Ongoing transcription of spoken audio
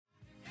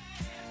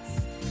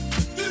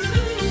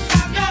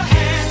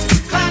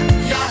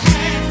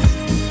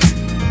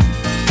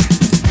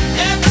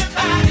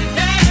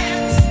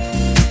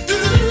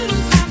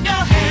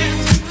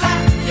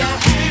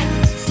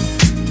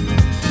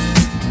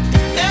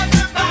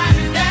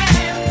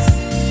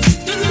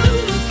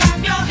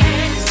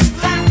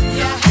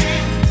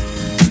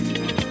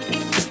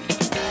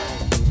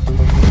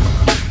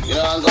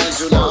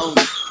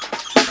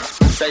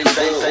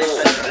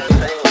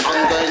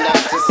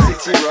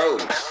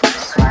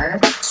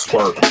Swerve.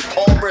 Swerve.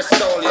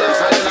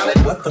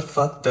 What the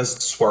fuck does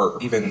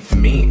swerve even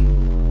mean?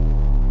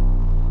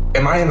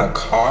 Am I in a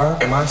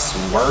car? Am I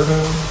swerving?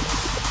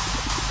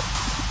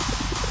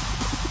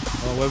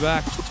 Oh, we're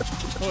back.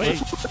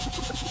 Wait.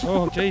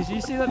 Oh, geez,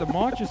 you see that? The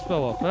mic just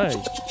fell off, eh?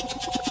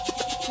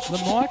 The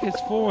mic has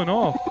fallen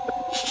off.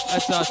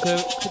 That's our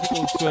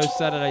typical Swerve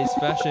Saturdays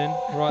fashion,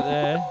 right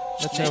there.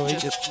 That's how we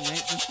just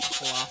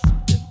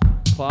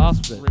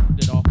clasped it.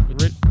 Ripped it off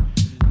with his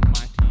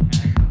mighty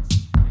hands.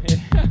 Yeah.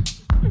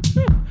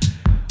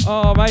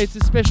 Oh, mate, it's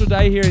a special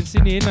day here in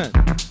Sydney, isn't it?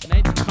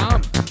 Nate's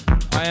pumped.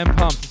 I am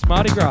pumped. It's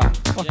Mardi Gras.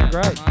 Fucking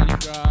great. Mardi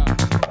Gras.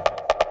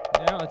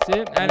 Yeah, that's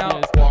it.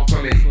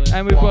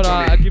 And we've got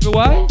a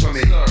giveaway.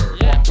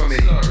 Yeah,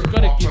 we've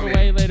got a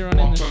giveaway later on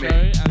in the show.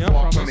 As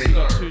promised, we've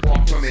got 2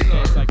 tickets to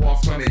the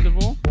Cyclist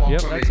Festival.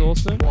 Yep, that's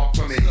awesome.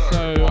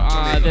 So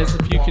there's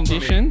a few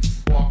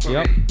conditions.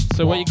 Yep.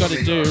 So what you got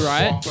to do,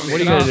 right? What are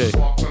you going to do?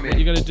 What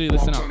you got to do,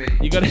 listen up.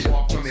 You got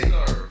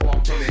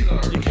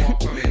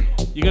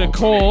to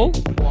call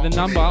the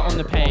number on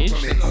the page.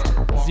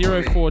 It's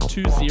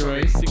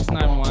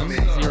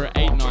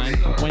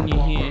 0420-691-089 when you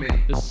hear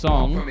the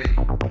song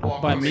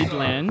by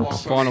Midland.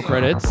 Final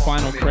credits.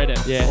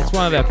 Yeah, it's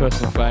one of our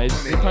personal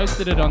faves. We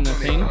posted it on the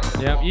thing.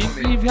 Yeah,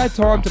 you've had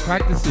time to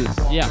practice this.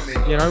 Yeah.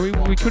 You know,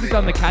 we could have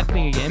done the cat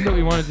thing again, but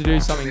we wanted to do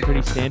something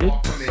pretty standard.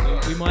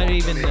 We might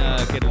even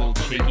get a little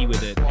cheeky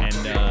with it and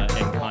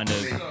kind of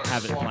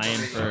have it playing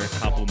for a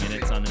couple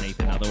minutes underneath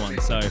another one.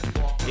 So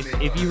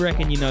if you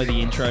reckon you know the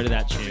intro to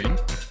that tune,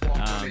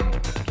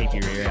 keep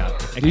your ear out.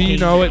 Do you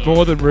know it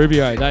more than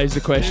Rubio? That is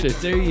the question.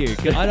 Do you?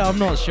 I'm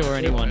not sure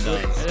anyone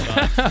does.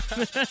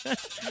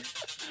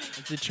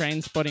 It's a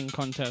train spotting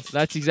contest.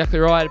 That's exactly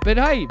right. But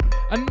hey,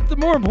 and the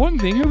more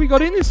important thing, who we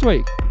got in this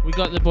week? We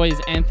got the boys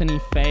Anthony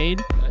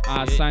Fade,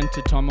 signed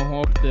to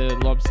Tomahawk, the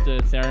Lobster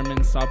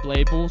Theremin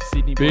sub-label.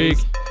 Sydney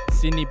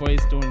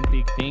boys doing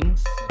big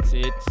things. That's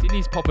it.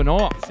 Sydney's popping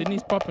off.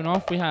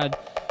 We had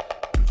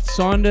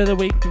Sonda the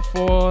week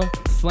before,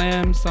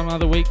 Slam some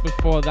other week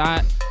before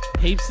that.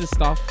 Heaps of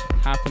stuff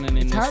happening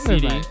in the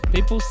city. Mate.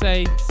 People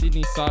say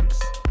Sydney sucks.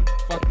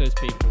 Fuck those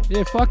people.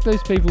 Yeah, fuck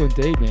those people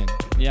indeed, man.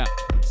 Yeah.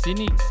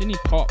 Sydney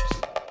pops.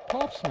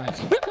 Pops,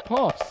 mate.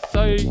 Pops.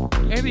 So,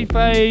 Anthony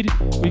Fade,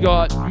 we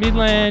got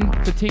Midland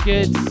for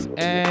tickets,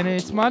 and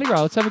it's Mardi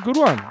Gras. Let's have a good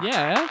one.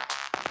 Yeah.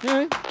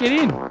 Yeah, get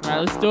in. All right,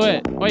 let's do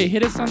it. Wait,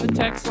 hit us on the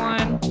text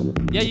line.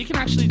 Yeah, you can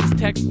actually just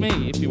text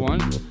me if you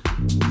want.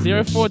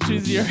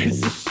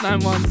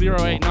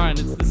 0420-691-089.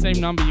 It's the same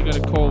number you got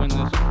to call when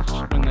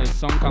the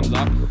song comes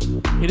up.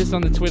 Hit us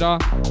on the Twitter.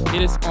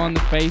 Hit us on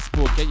the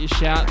Facebook. Get your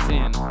shouts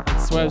in.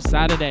 It's Swerve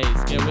Saturdays.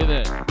 Get with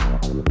it.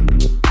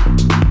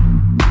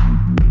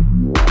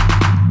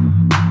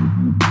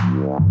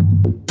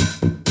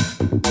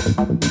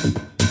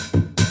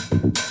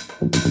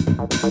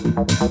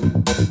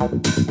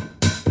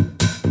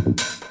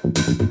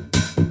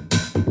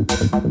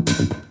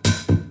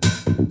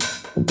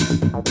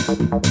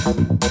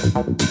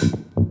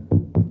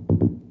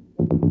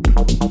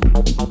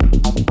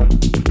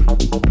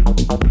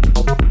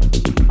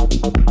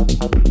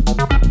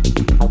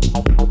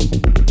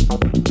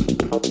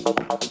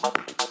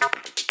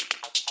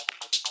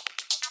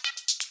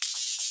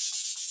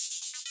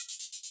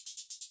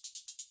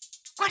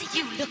 What are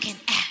you looking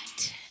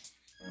at?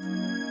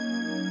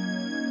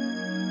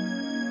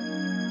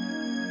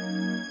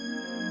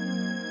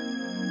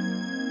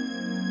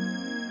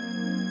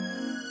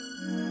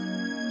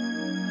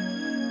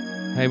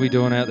 How we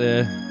doing out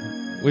there?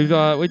 We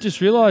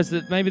just realised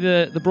that maybe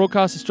the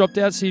broadcast has dropped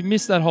out, so you've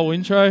missed that whole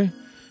intro.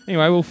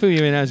 Anyway, we'll fill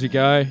you in as we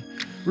go.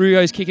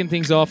 Rubio's kicking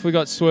things off. We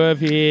got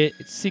Swerve here.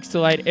 It's 6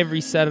 to 8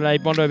 every Saturday.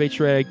 Bondi Beach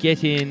Radio.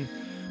 Get in.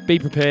 Be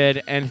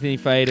prepared. Anthony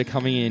Fade are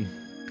coming in.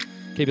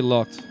 Keep it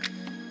locked.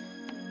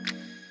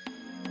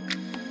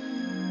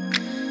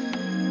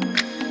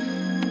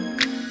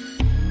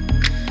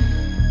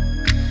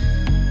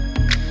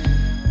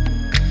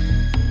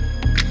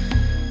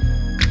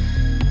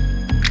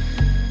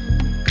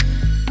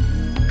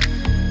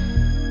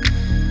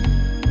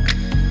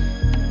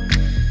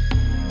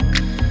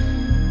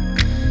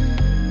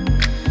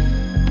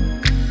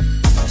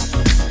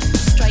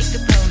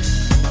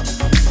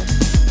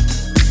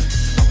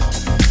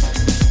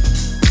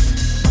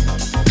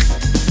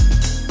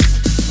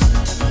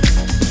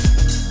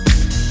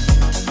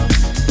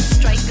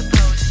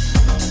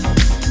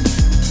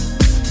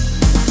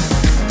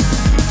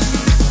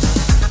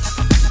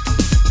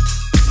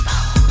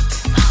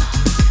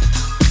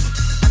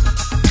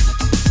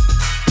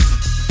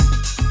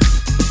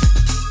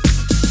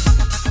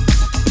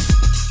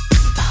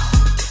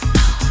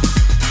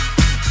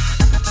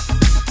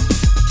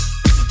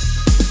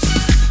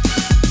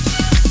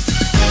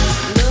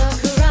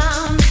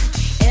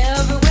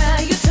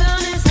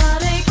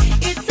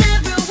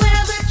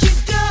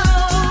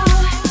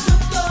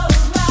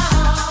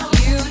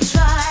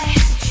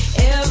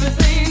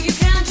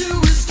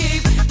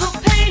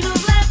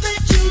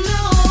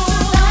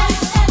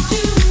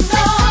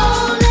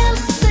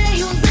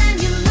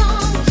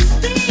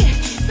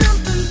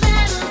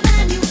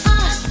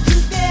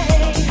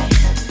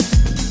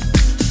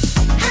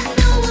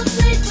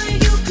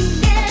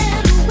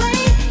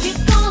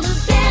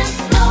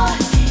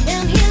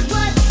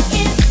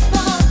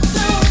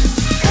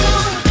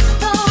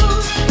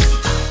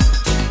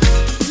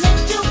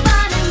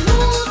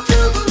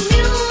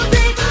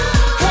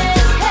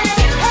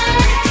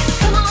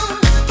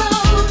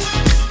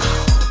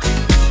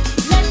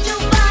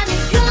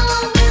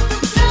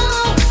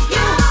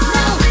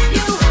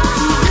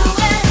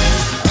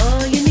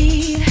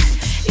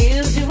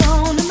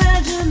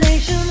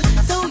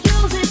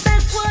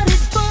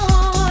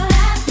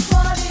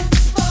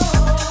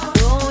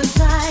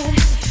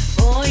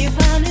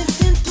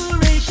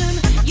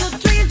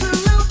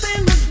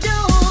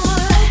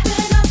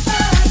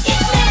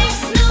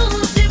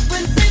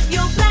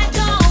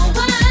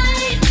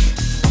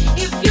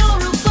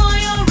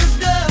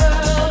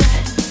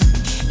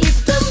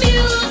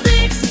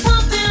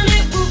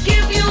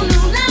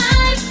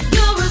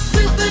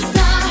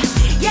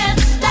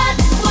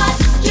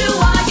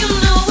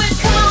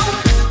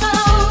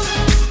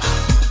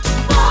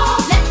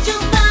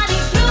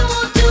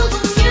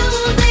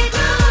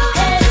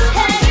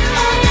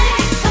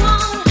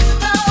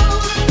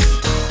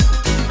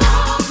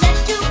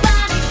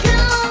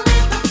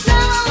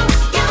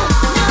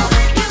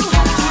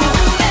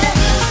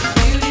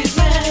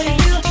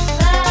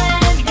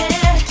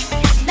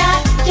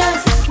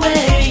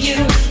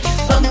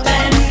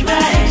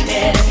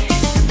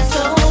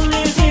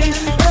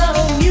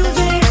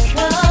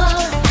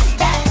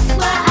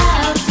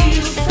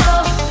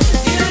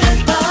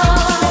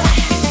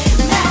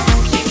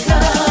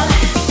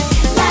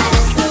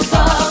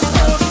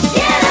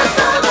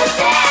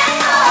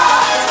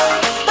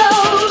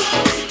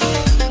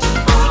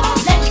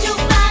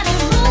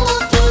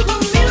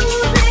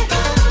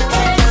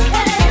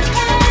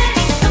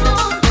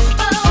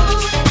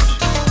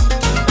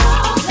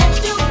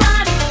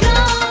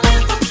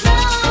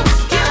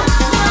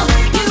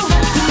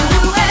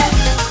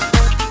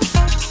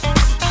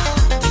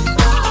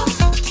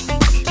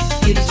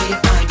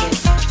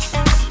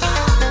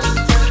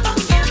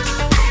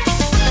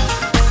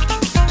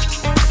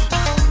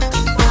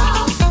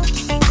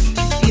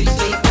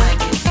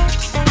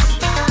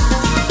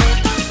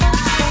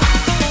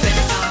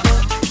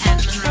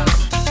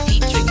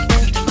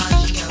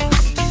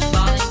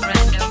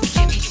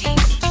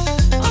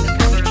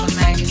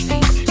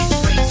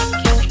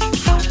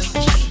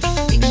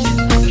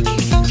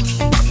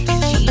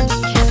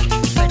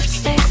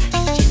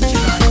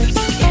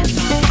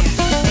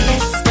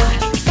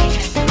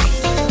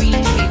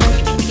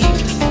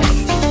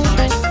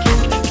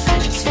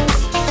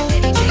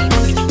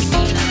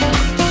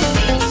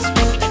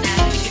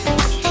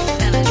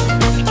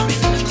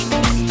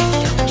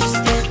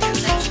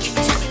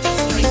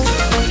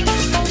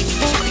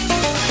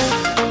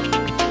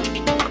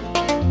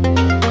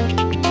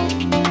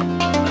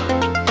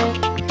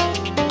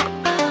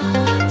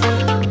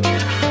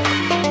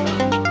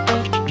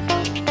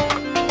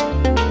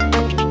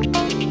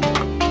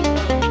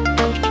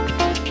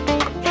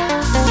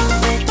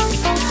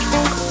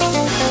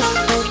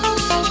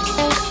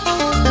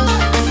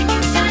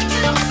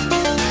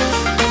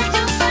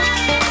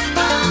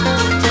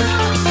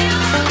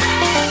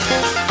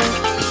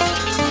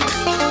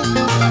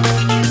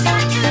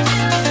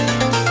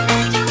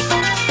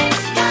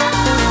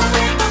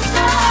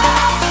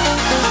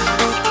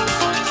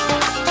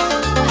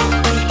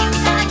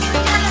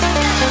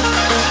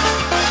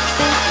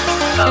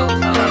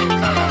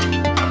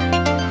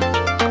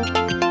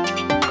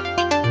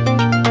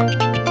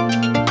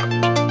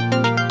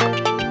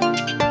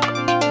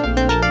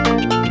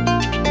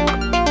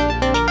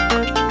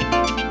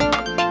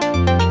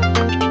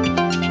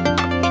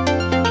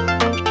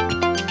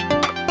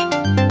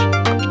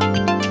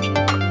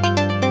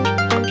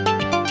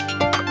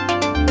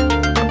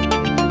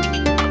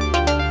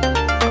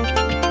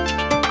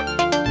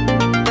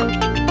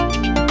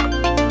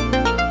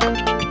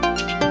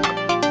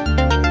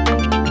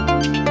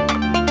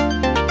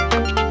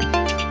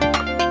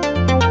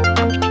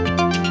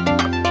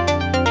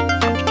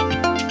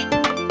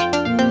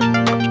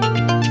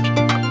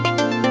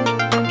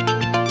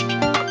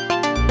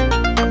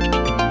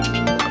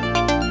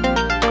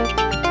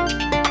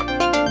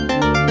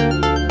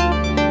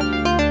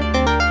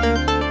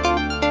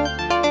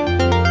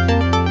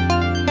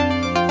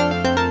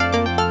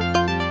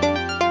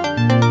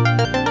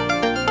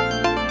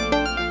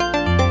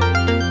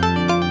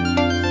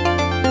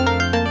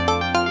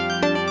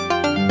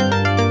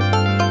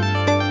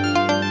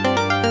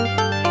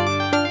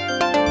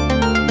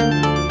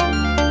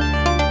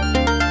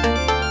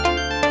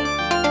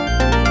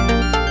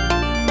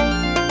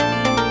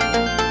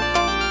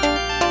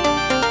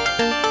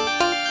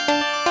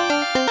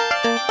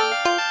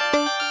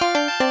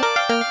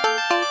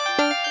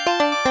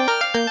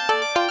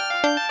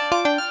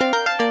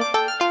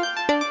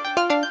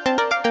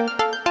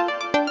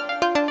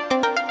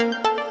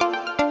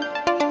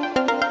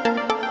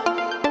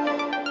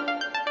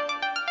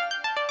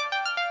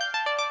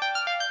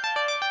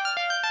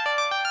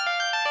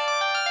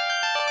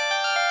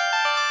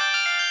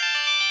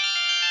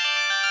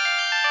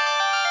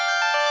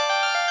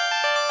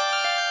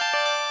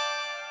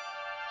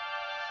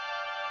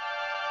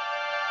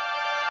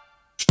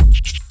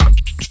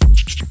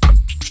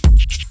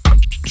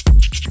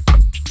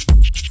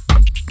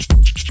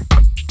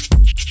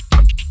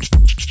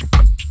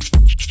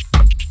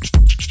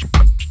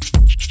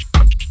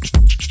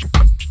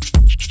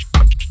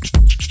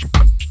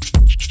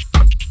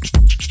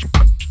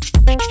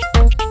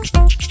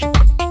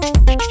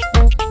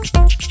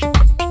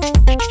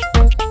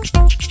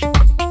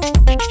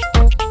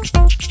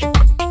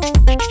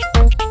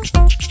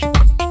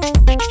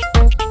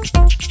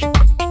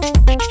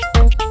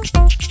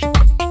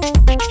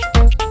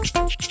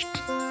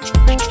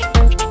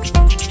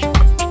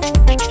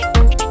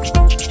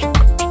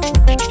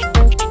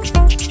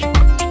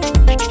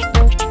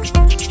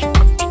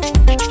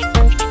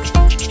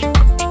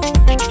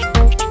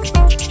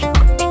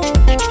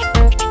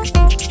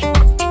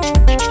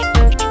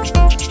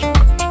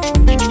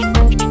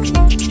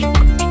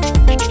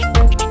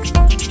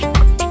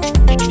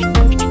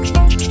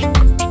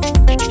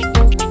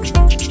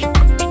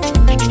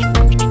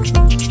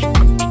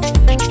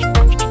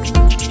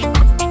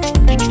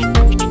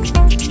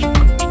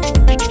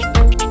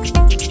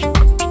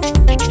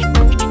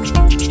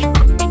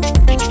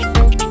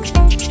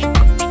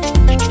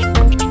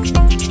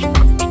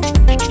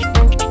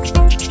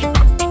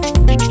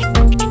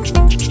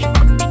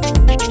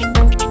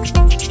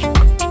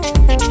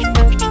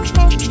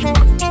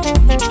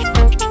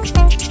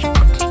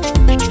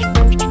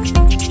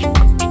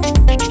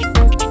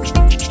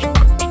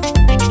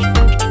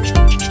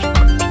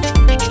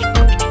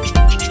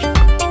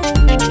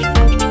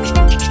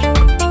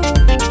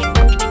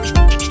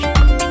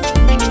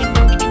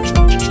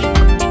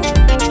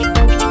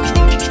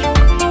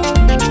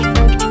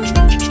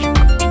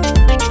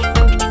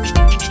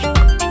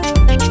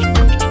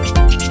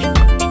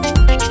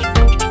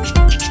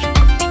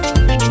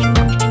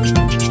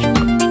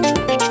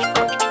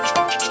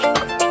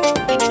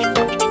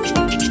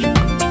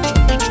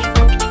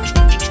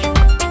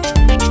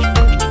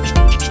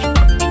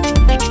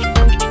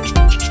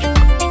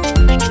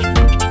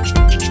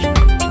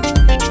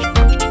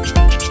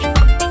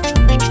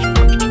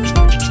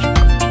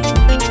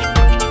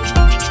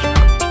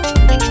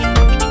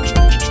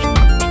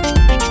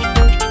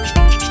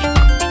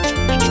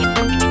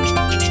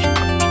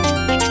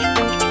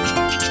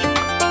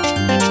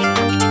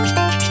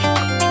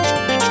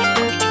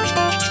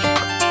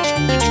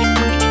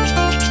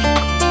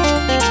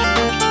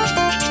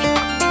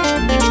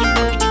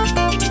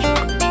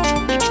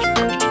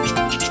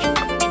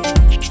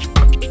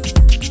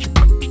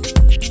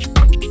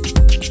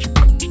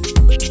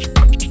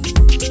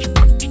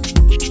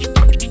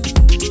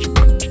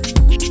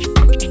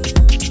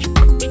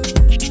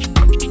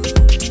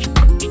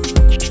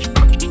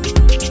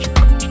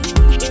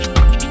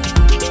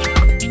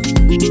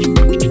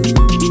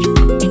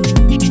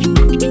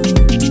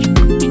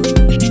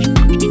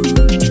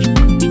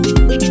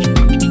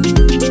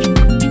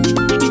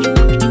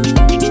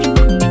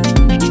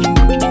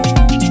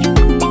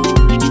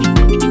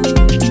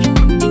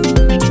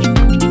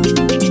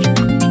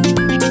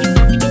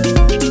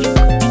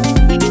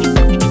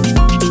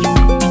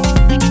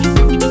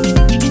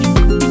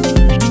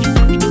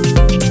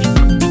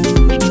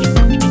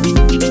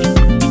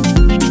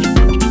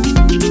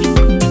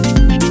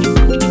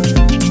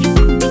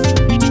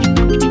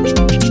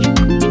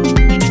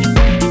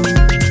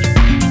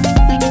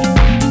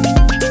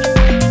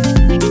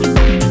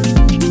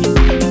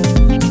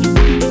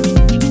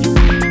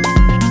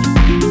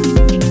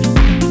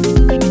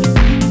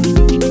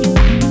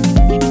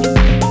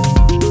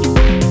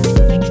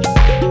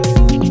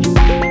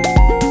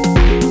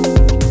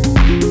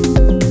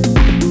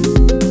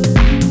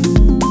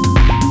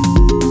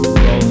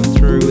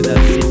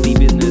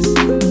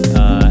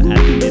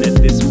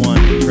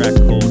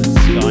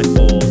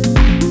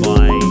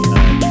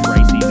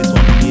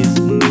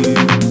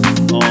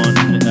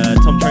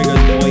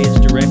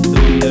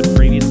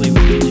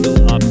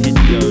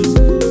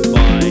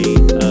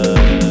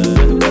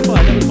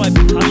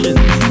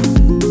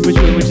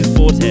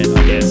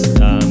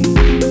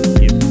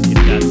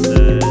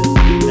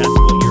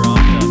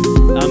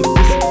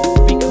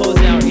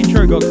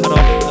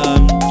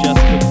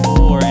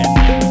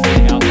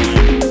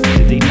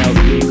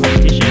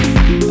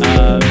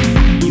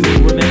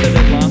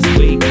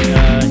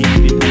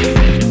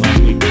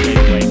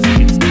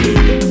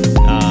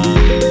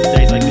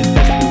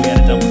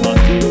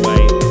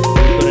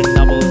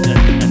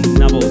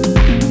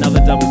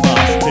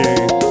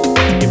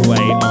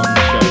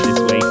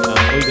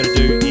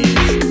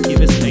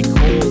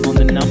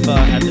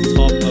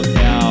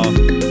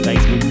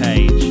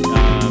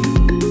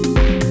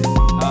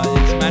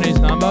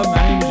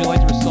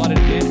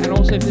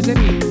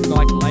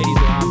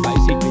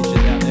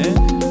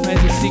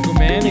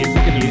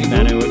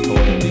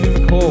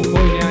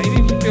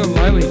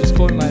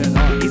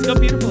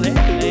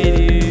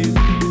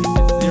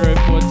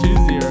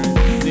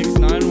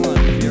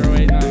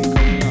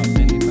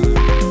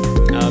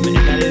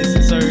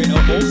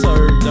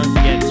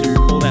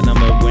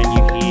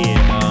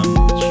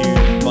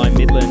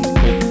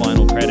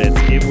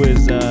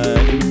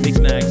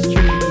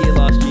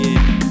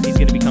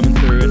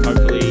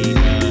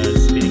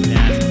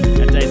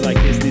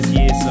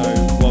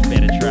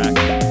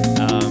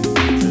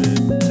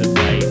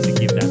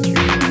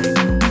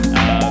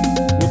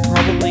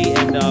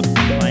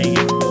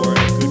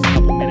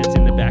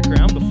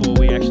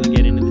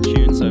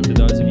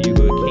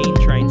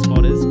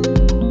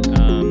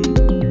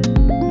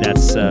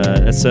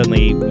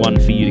 one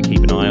for you to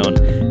keep an eye on.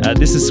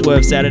 This is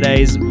Swerve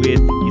Saturdays with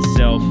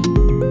yourself,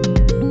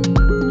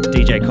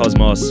 DJ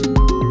Cosmos,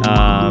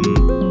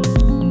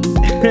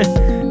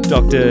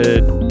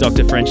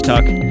 Dr. French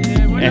Tuck,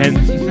 and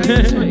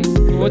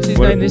what's his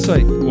name this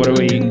week? What are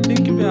we?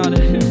 Think about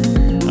it.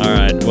 All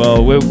right.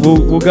 Well,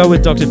 we'll go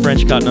with Dr.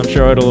 French Cut, and I'm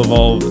sure it'll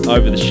evolve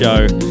over the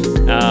show.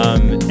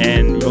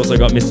 And we've also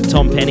got Mr.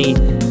 Tom Penny,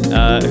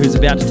 who's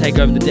about to take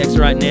over the decks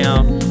right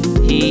now.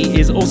 He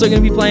is also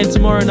going to be playing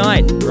tomorrow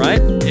night,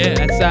 right? Yeah,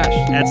 at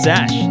Sash. At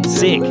Sash.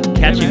 Sick.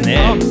 Catch him there.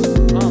 Pumped.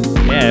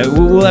 Yeah,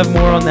 we'll have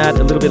more on that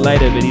a little bit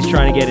later, but he's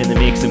trying to get in the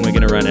mix and we're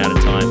going to run out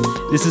of time.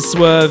 This is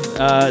Swerve.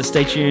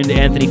 Stay tuned.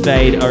 Anthony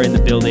Fade are in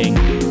the building.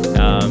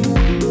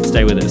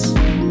 Stay with us.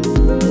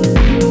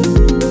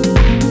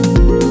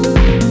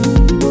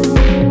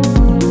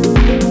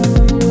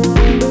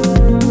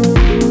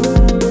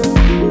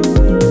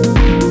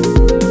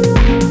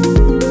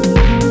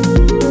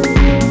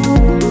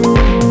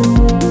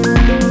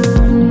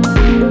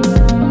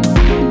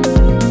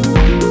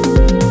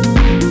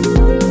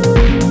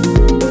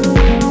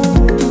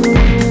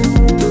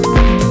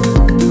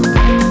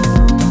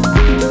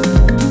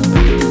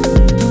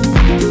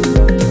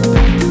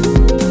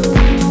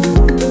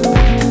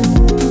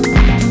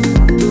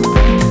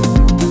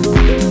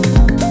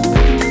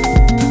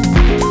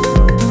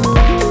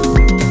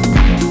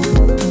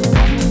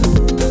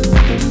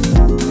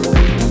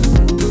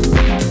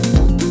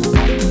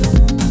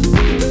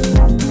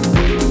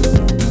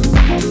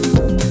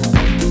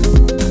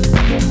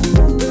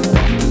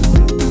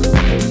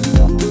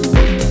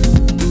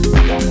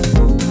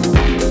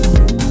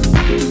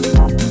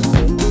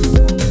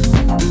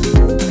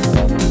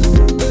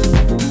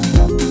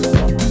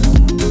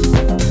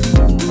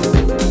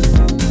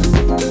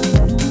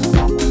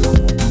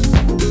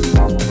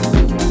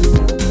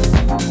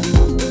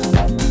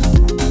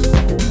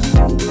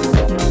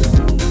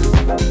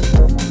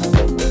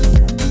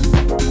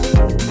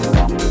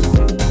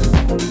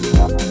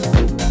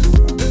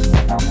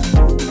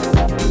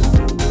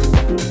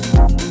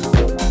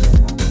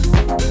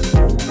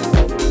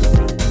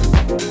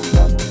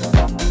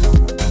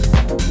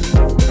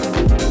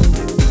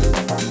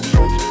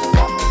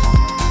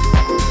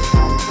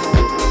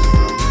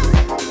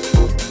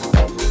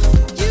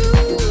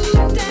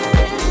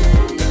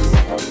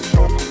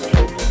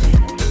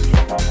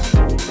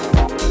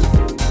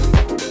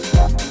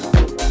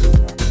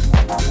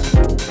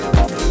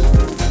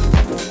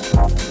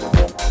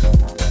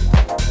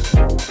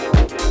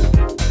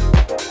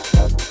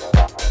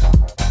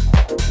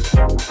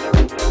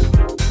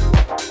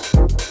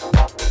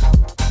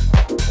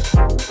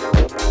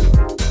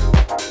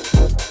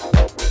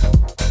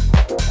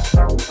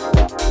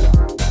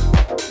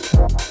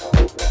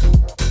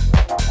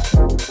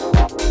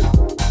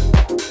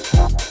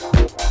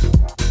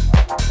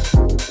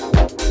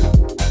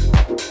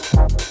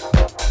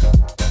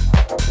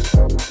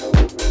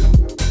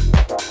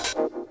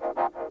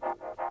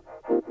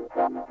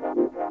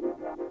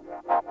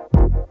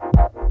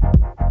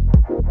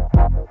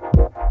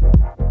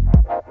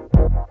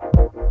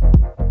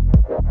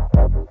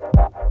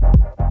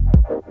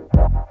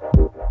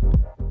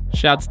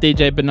 Shouts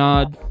DJ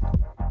Bernard.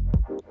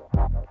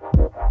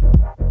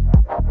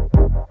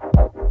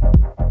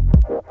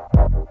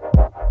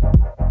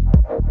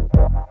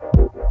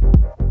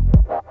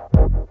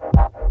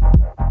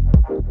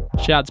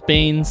 Shouts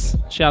Beans.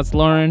 Shouts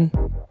Lauren.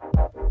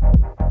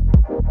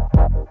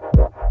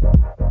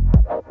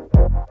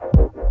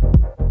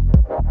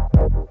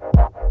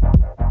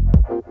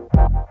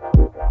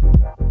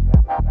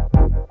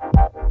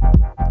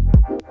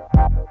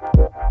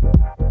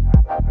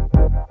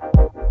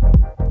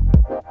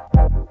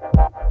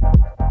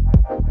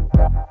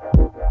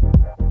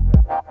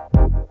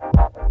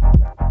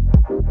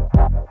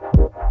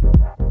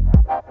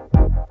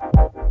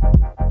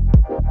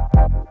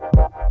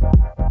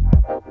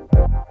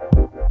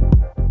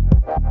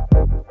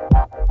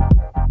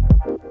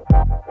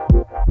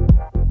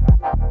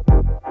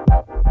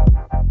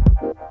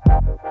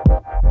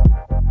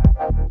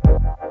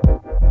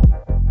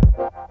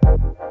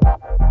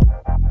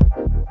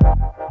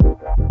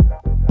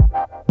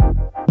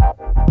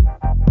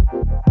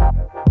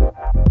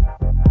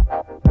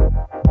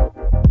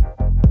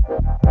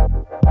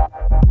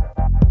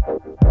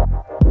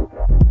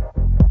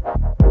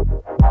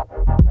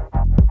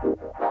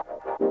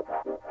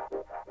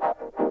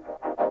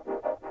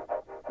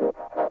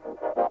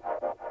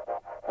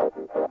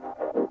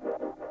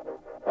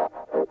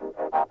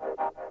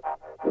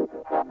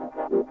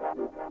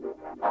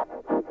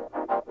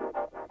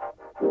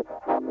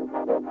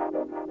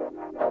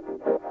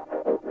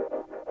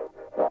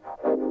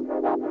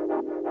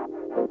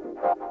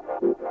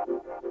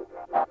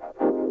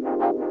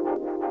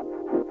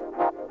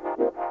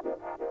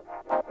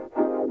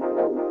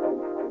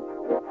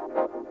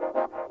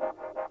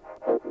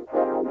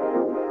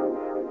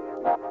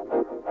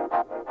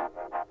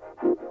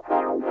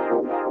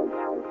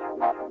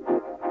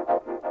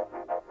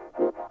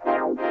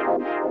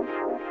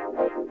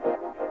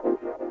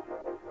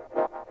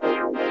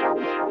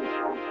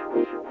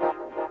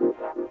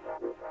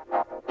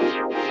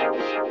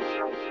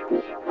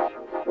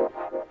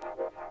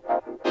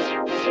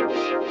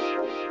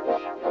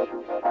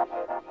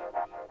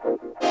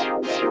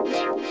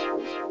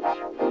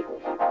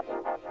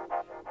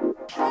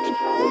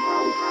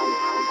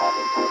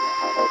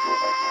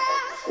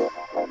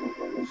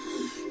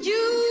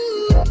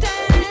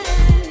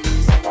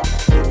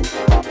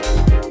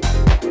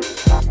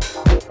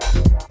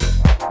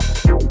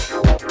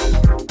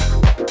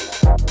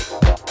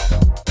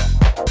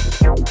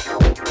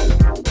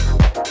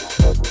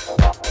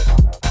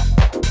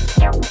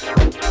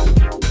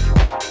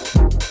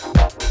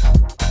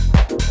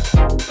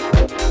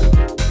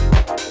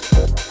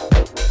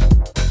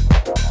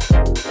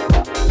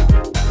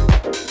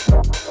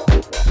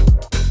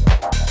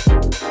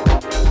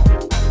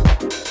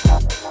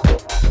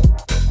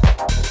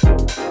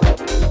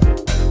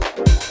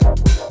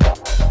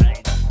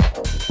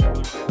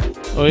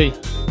 Oi.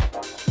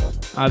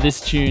 This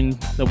tune,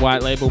 the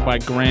White Label by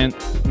Grant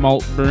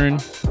Malt Brune.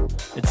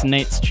 It's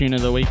Nate's tune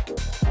of the week,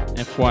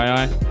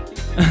 FYI.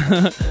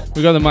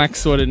 We got the mic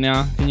sorted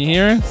now. Can you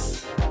hear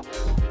us?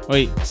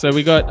 Wait, so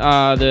we got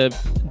the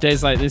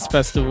Days Like This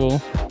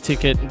Festival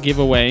ticket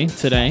giveaway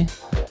today.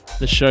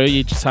 The show,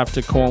 you just have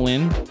to call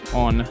in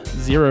on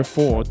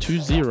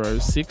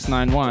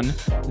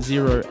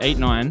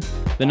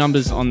 0420691089. The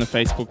number's on the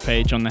Facebook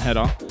page on the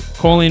header.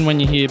 Call in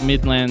when you hear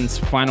Midland's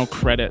final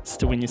credits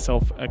to win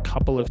yourself a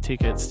couple of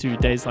tickets to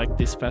Days Like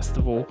This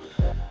Festival.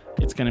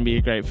 It's going to be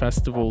a great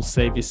festival.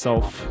 Save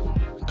yourself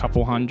a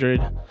couple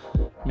hundred,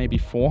 maybe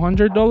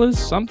 $400,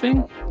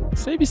 something.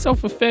 Save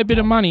yourself a fair bit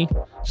of money.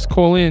 Just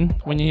call in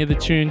when you hear the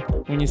tune,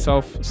 win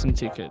yourself some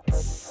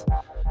tickets.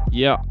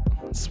 Yeah.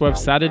 Swerve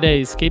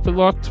Saturdays. Keep it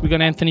locked. We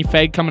got Anthony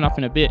Fade coming up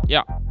in a bit.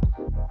 Yeah.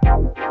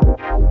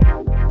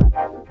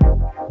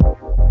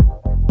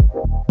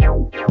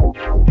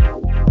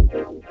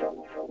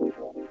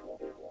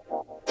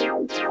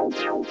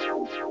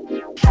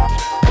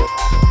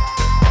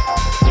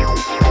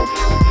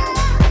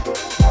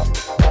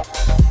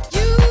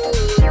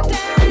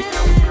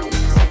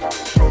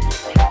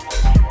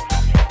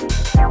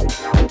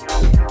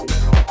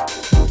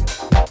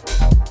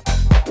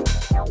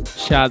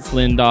 Shouts,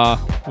 Linda.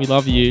 We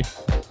love you.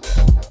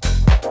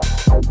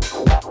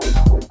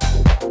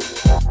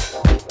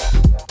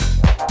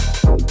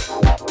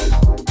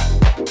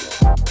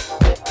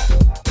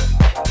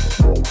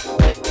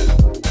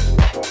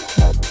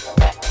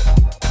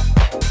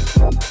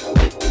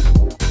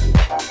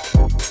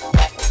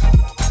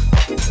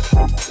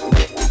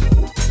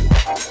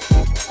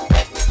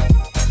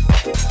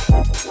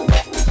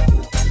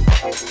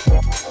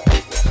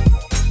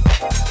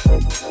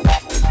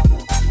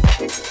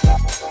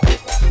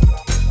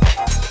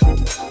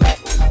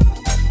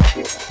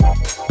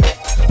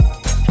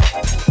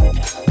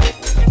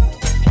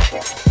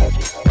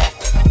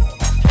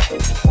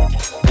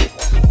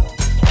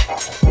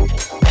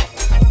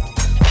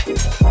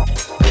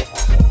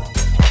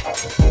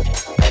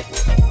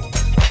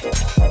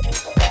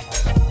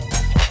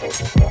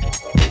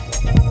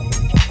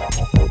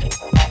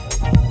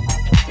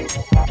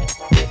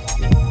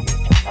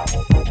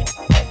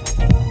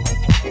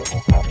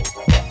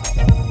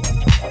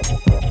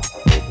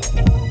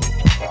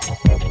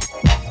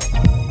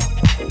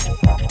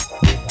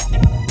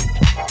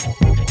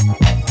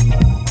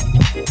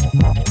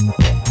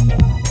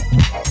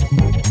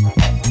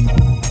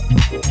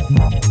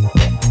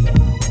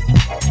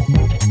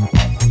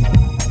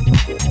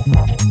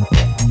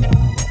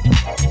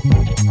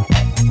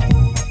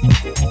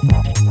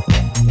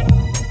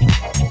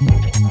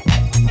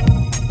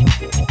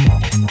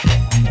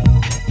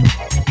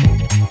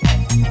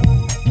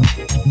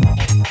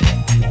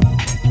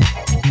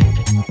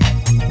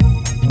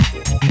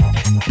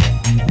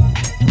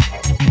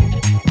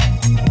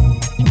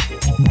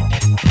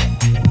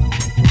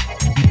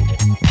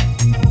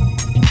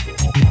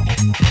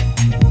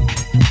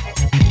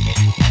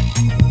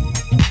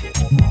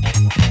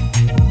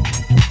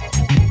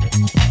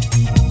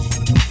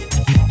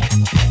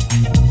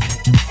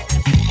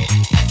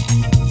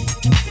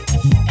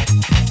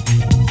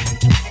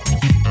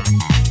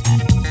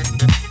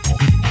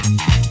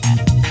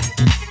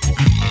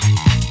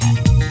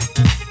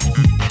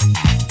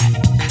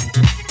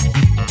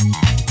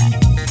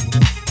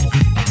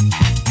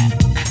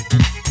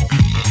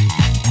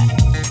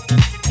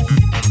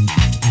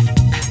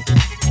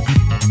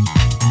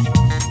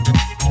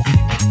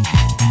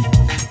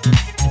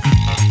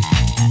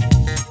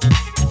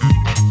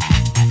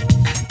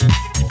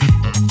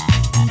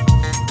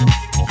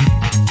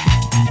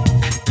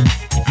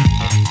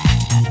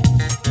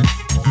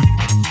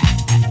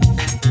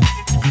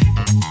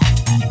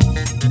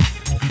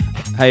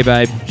 Hey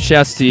babe,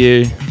 shouts to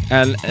you.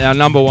 And our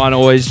number one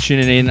always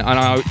tuning in,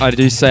 and I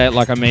do say it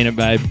like I mean it,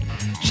 babe.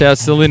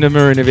 Shouts to Linda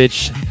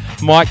Marinovich.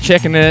 Mike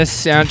checking us,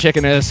 sound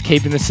checking us,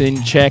 keeping us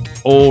in check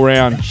all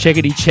round.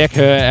 Checkity check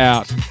her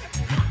out.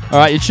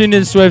 Alright, you're tuned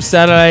in to Swerve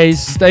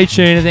Saturdays. Stay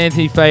tuned as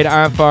Anthony Fade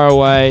aren't far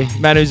away.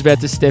 Manu's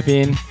about to step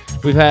in.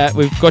 We've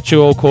got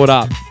you all caught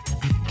up.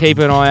 Keep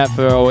an eye out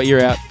for, or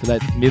ear out for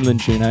that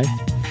Midland tune, eh?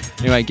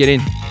 Anyway, get in.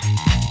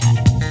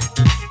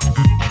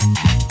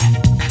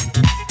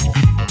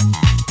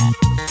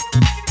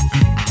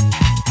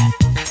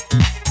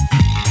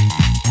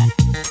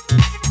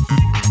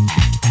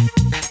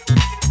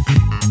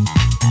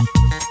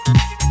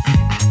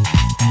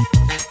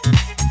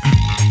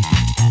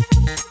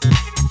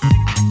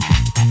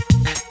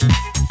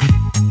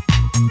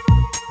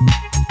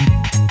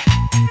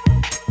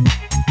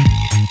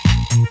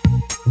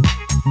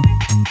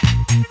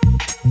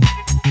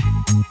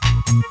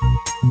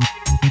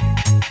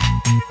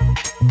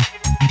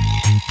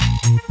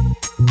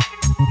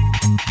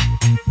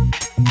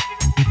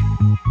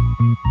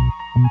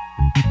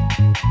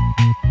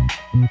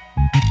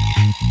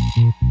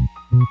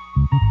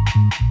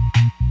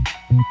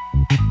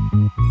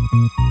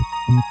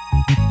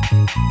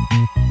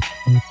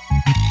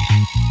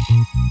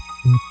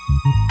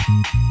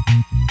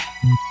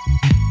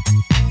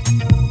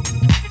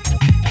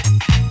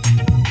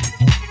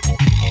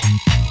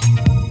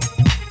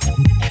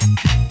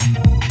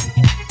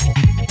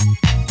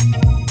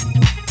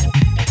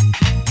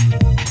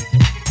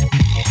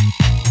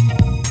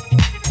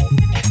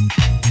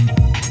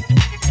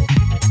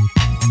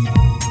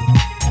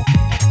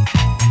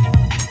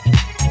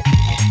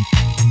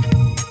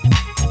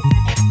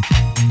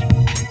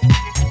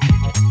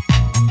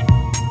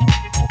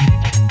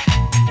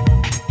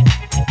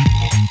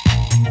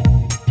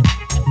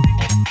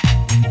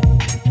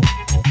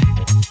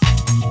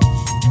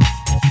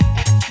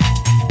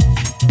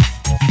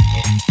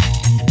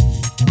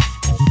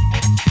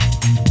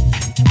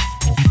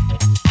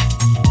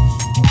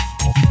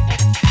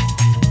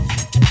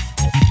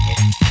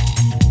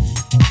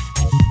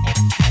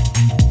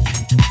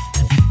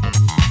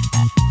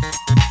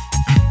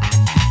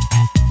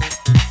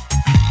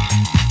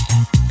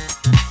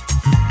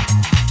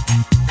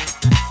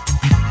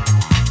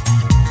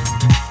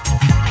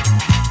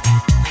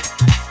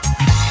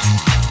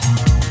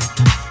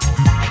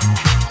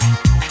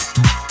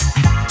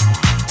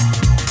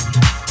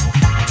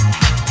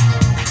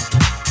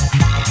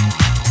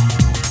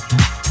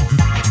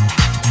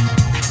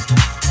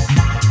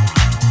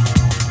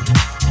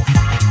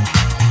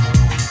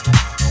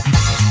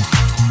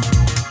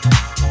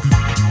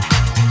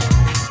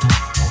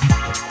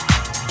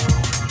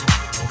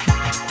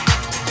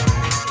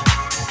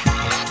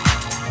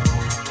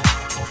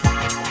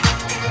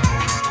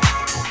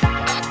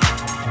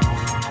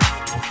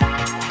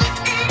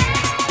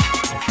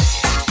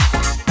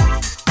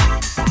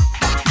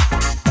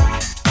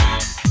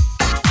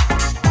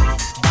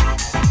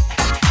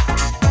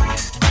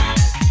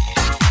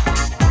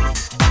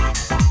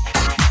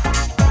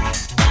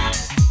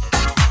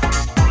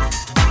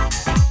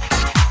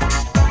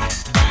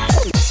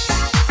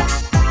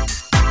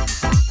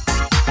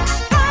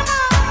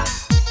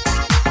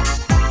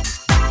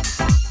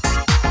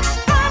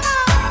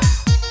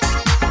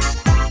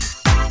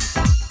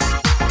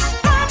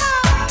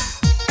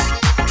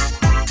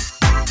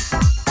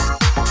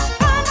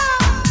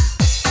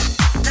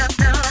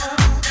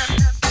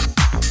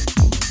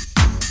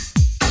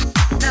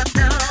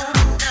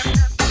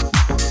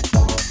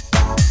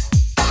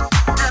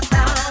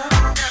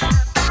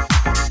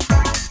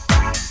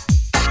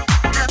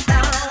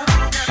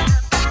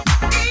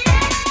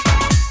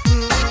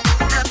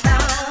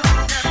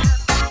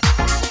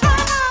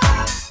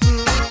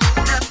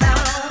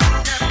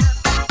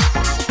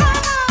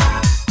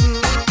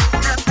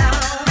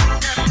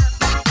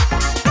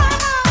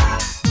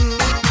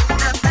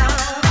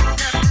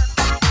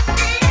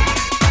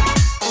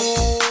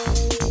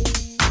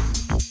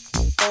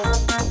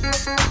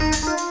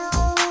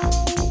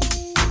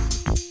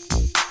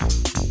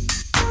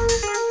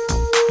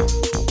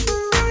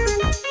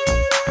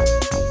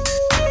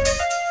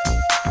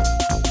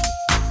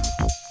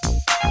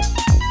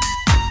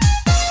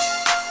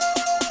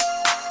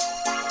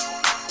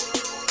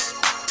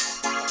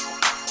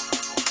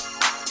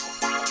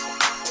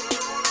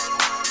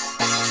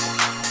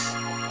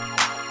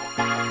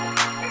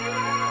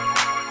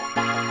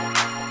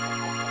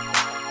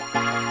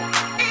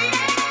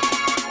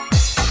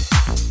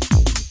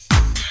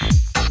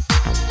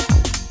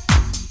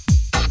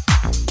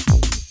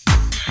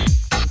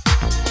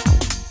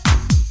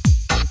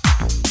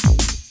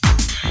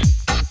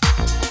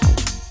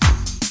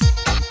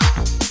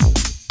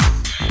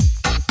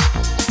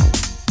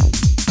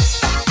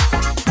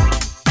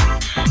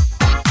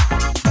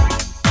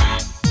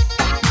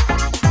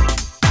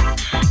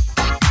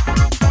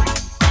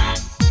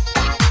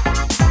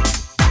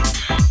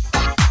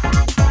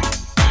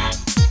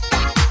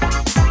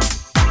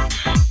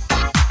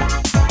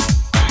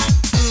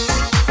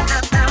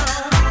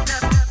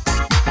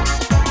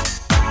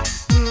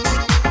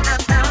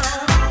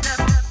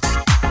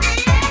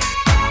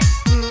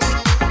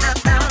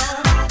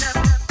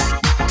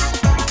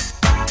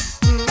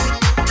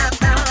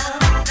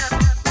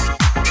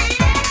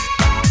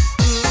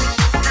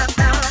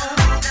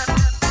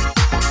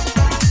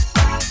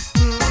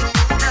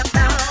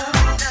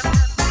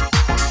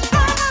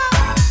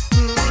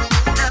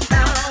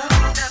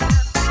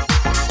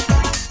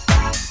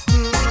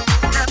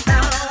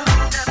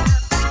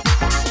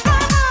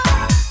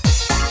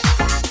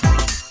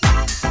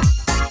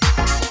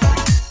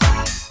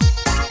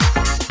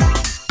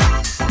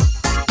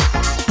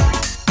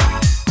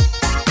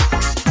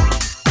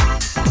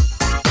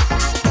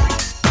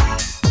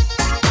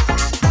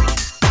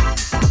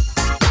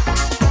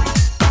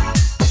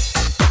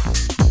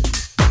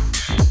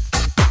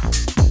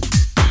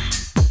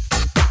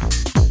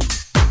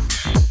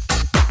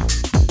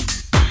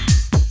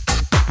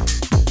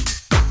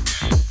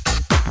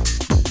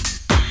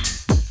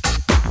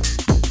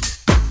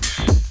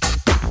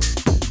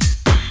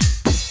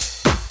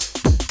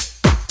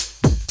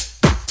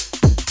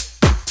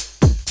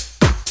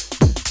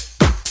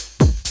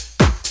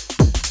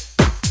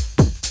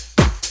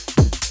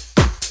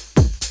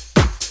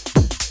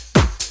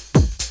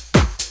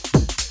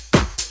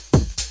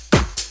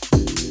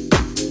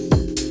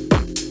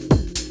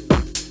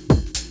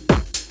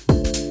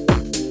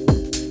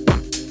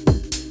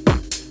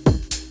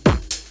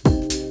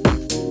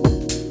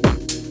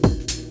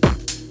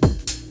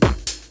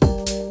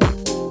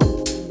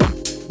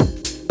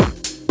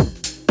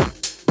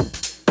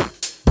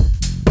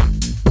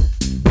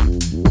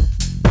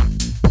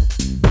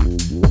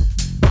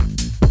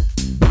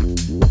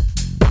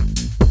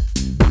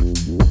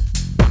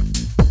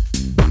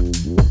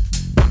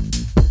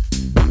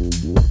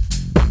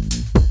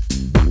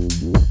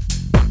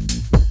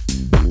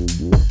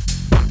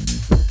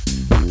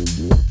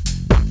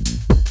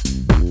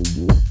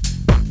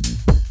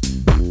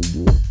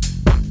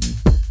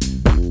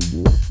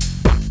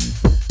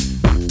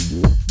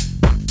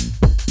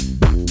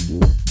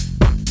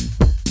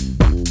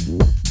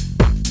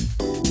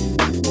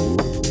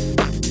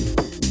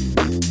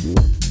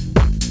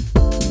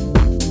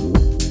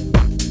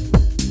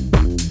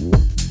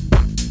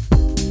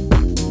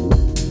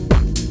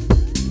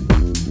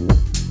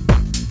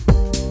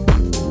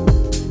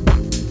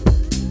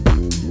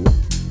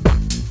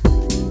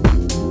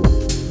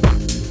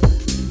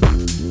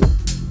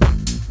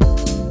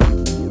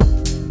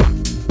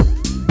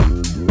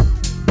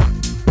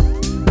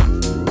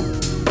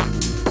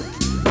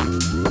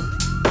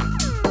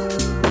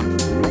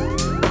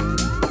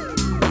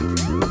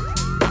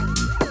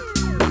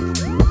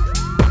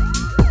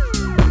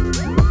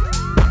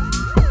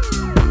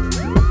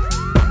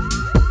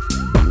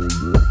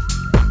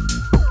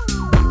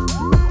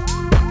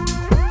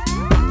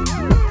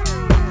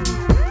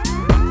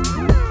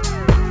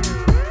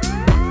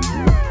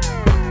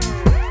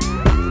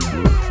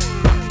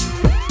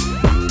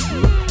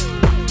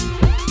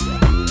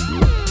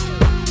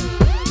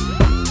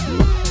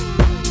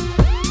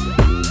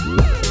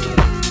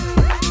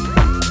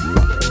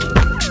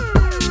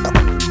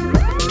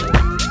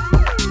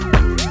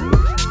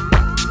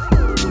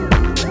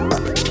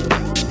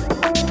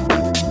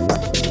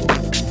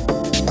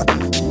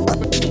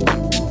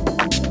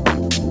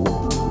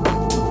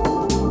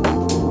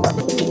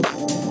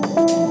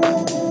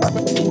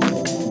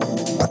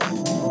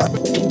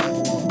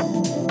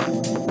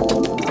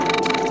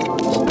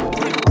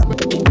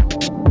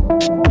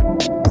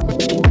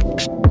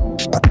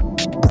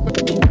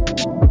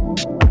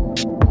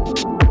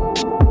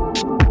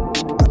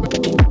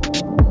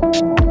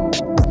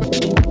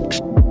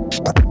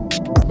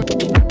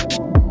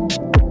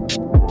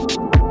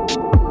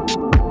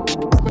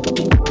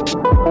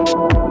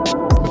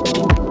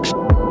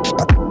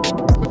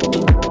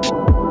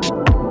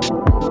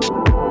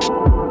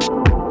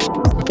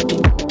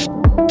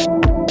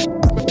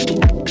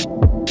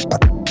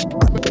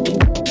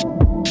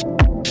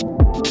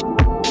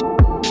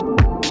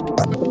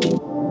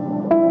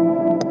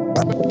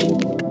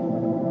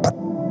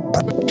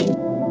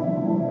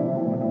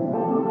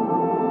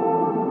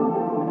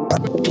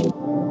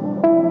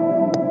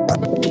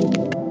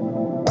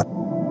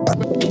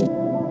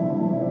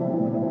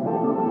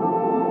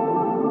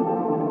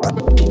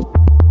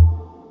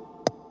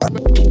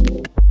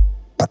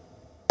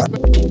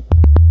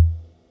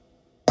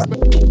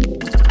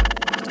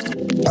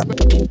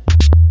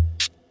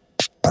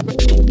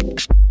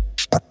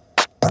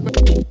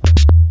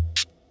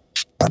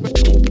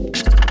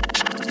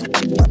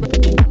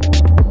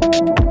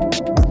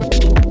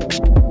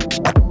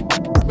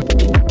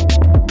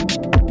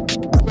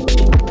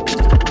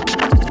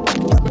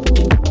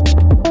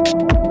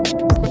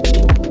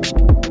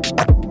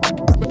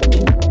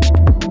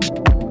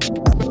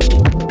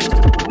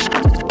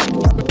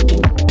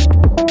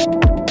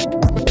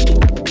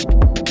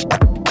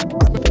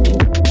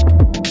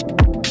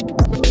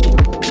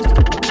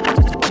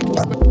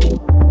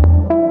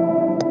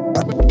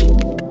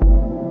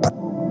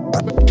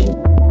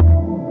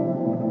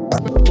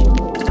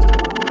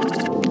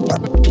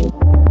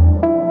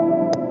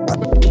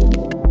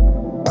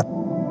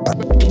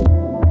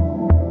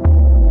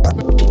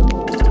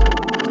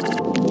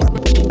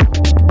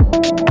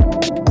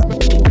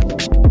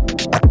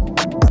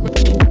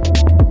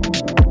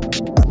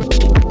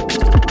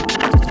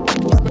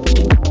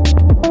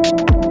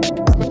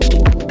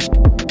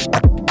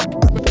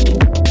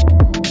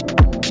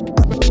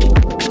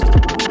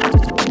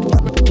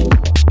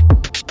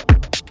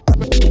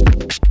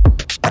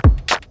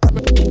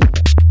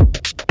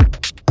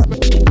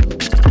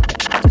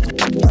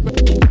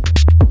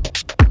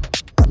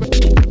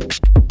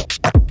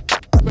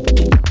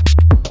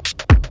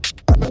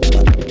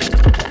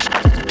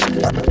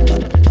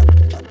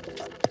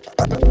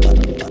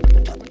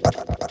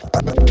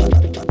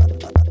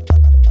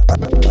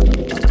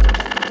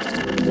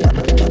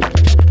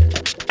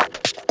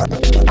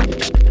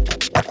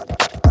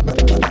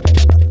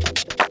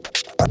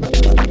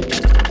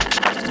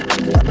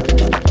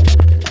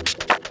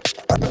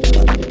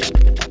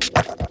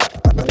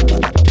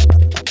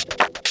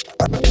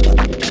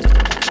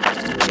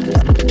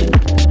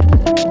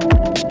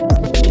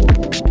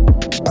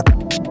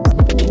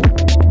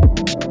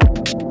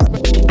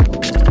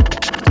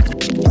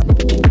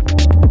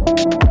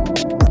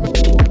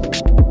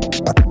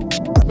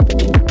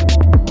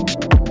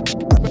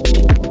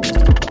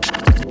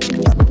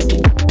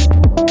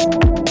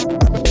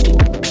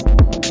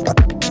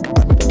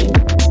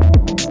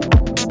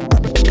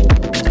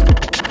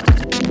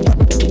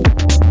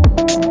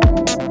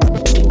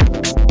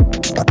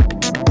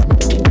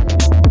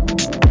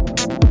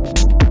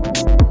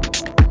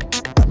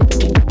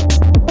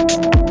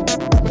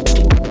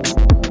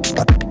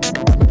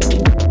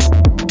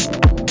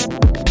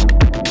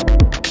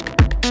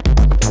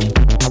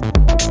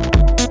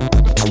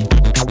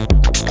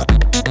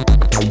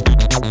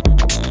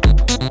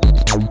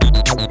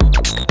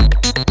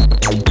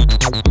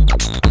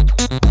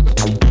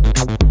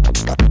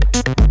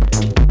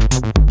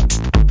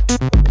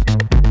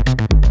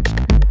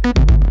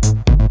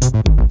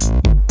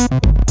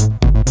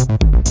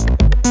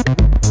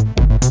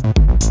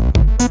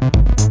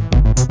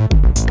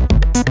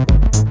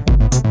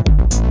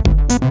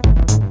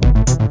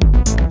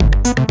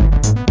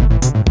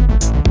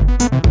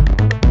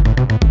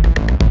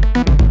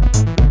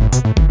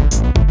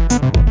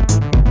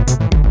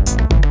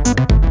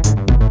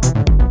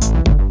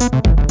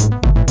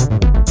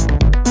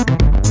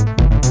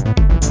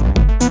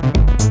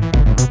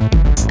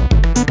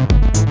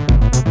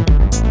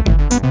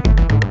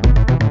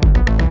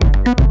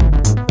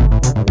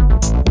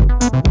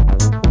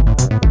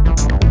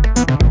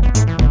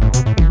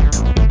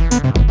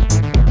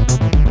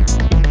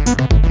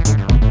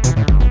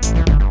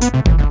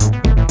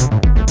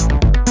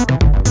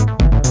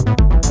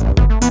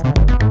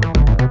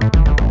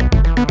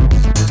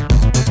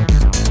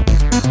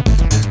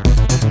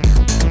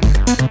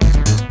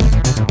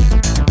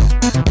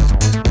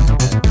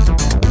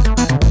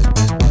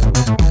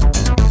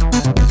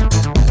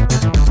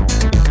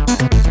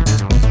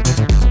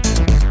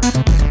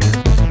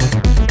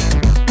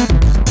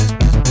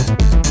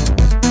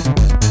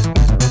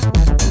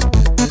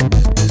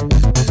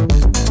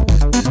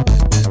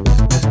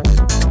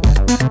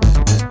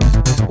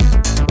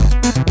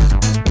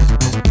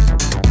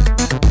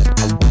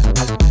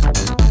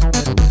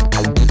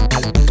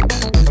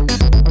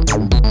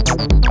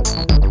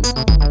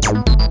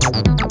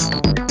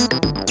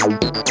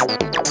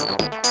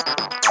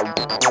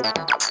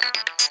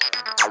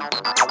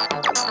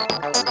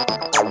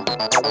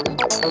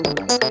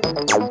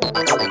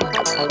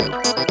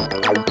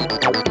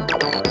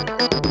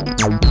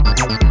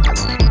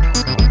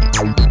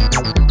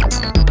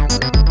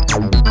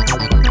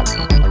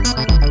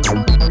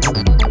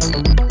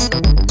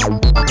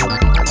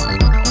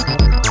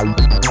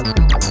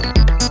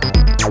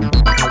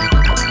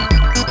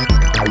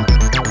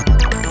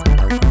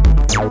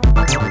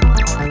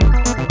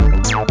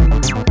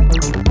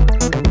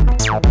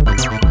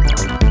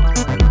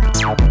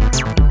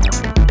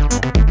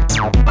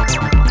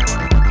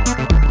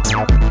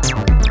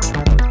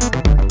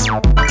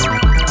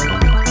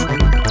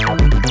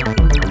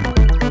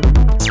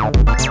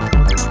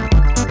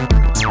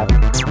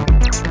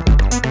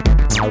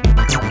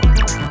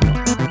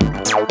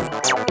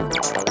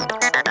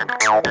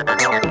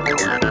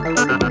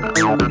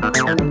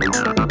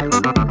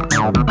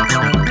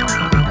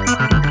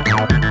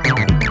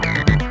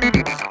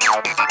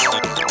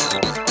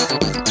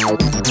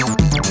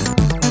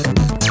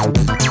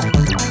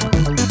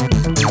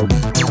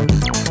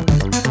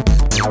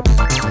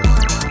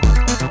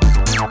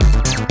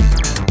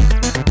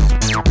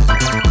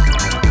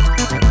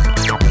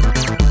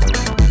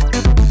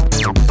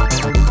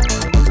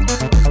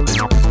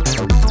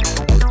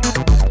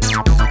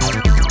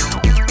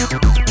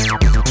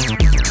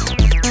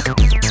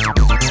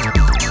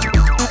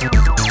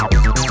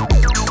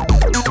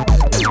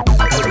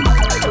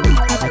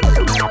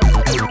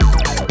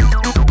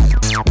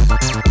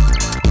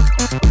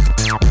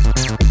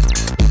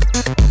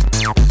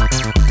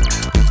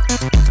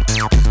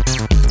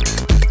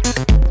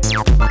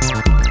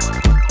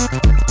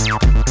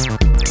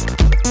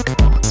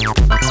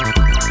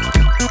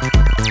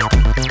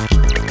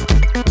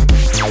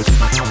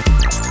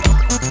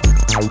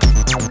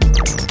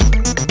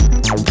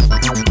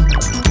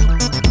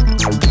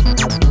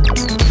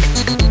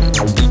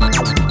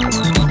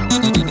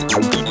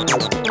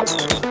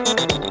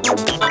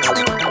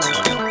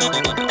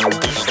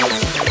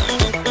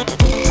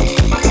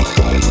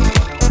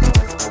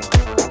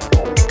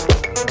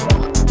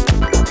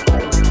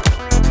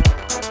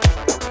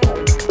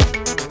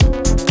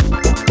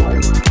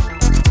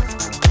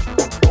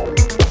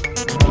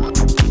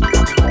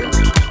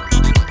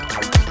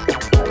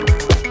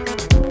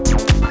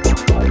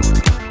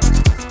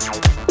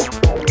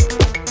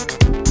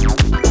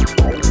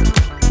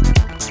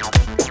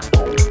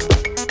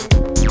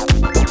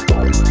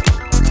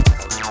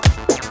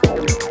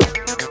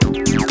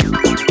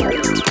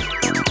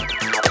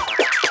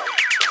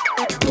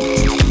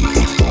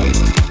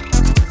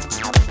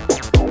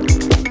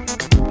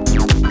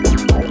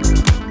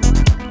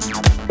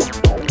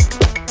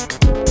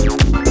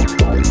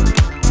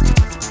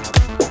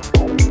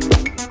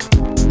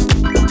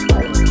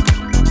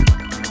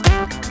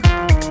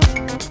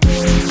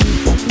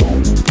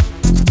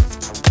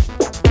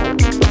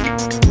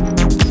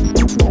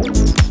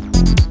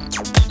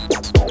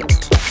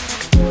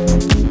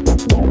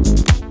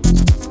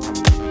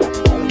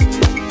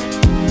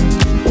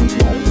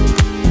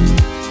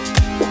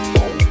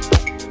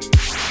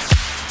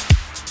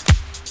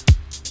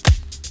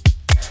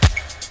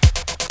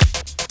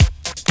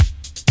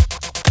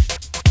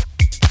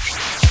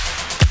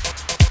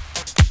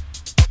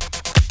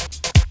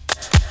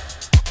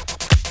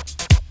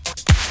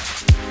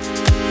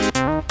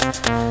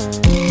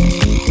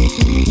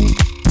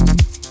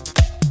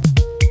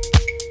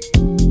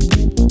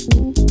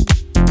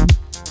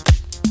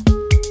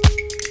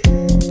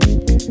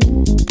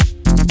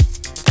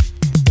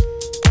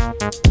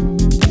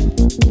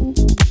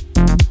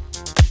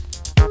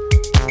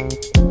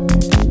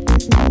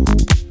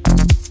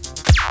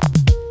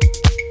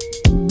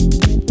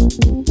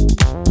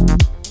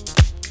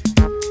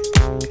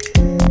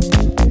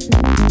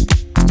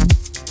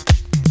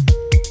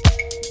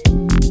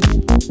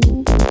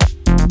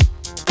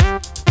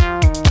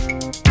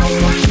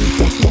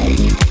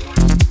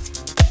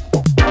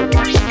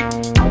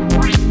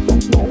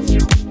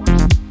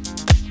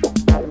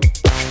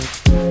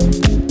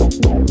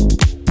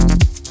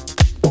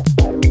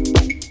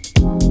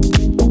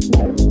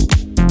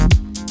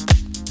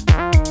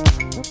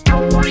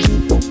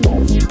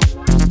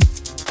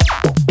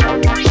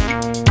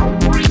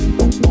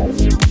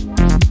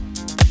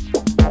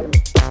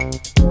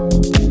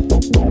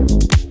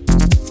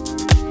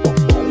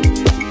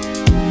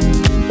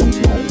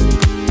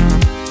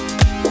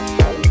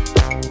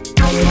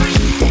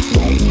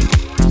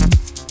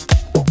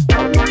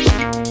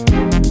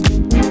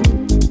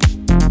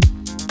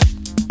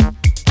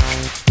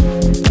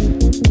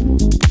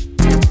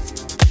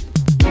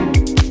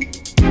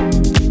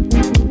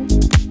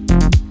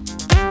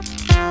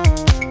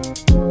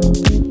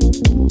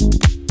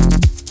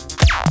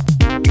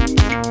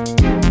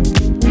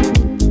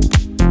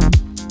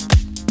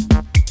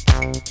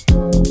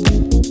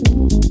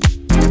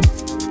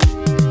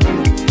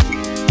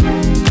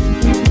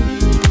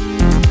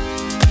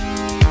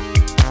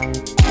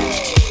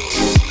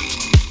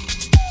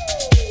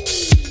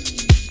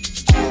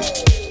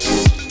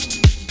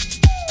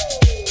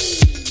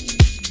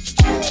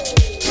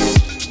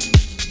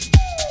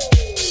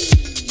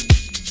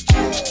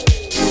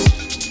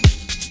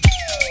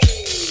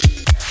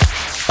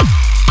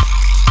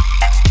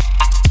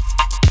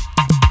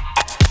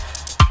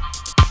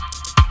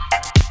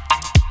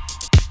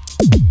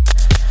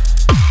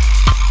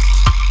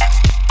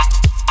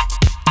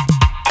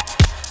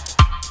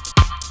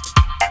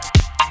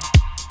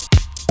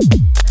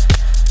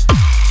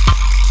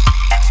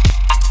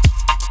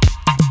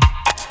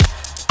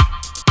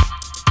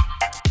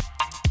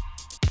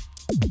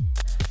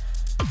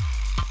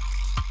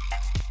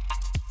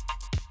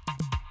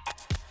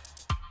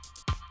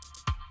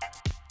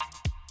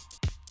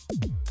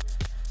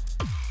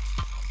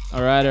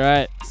 All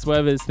right.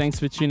 Swervers, thanks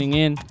for tuning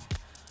in.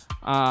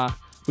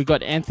 We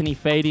got Anthony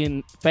Fade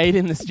in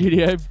the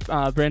studio.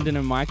 Brendan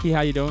and Mikey,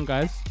 how you doing,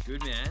 guys?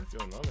 Good, man.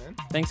 Doing well, man.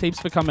 Thanks heaps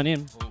for coming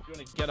in. Do you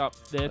want to get up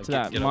there to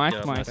that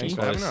mic, Mikey? Thanks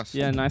for having us.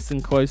 Yeah, nice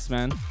and close,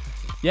 man.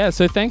 Yeah,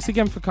 so thanks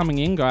again for coming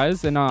in,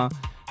 guys, and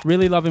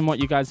really loving what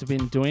you guys have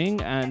been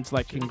doing, and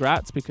like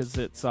congrats because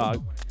it's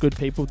good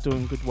people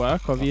doing good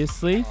work,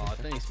 obviously. Oh,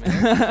 thanks,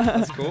 man.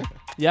 That's cool.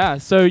 Yeah,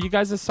 so you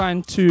guys are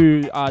signed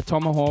to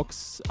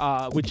Tomahawks,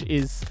 which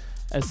is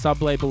a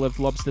sub-label of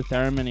Lobster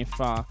Theremin,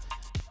 if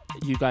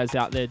you guys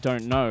out there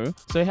don't know.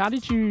 So how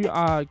did you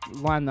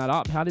line that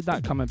up? How did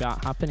that come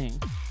about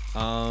happening?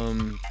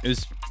 It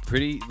was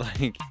pretty,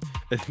 like,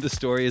 the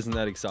story isn't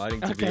that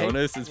exciting, to be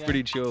honest. It's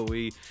pretty chill.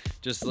 We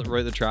just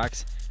wrote the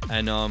tracks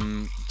and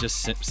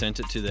just sent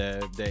it to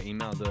their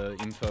email, the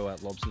info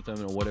at Lobster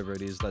Theremin or whatever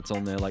it is that's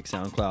on their like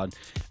SoundCloud,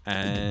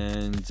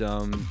 and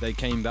they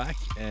came back,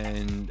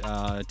 and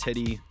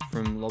Teddy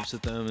from Lobster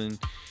Theremin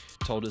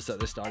told us that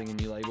they're starting a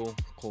new label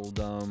called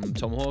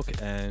Tomahawk,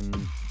 and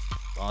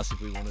asked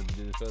if we wanted to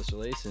do the first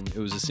release, and it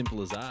was as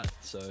simple as that.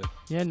 So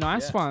yeah,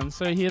 nice one.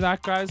 So hear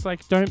that, guys?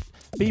 Like, don't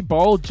be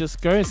bold,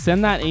 just go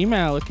send that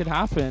email. It could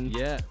happen.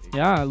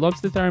 Yeah,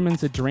 Lobster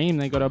Theremin's a dream.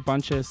 They got a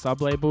bunch of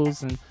sub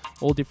labels and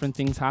all different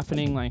things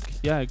happening. Like,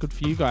 yeah, good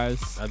for you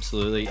guys.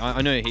 Absolutely.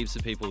 I know heaps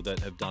of people that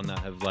have done that,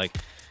 have like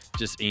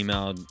just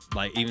emailed,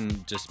 like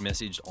even just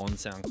messaged on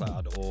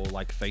SoundCloud or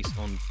like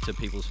on to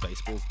people's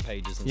Facebook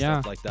pages and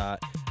stuff like that,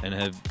 and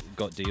have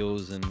got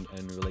deals and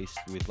released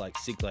with like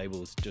sick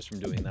labels just from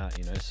doing that,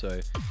 you know.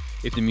 So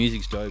if the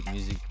music's dope,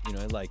 you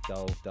know, like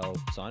they'll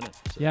sign it.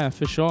 So. Yeah,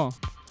 for sure.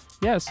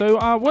 Yeah,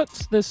 so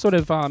what's the sort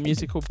of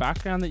musical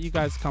background that you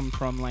guys come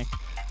from? Like,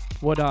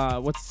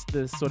 what's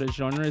the sort of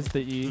genres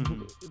that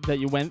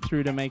you went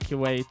through to make your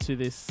way to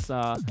this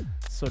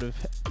sort of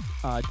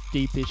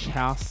deepish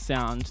house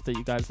sound that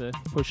you guys are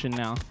pushing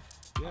now?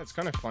 Yeah, it's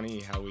kind of funny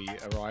how we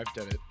arrived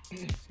at it.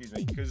 Excuse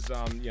me, because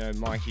you know,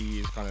 Mikey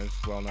is kind of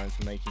well known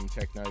for making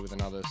techno with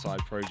another side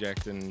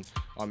project, and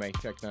I make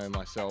techno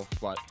myself.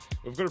 But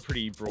we've got a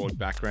pretty broad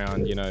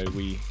background. You know,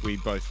 we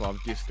both love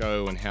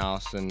disco and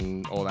house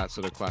and all that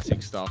sort of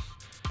classic stuff.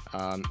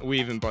 We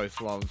even both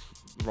love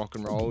rock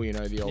and roll, you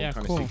know, the old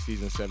kind of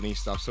 60s and 70s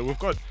stuff. So we've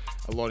got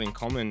a lot in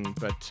common.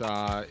 But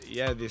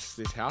yeah, this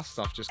house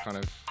stuff just kind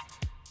of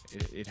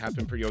it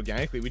happened pretty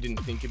organically. We didn't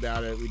think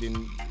about it.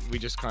 We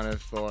just kind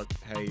of thought,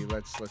 hey,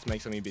 let's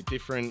make something a bit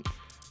different.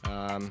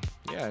 And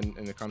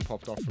it kind of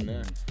popped off from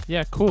there.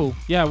 Yeah, cool.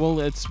 Yeah, well,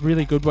 it's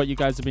really good what you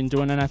guys have been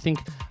doing, and I think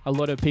a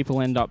lot of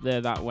people end up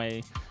there that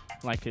way.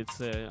 Like,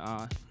 it's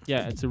a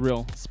it's a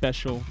real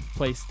special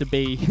place to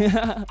be.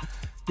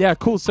 Yeah,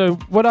 cool. So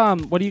what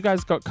do you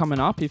guys got coming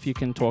up, if you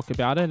can talk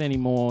about it? Any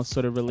more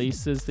sort of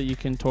releases that you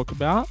can talk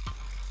about?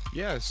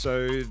 Yeah,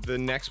 so the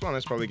next one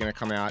that's probably going to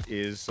come out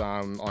is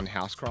on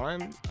House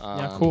Crime.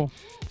 Yeah, cool.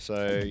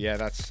 So yeah,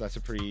 that's a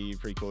pretty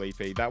cool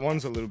EP. That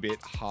one's a little bit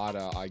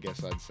harder, I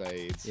guess I'd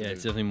say. It's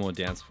definitely more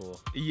dance floor.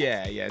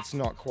 Yeah, it's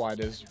not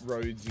quite as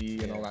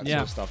roadsy and all that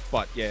sort of stuff.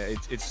 But yeah,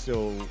 it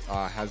still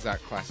has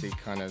that classic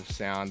kind of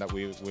sound that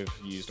we've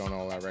used on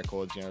all our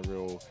records. You know,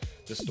 real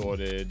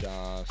distorted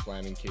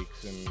slamming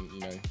kicks and, you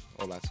know,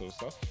 all that sort of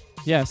stuff.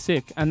 Yeah,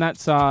 sick. And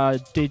that's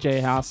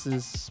DJ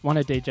House's, one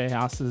of DJ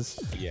House's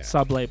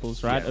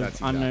sub-labels, right? Yeah,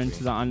 of Unknown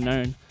to the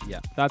Unknown.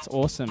 Yeah. That's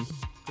awesome.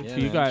 Good for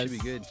you guys. Should be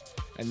good.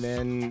 And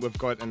then we've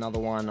got another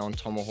one on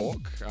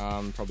Tomahawk,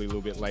 probably a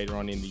little bit later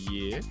on in the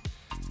year.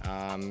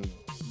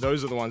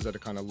 Those are the ones that are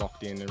kind of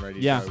locked in and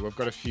ready to go. We've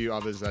got a few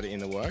others that are in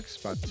the works,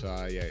 but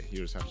you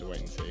just have to wait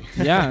and see.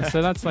 Yeah,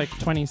 so that's like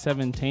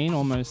 2017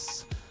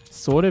 almost,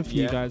 sort of, for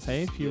you guys,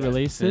 hey? A few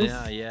releases.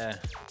 Yeah.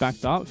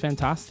 Backed up.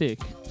 Fantastic.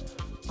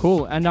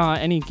 Cool. And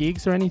any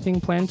gigs or anything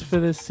planned for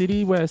the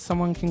city where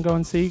someone can go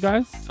and see you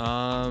guys?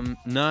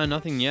 No,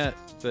 nothing yet.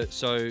 But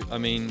so, I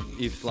mean,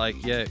 if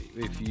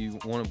you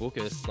want to book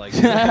us, like,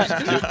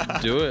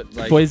 just do it.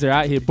 Like, boys are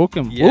out here. Book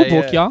them. We'll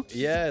book ya.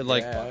 Yeah,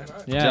 like,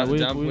 we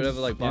whatever,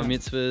 like bar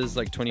mitzvahs,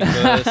 like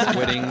 21st,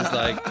 weddings,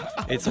 like,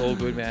 it's all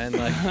good, man.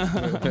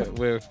 Like,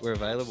 we're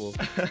available.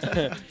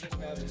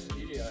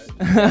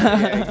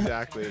 Yeah,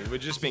 exactly.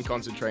 We've just been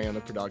concentrating on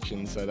the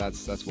production, so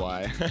that's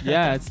why.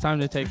 Yeah, it's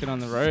time to take it on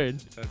the road.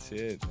 That's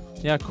it.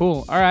 Yeah,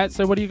 cool. All right,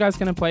 so what are you guys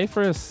gonna play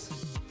for us?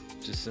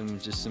 Just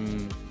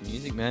some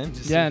music, man.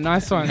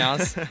 Nice one.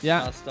 House,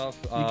 yeah. House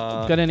stuff.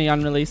 Got any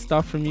unreleased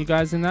stuff from you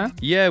guys in there?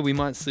 Yeah, we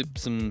might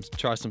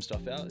try some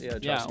stuff out.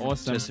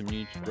 Awesome. Test some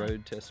new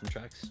road, test some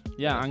tracks.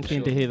 Yeah, I'm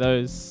keen to hear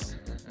those.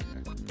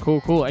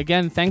 Cool.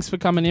 Again, thanks for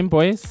coming in,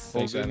 boys.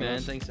 All good, man.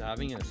 Thanks for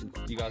having us.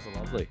 You guys are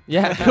lovely.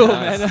 Yeah, cool.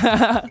 Nice.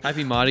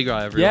 Happy Mardi Gras,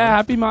 everyone. Yeah,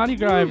 happy Mardi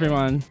Gras,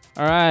 everyone.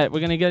 All right, we're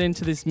going to get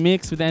into this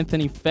mix with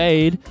Anthony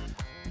Fade.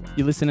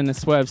 You're listening to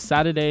Swerve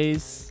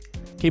Saturdays.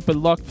 Keep it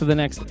locked for the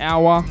next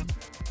hour.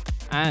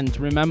 And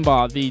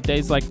remember, the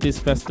Days Like This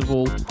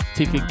festival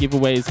ticket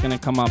giveaway is going to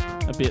come up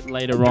a bit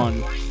later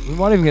on. We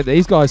might even get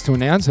these guys to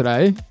announce it,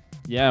 eh?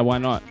 Yeah, why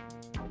not?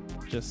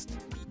 Just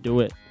do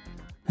it.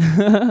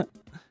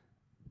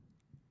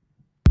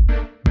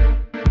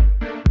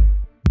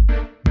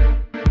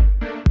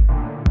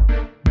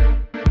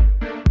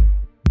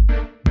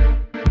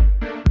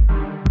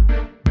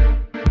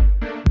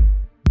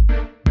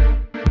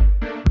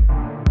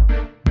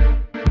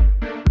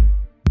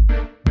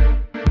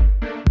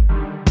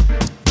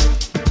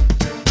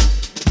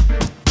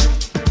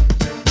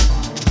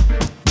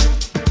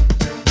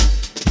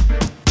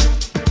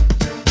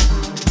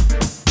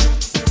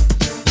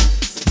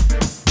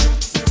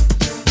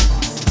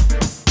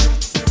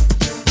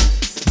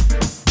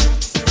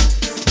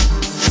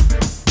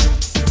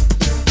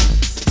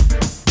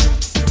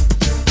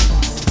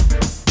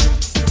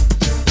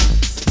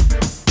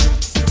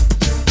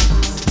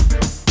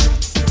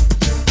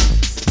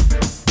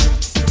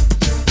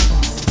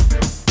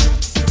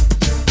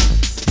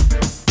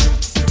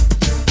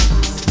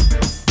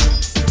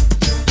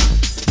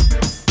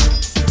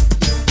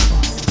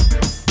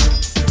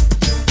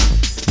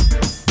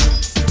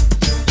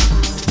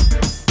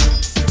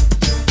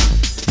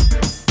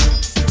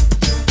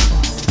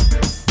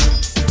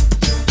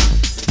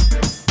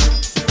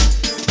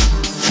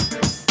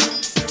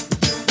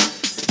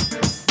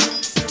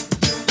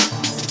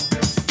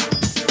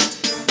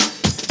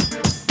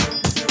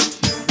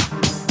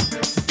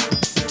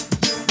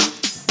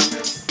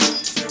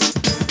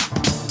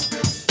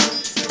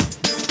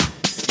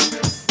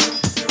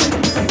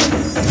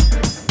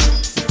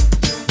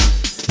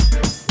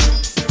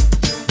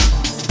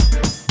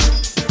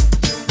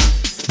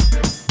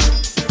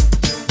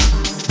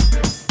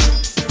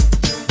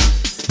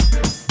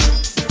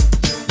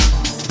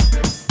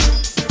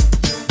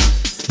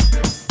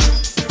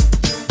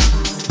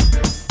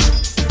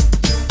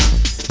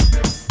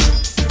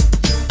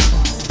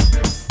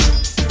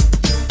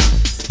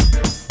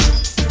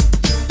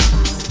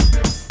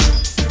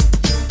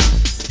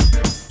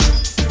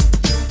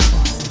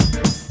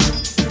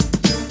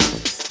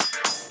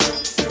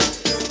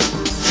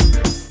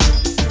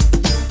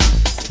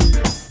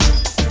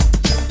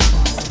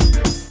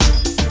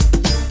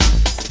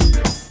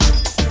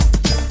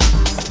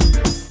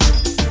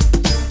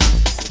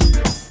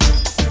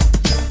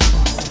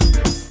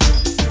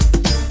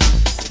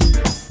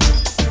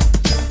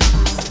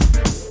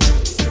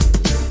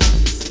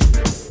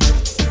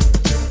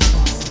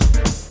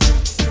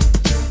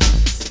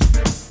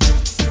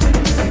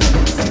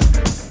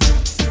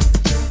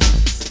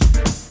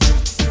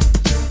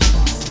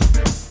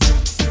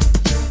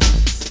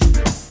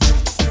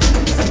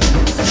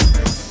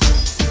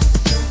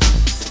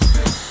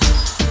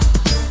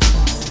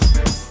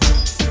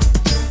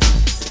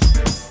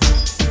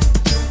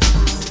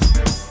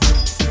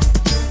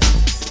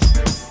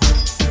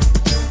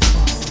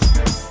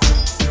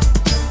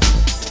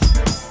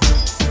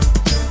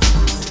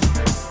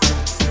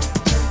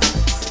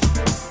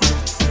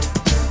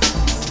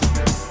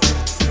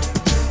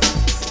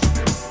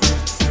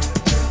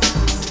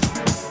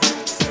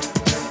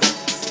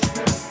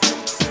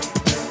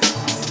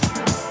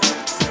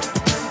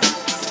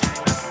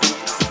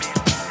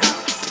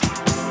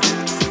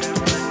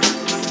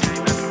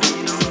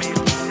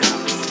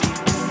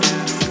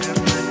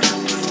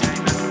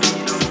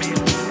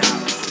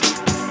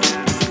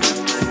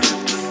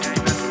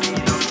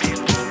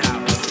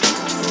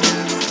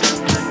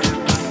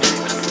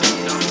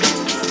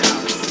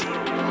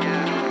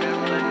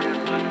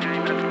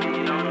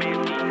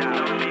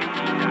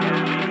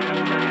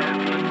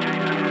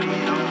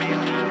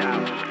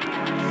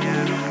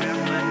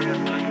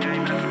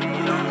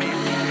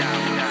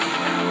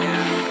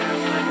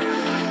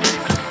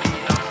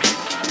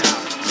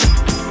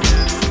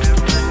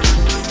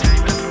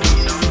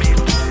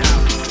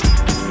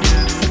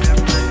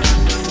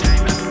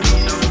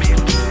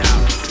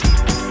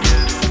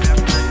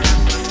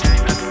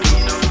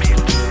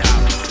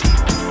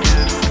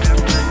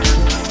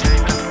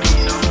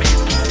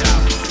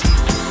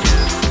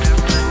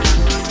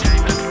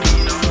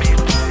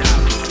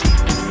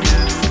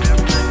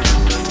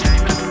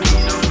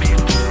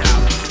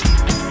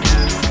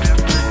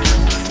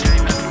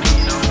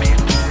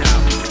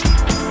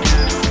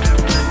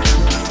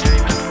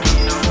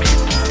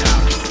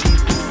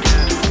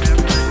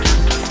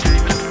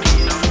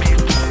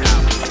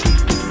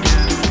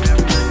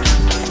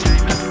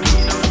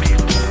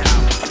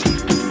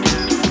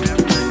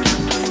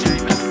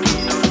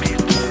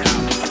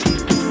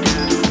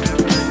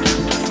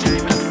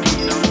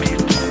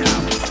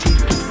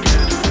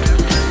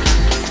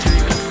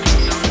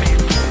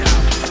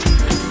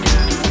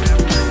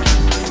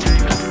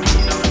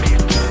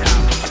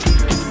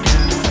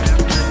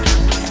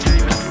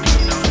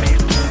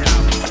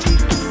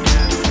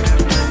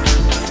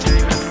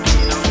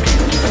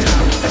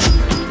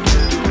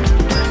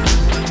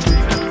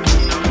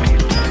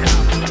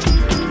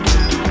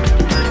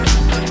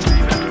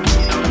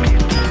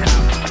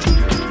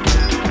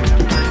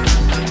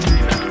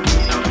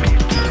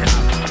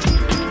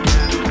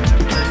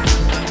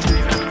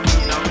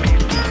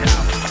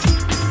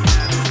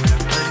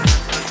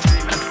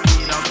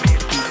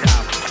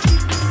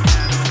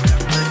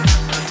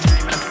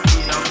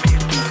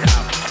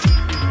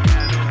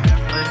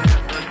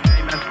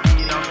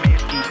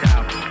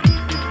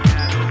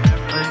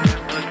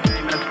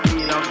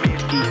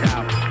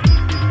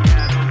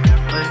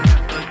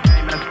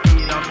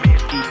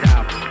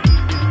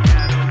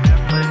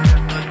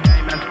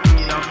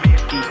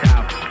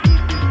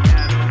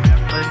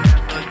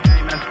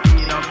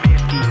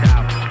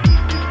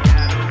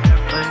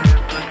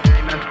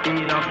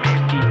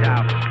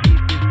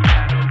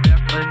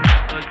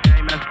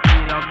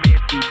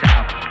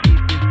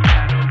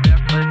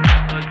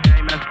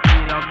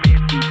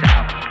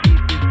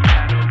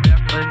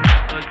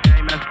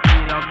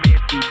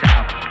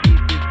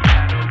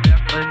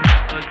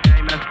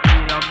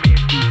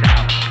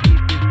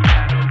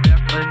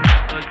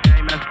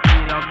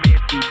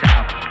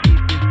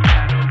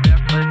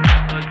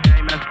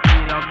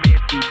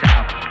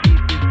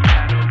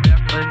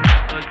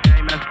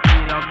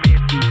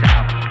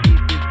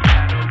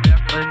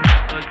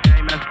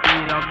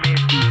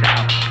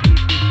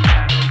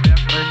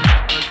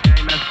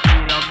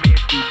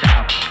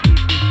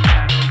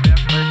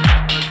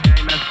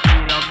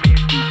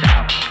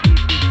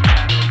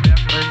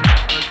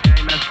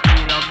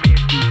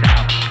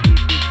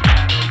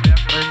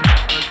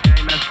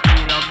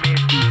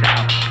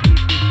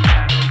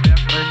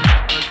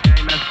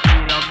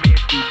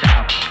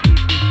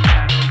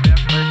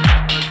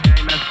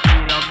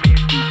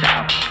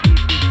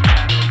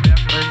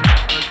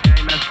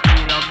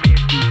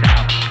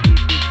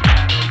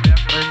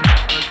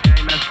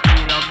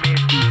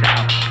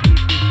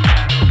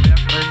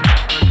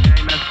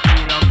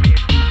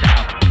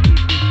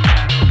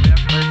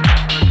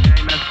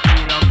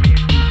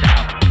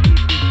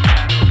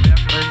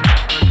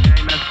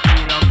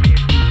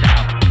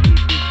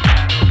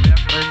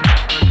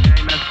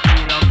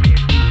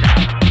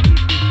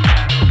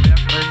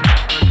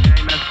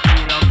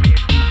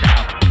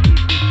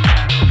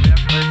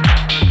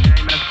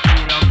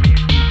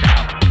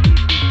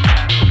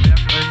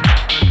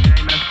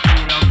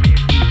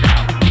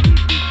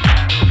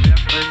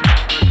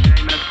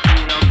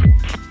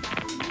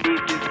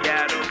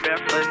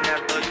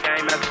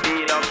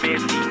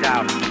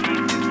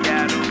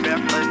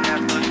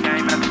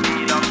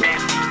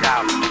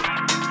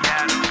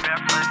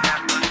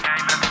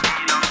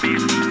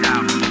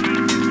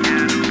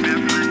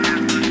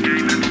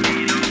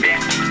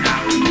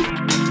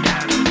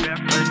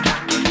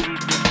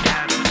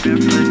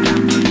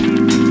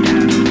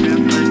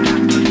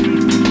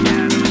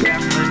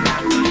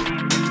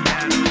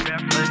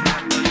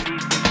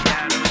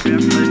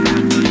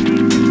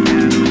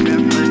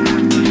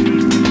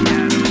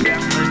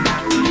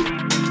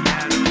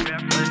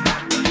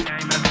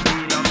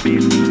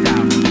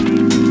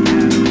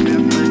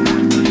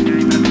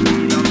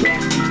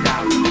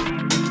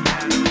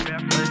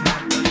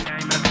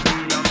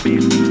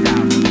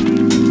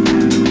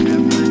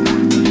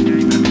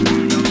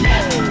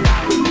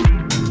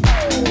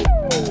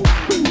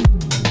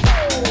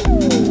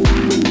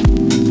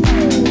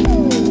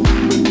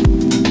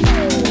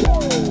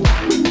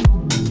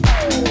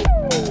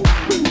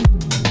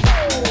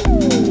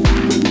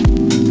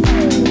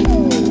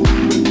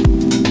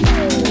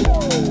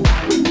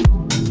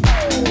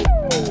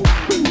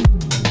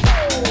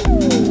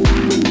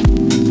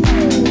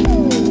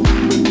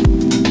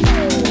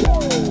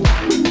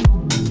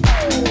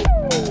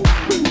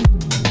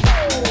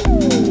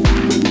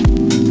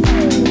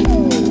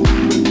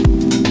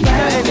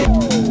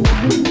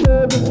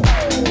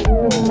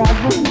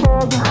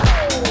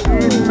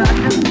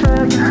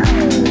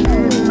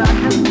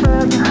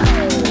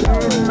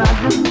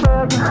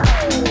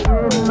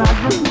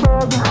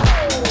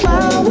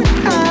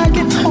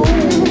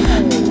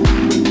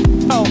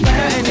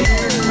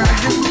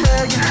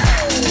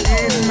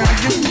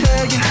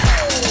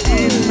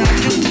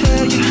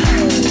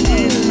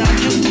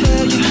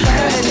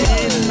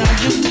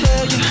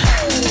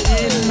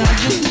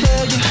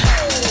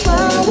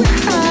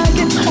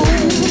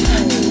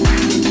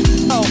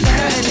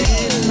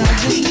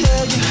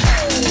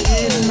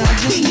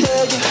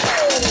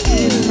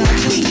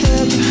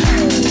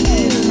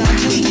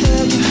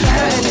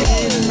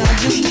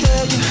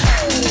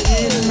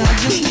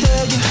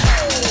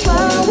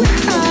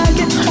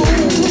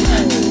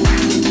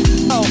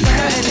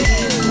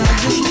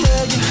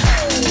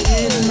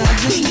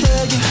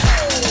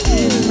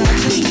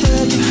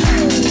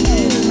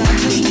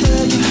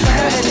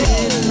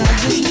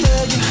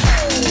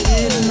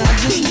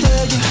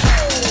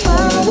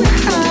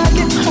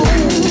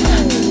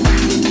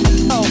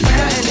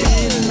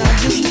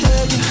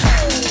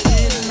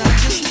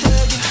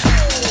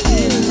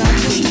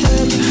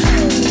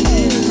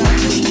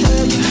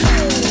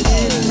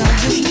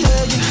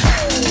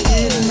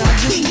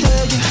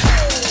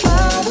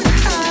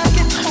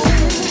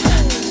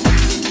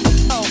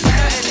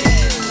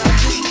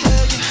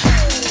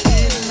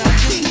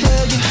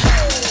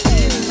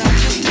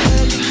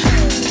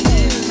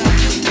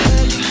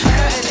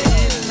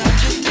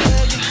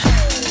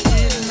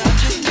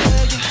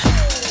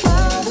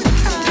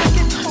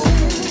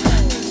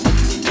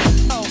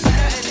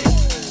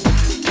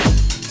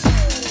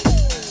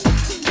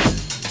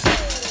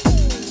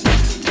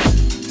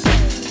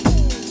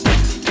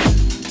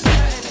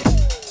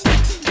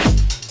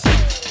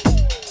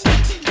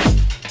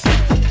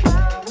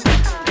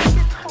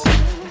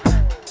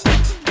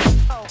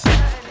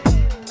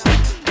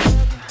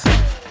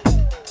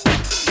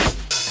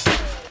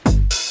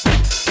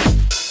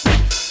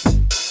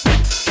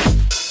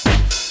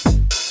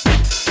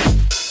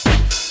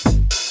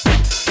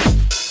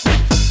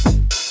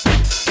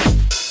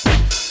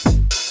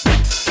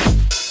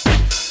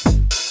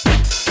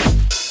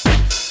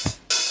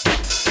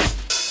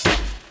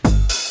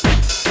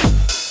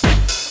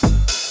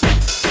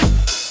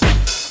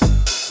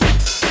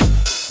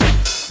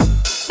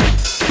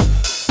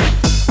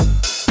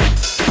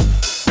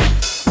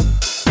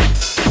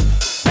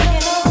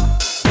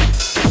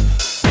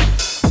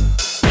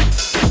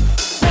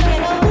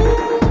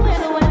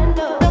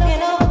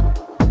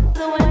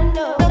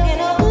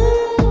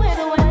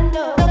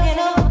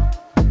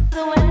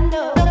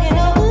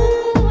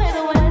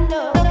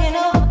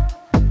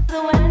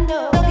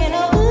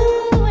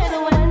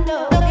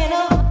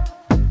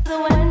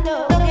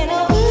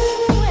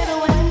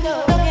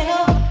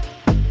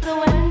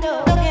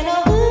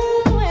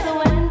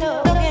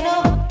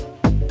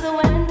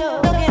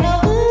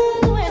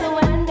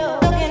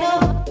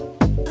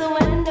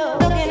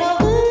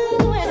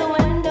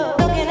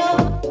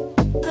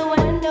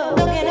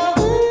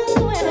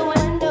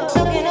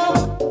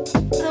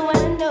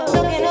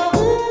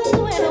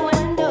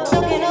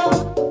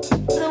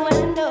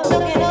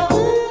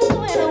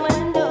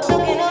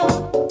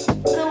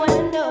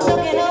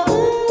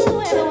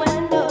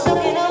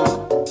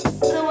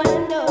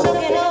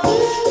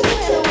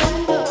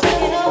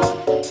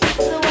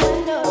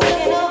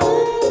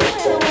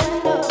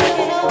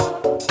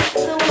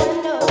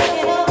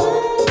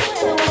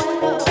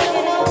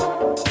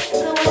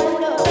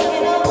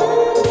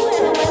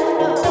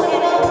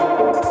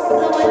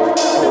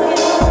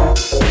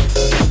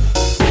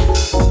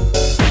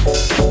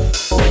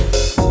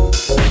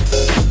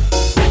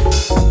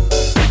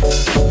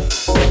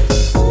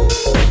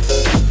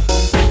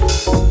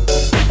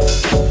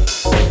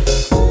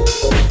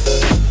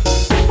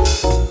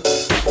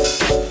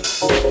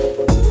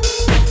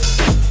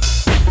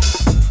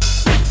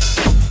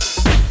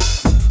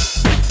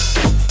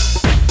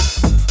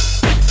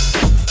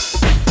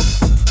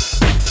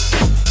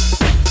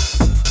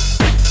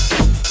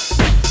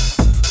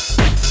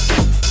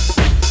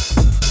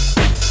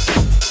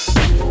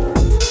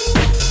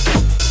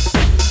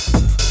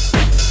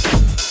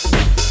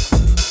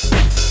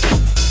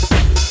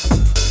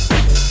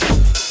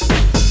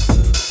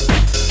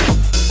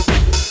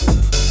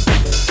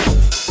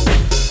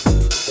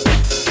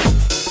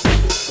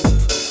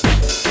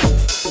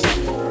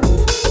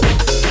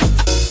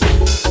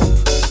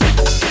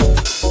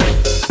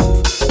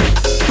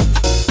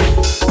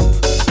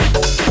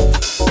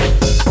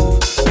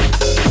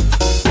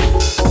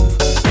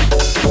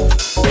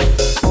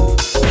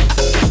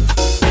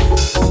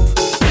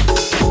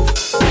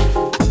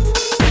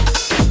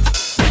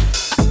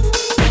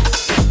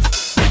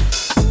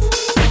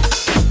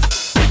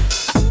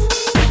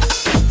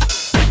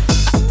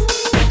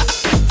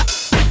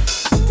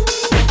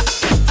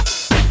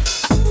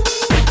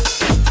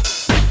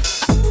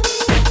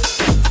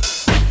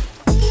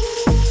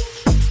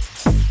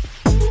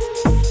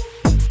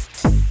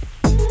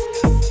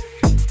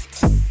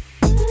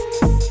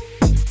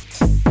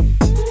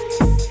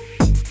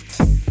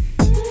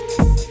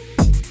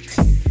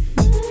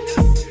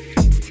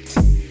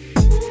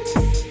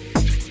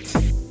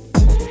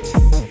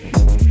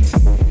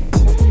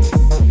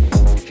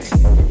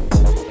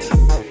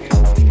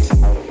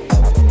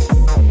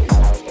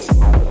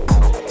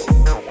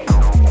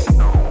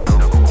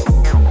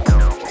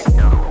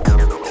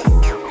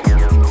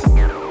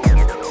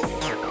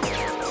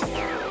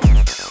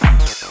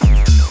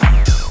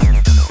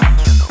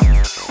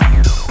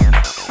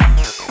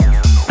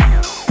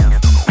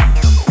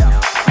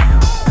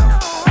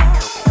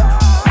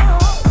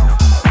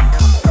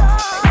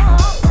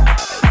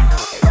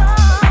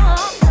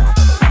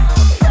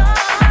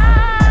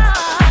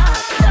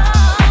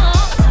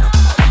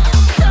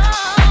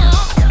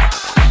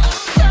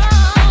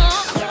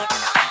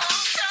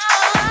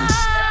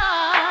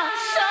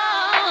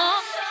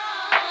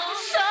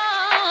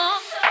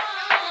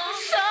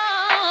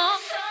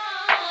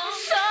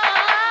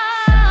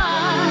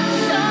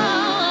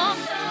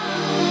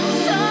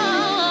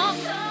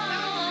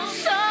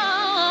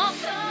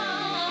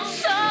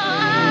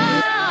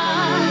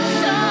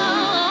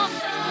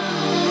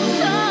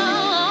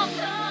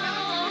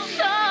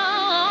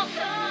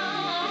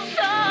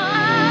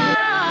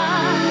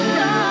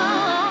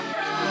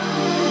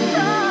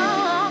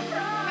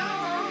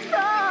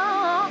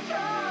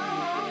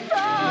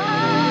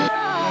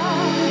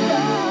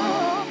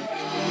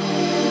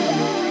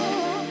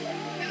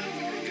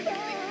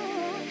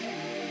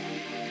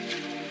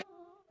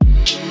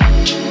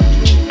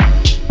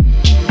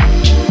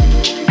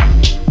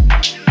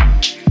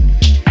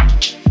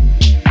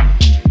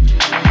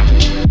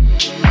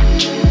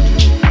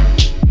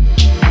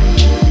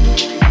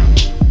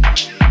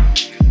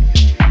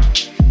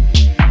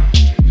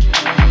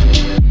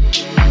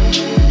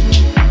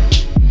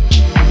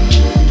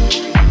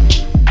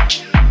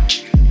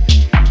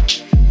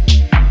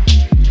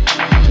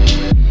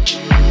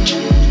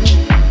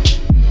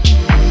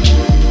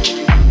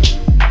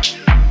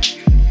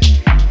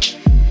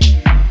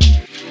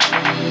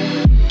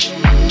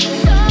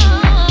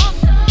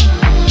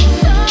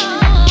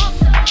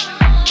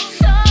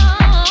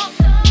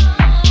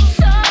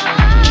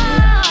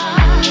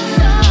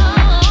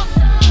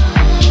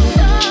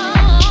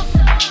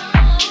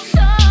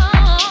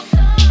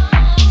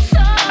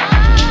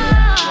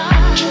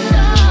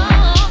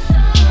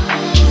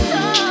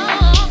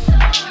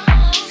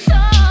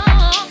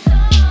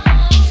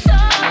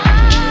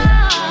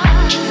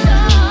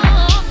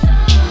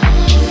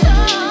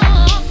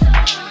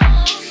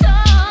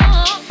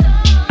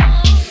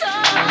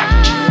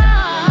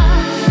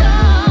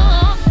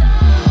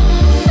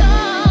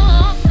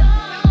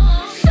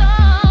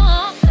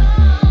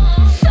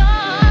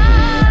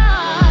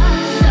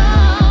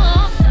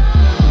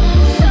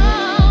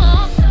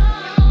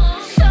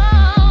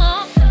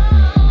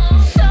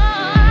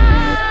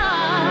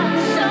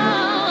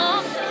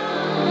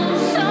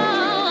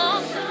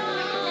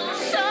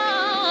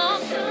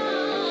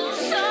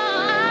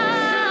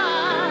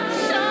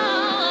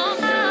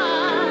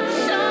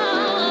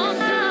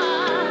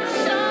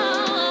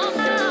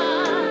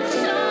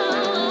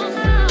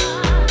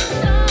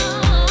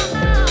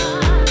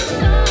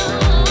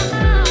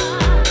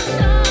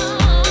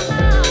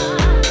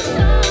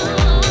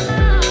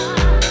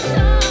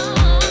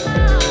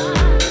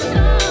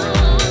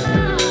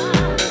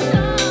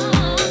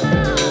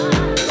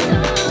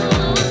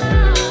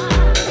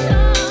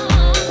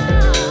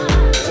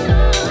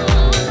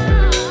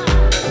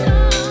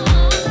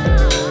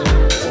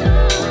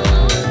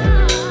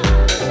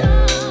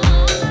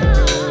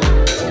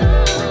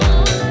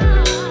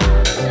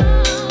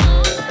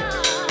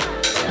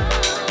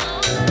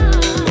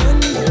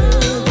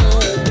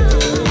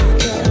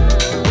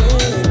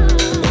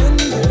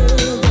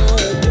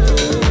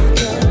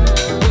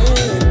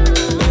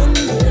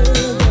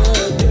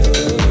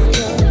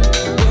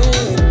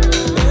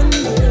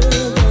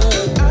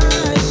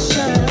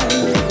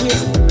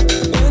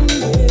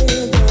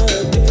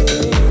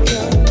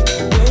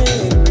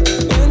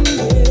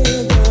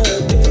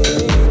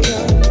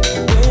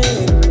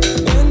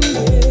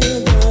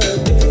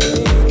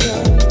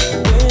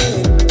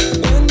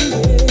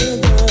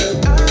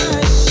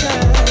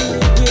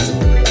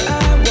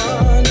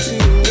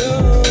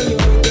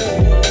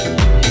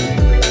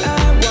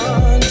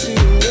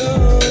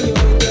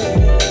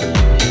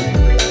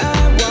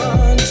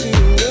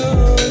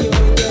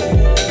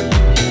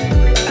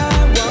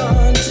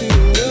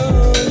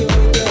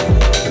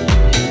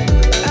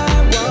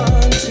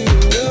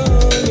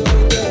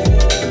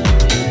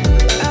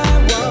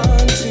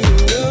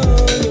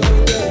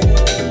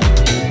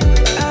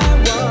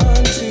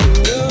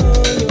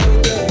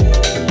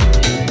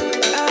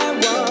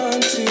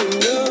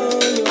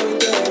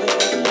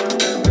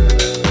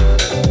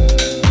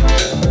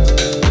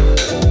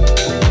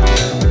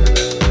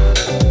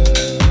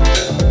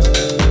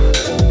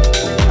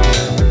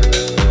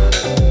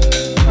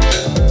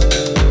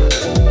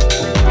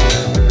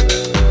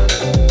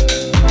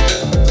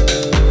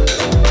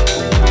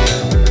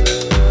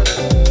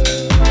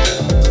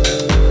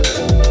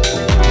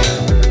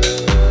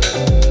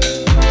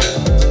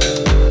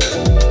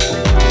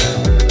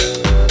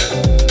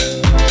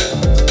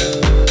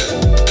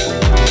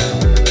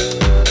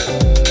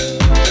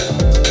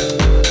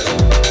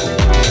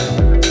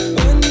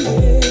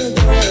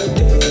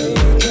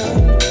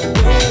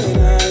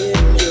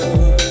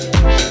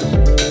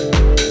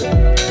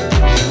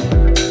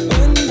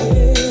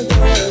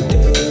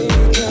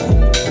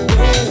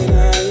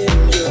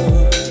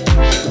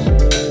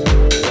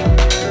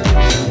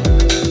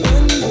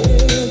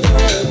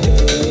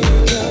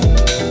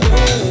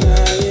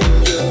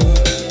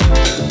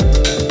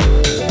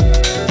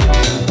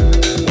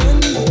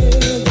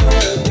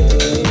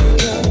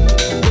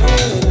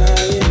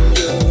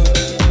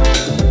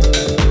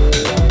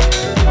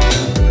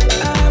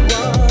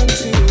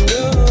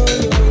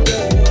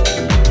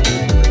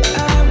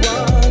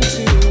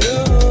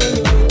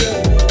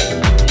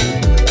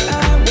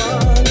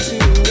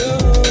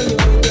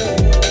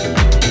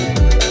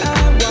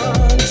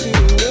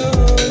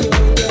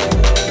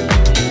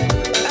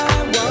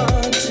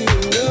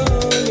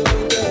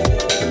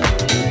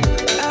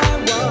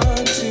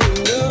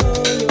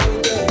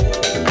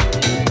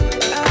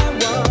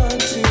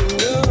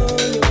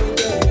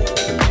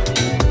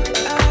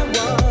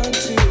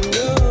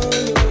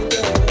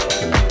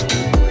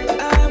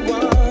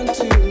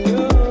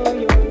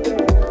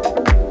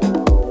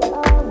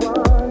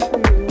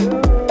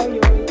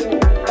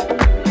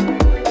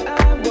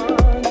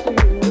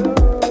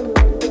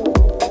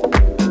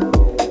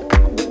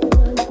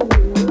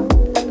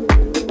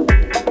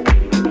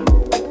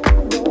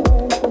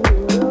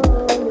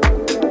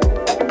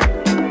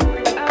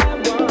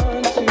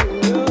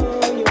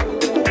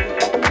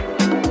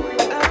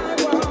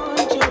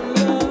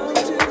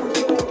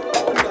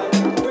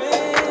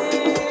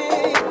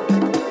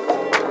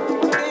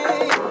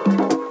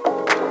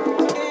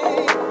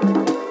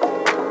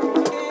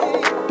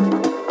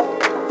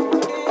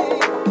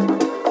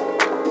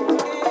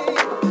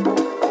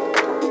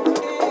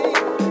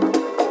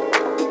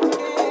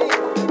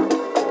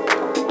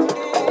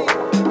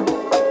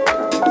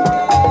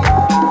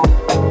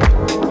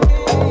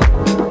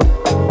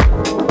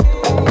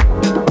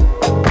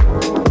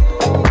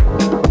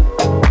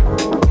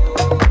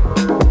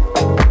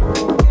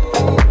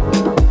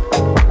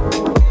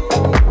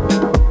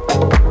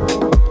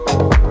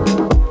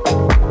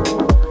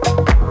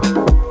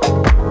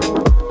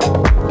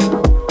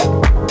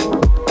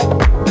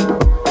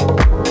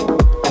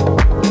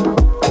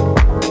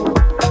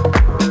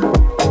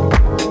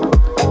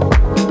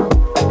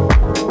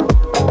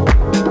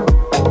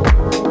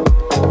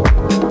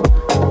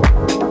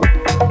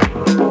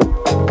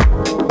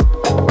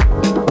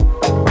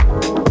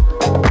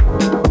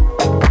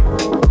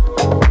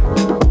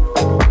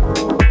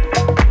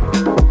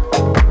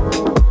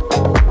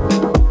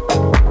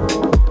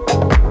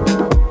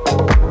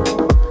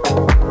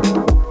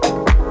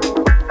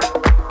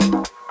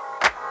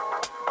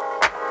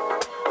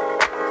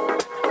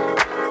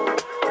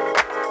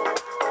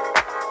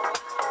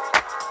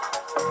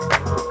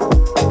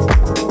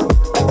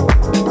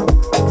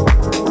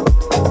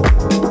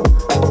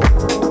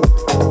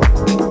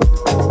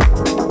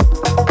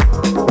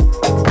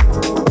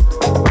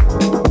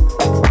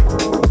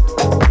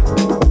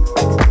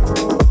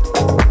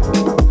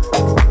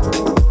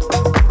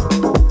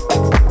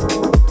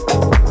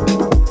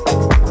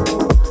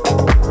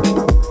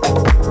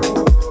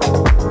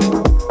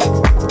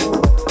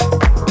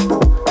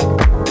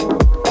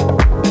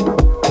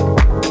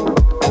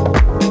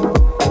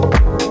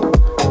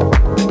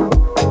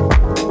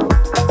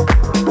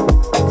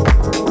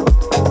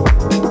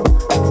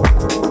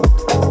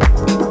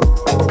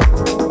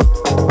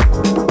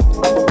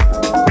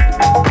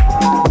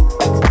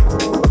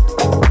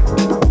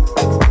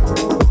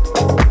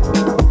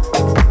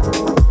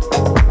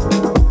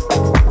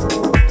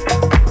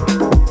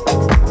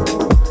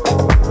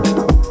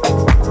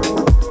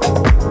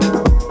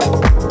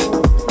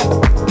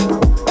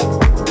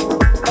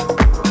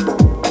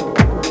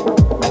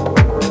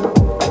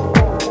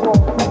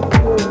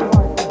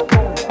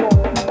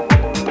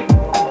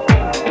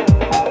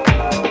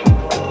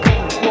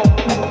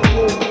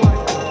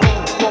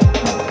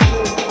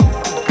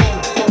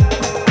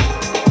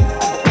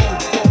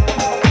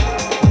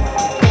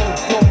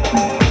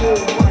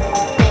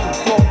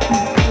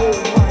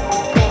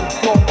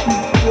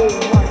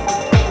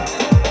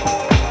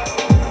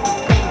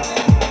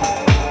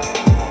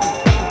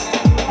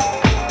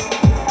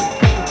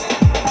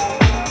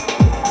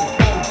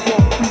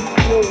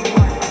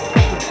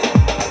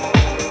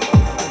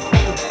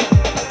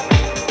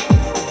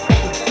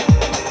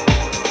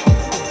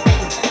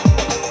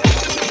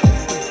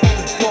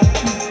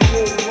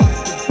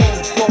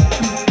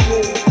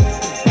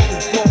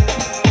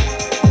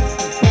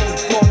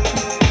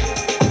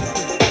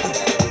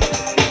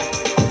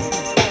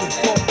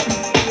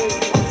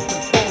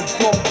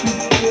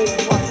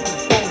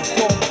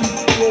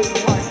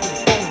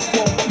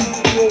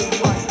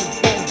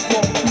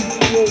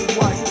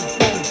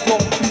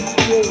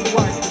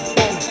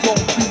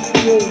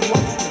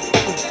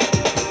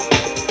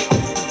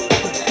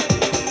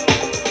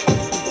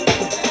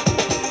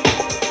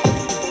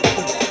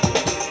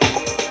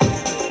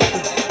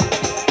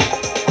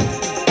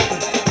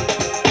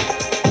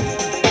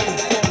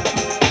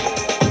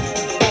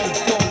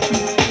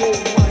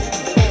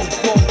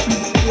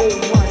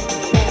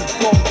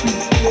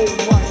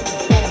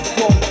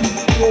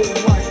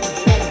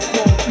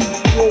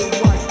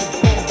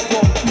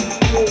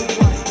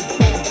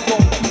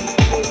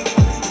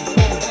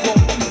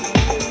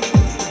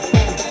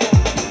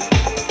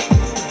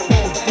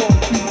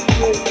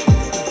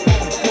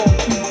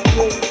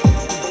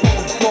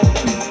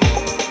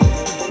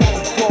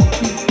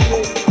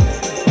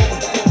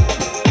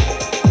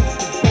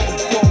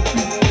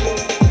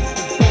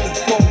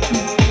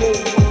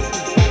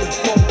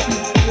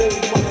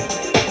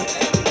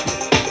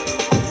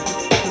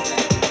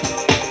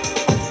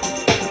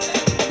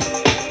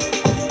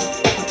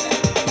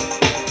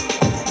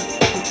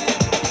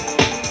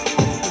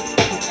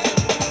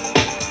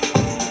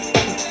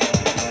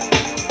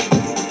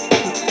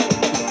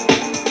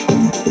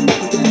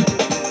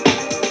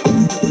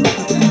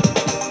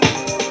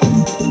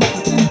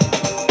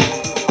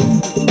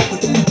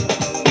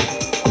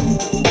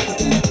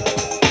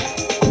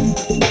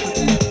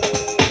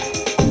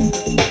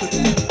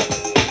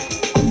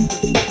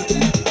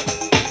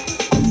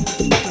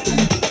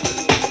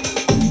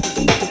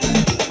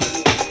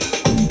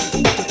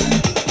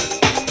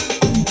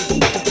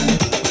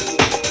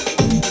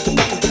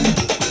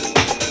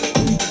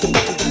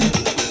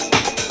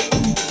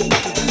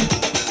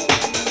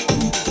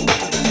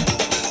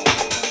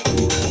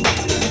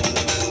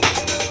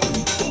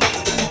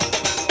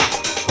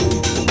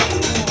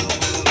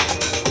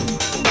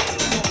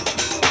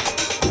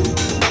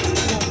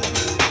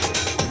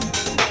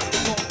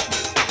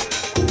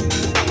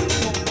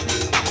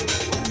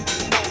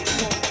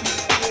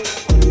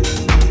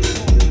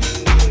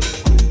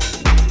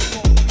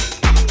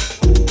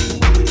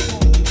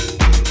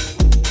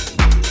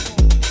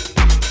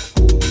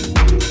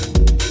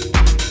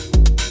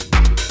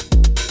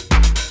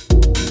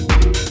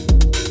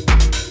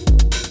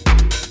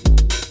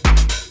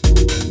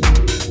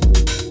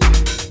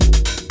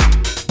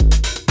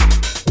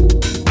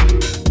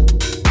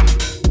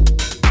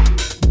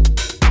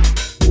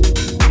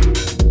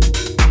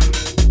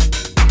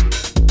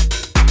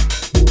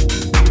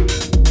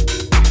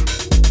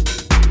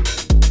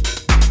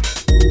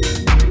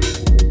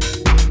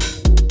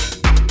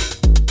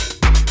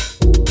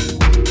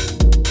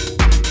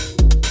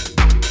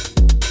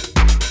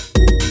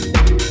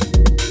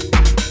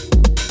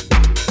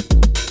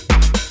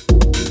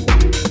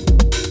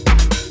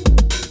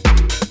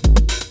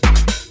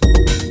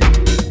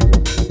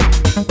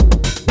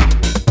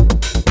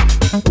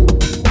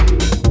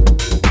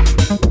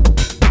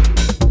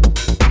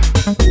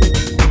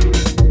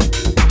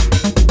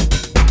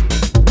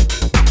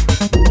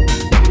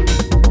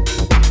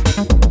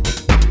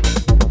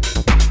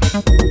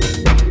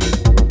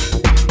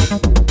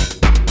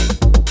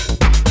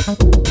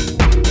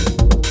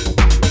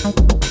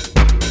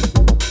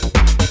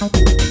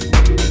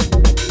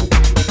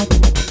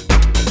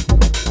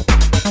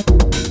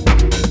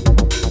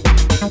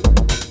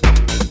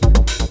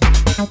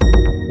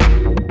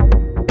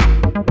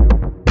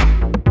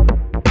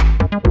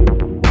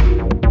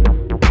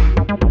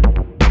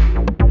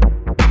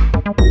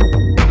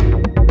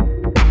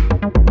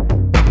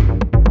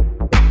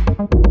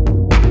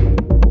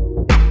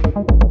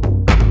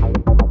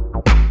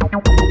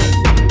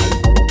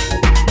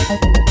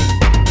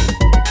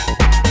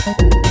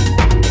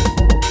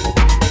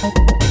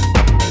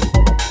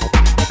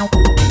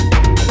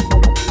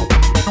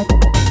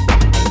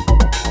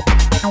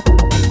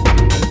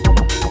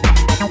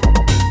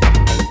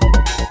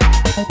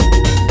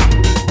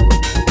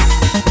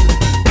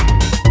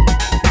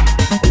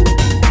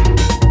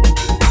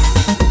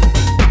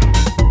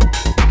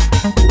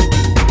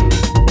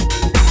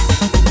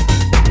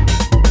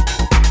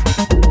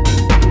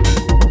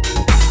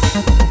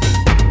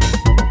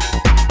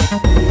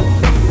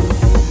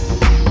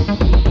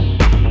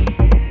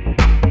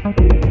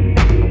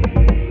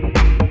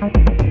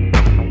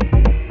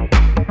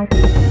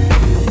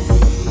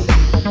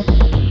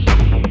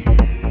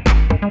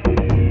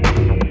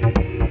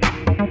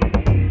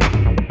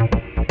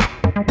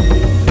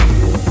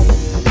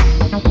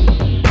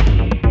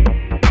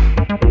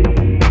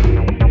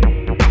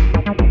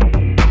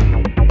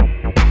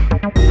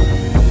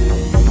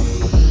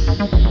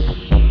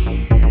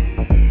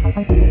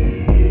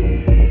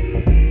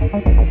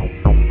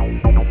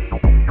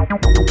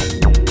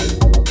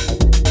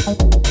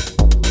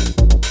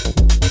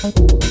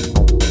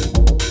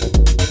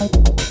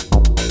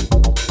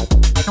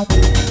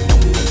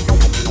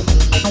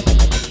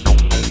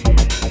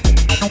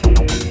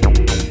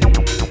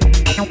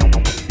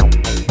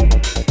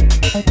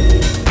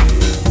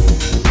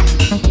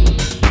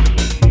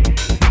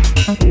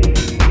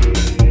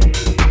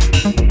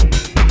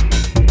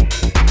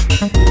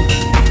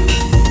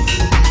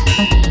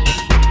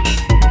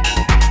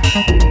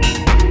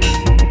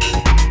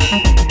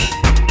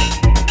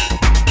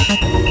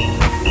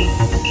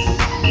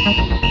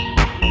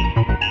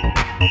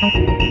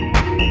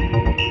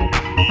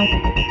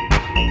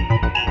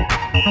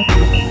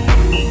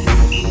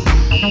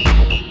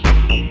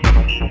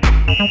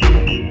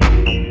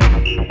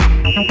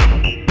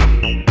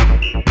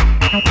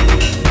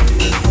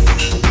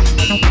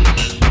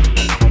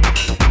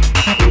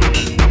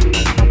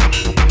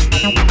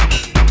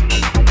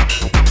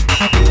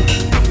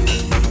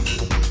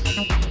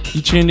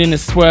 You tuned in to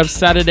Swerve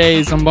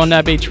Saturdays on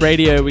Bondi Beach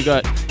Radio. We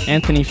got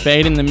Anthony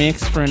Fade in the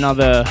mix for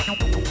another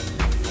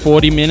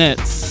 40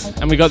 minutes.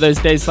 And we got those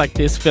Days Like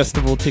This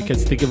festival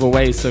tickets to give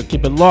away, so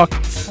keep it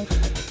locked.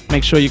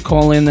 Make sure you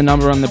call in the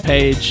number on the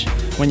page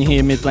when you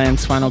hear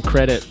Midland's final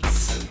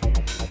credits.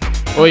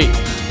 Oi.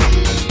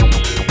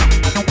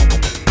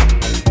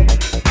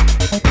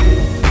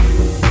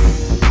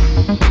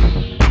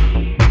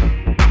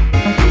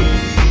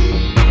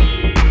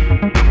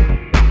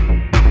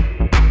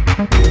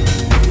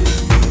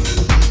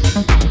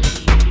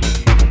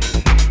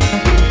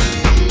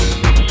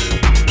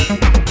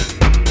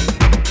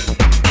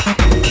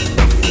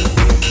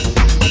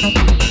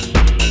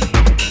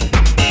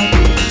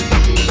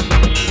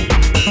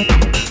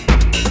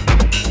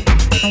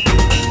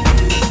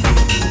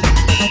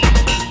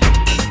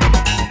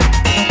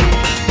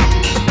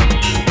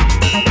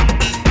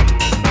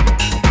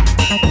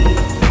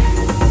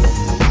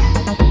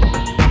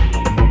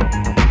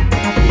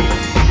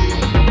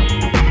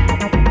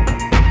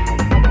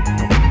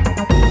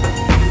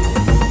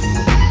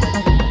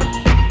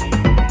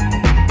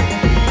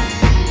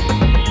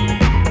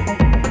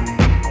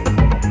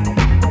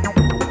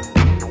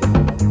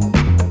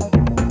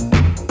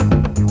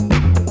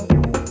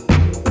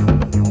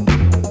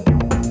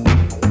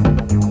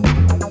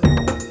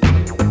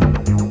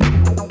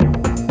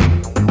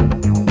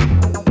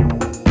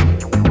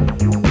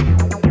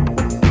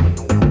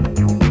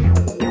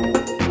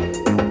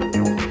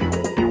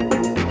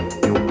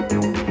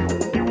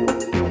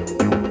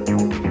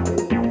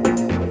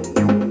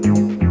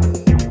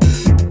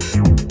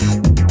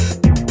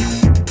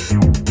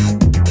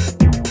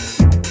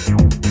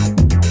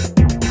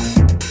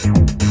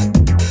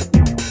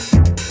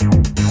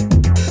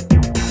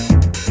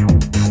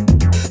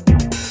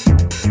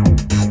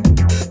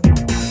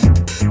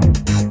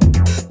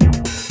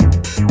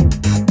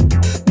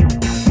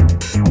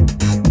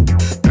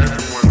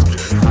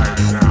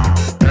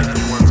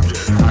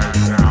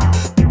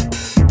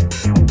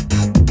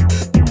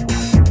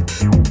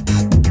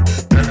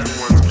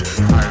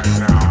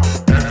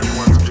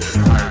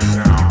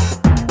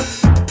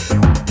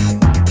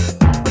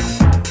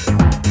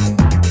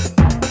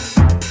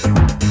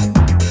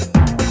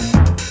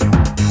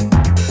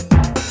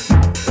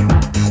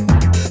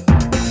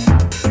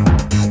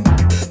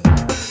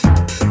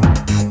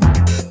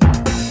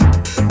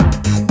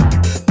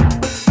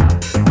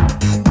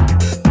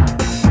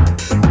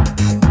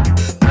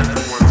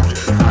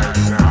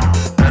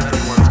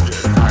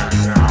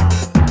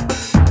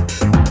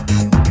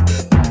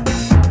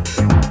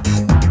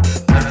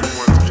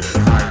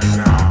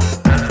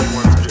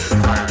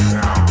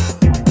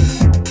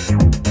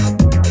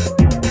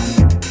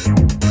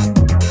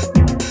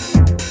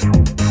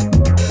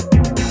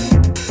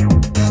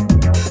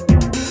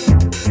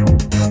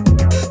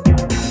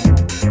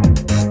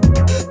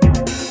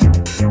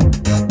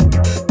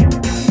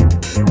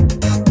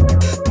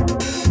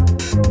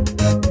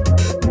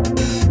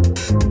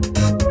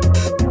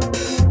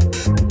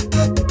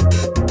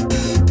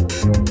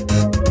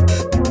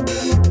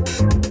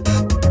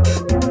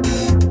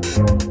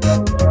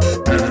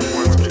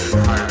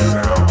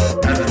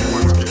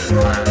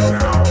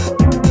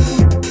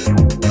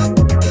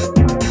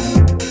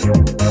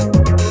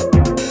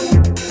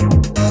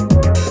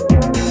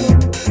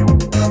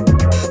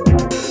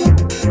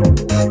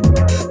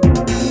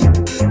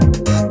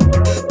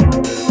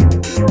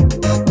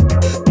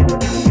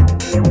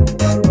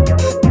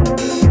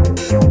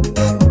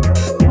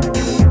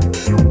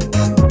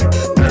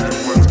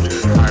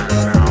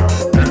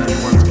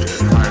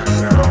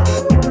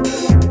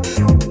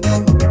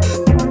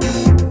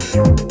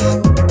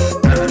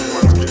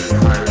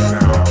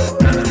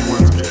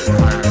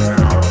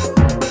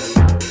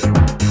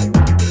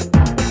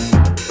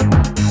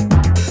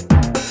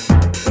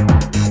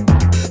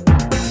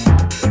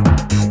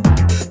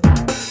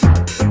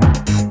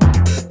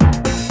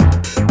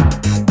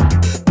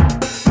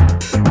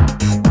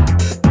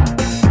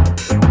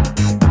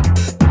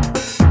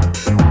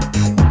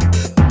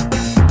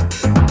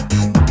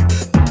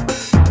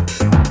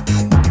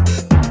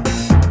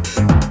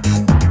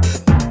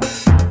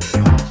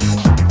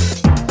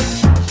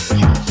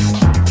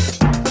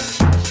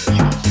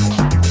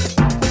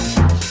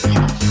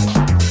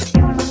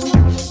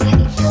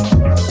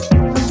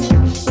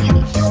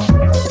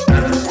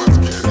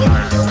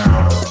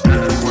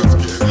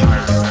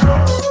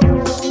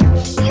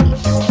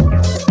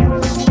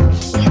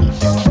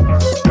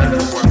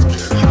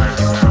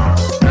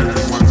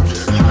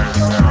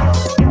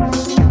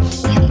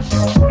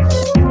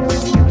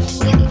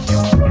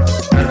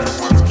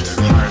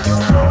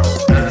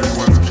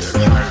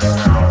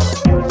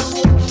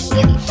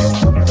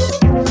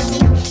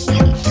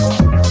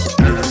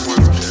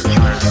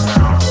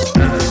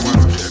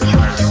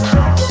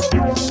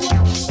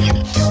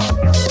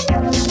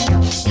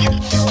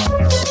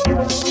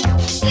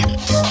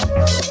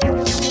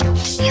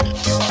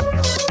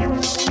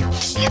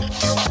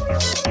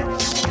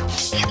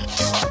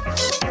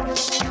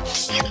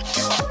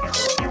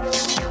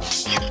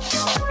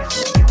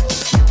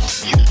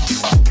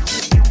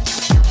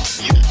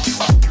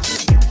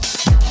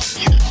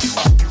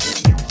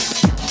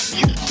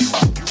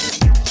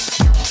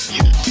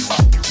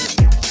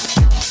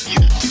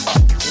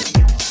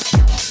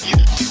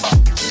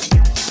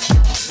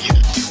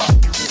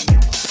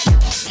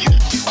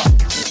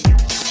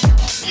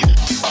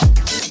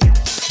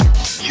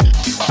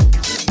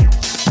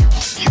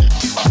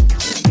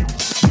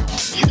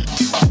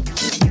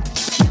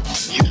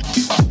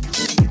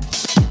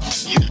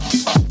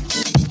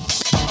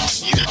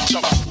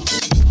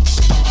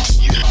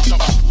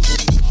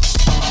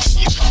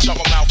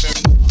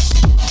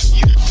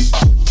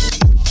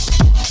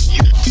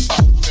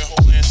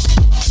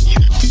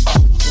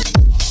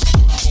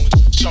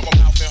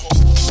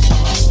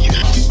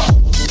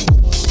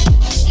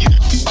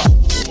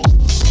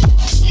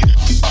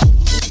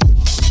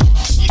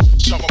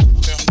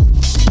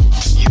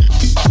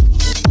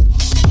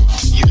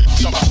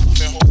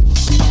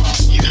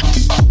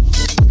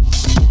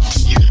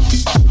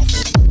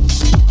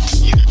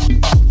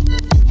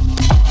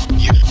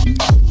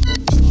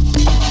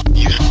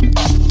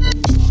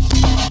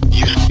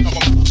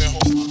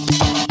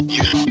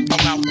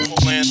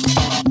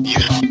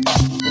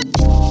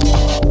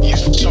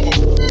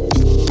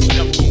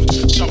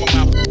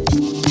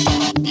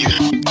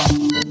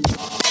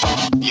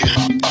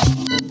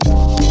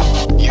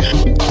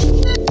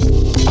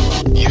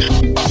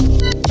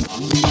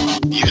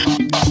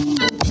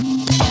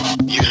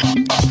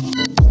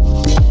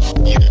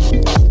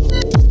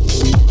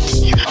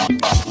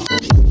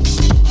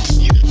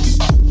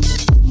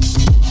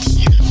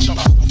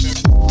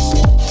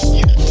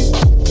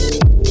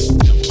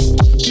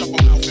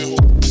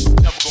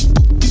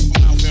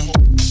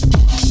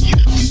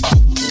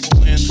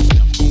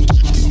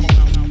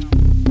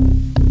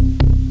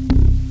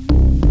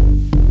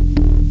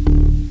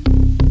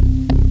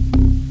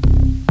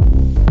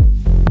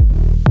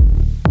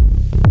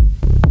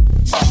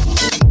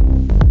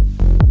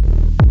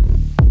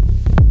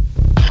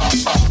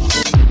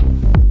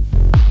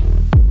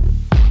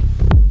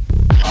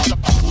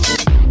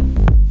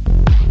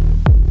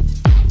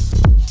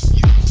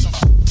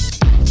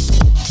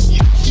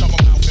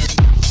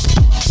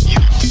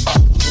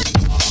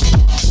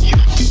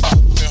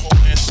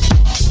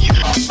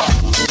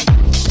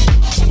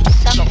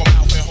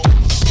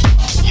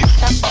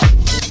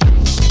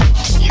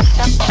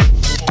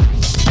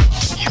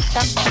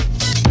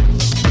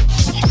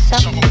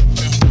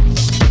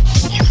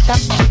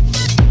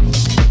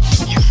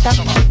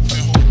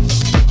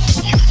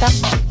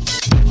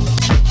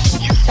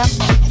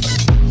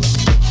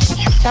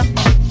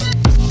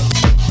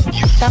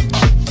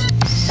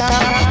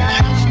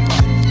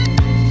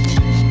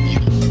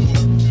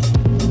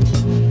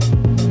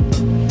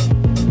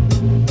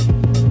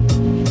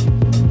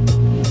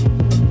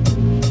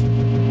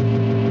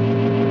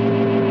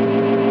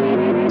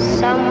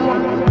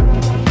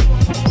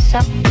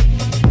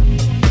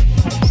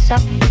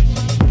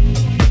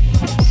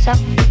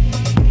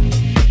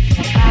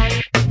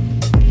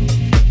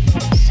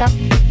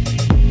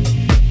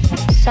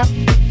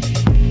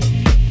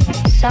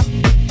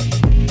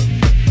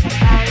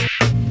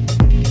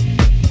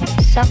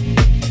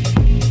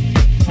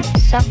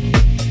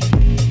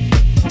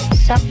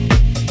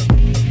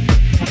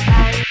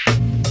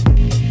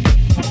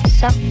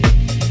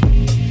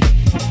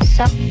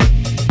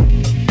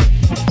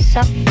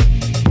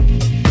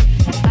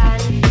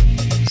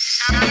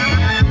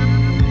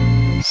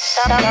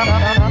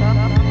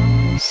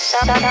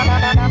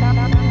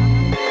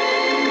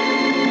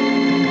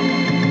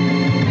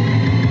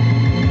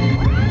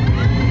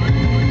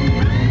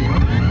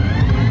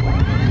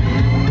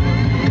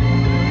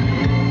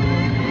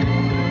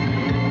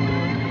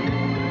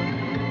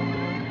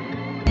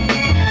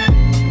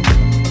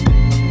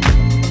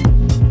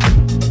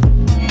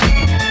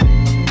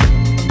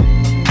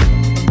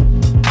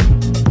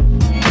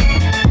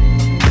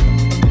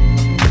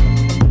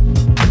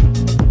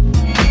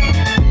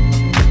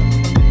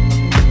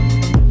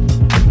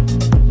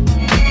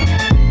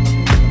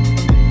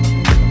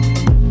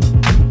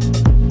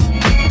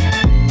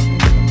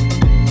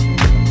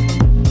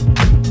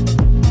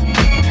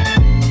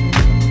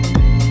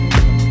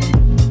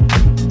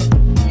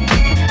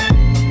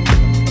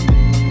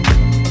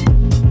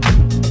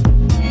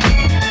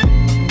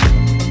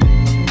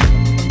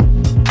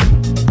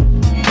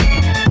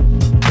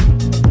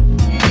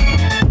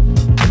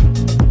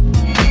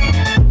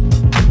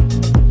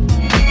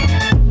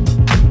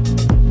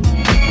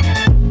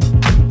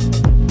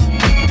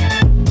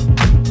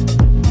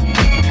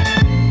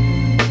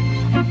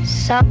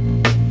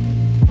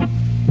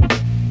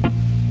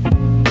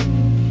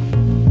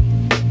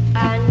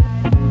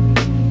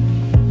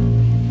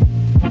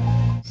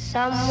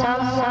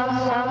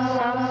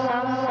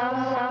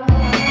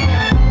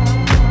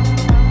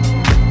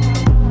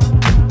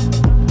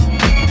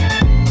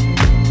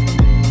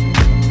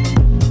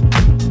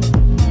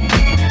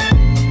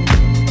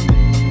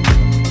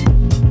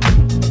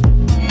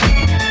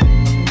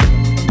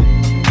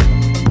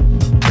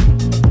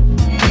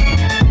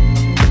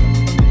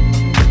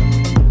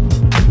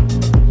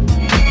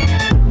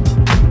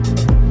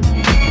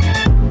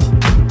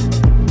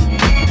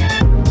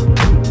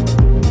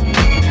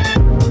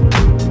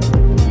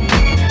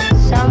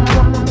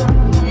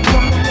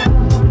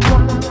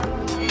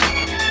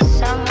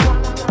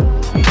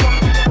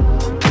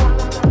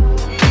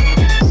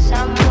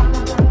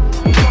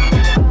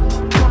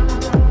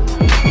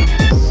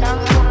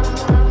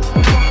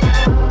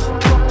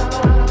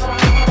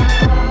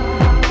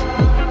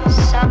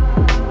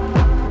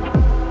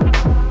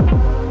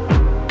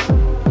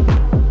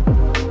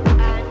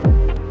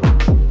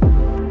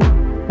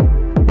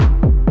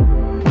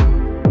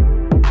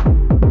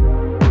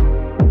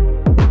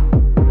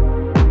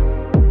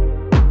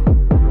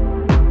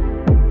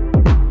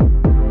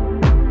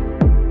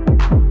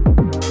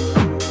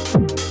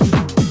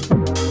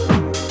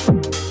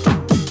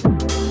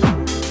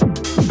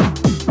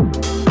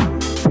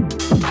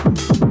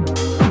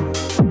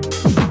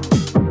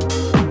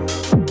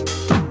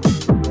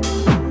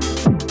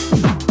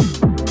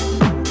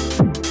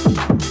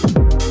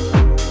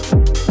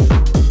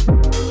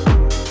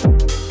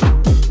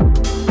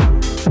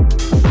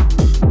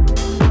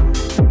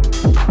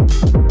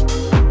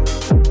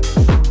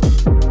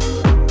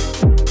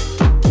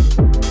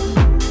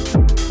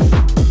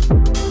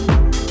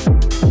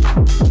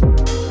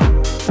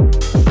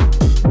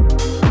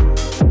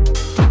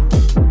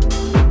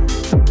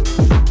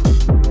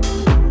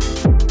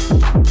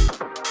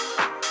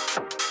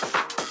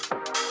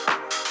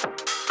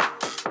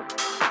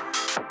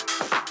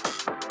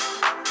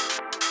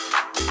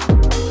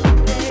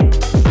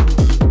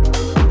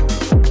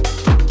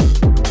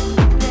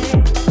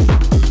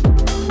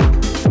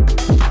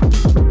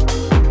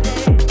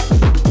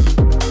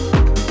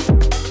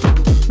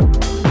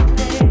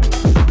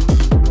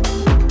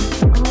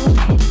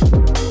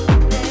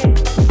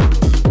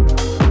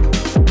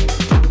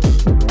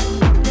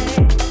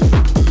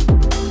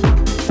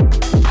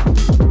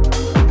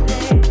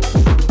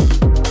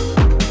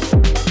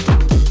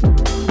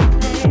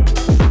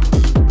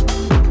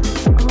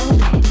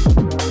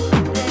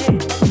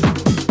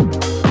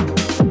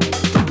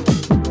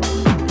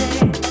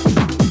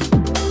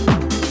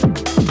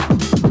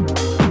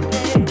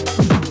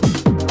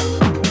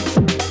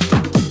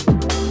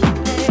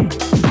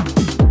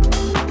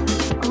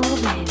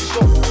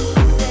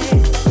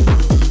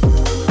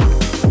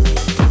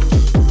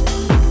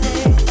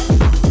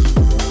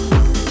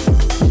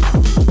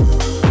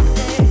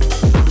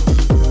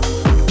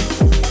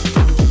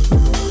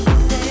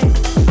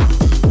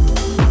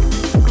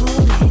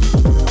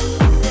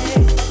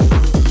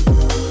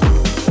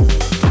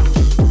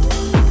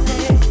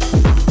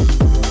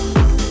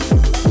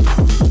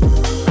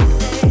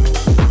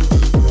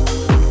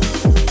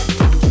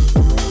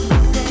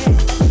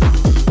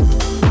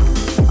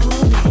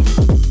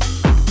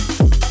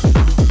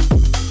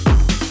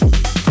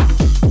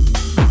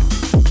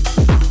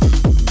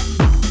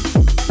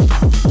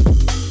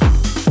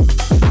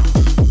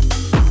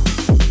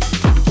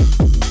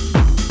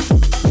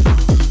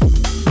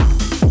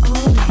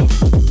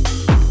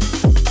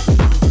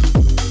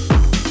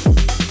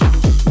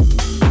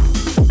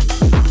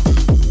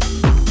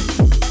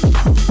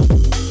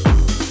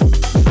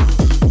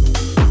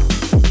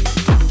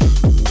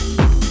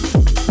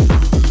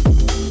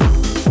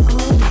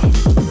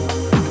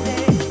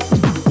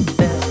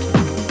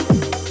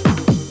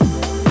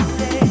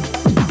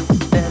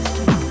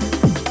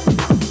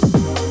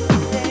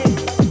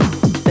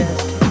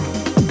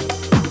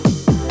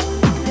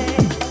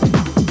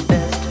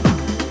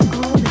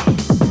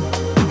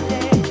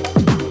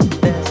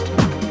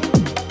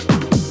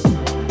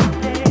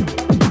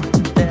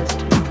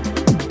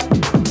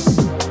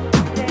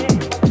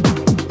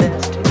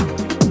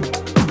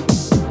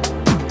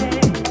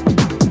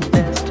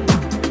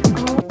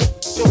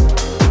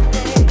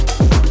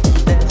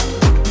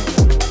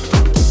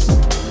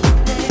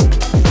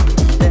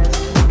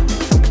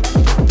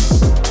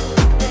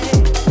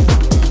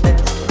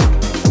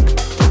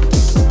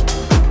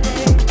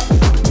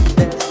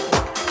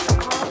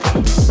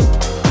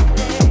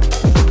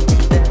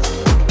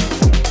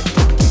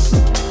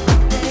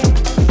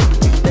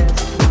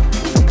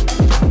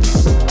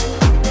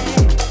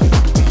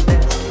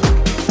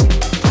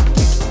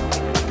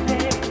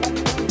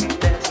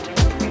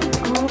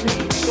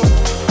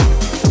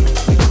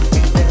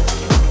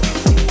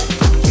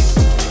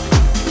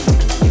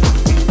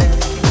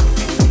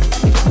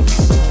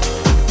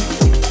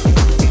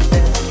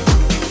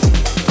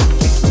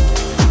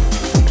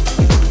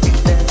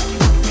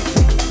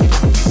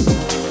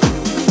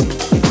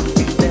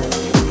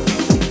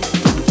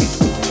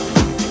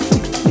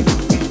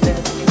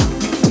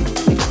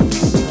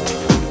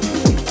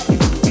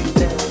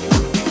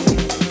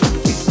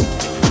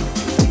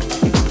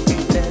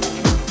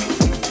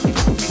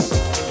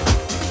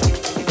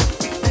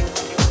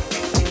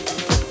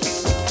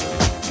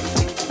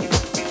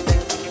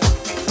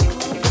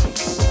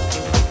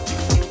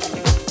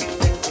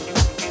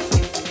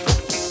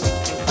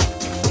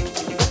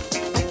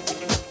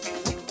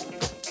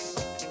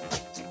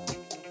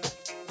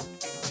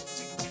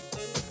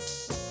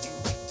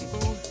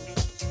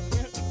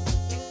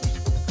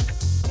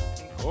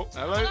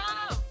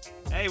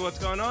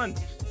 going on?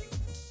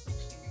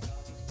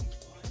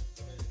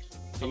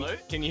 Hello?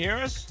 Can you hear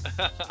us?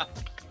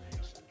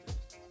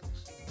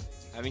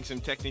 Having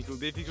some technical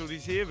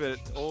difficulties here, but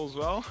all's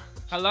well.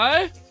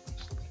 Hello?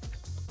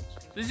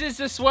 This is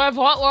the Swerve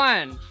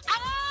hotline.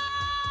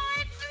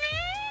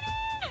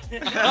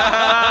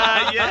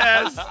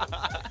 Yes!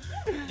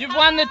 You've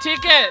won the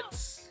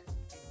tickets.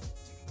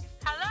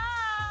 Hello?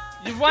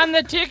 You've won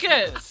the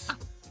tickets.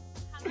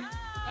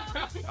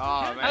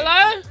 Oh, man.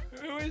 Hello?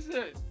 Who is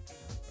it?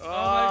 Oh,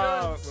 my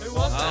God. Who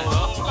was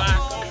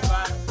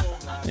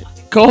it?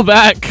 Call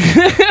back.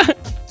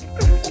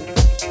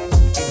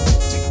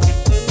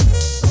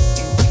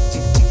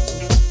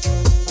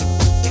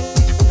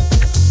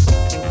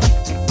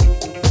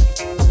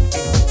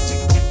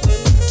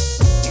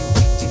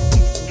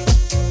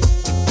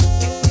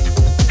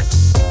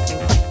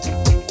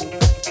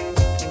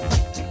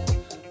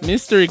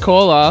 Mystery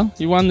caller,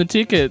 you won the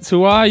tickets.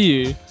 Who are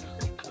you?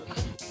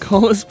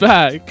 Call us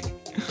back.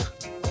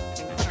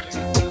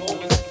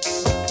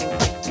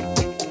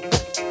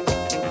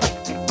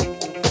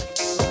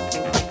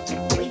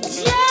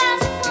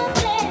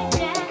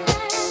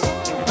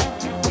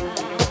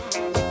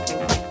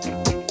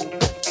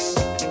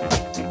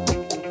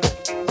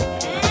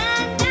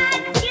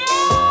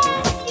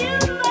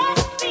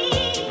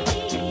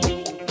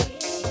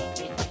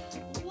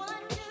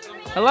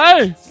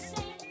 Hello?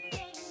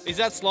 Is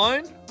that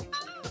Sloan?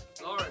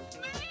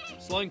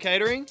 Sloan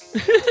Catering?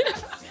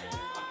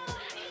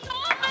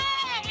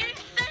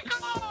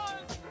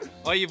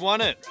 Oh, you've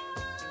won it.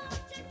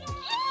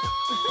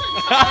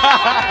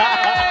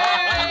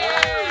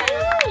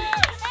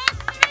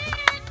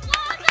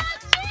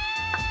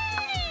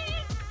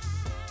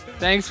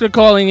 Thanks for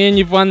calling in.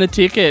 You've won the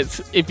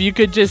tickets. If you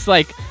could just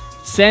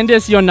send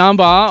us your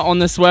number on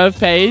the Swerve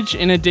page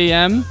in a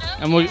DM,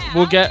 and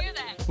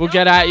we'll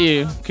get at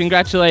you.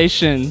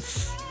 Congratulations.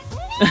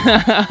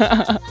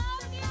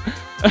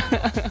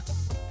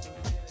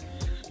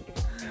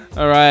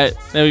 All right,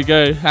 there we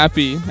go.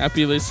 Happy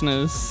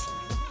listeners.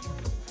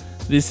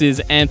 This is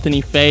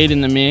Anthony Fade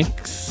in the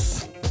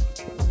mix.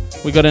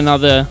 We got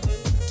another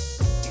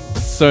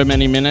so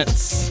many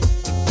minutes.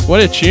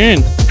 What a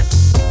tune.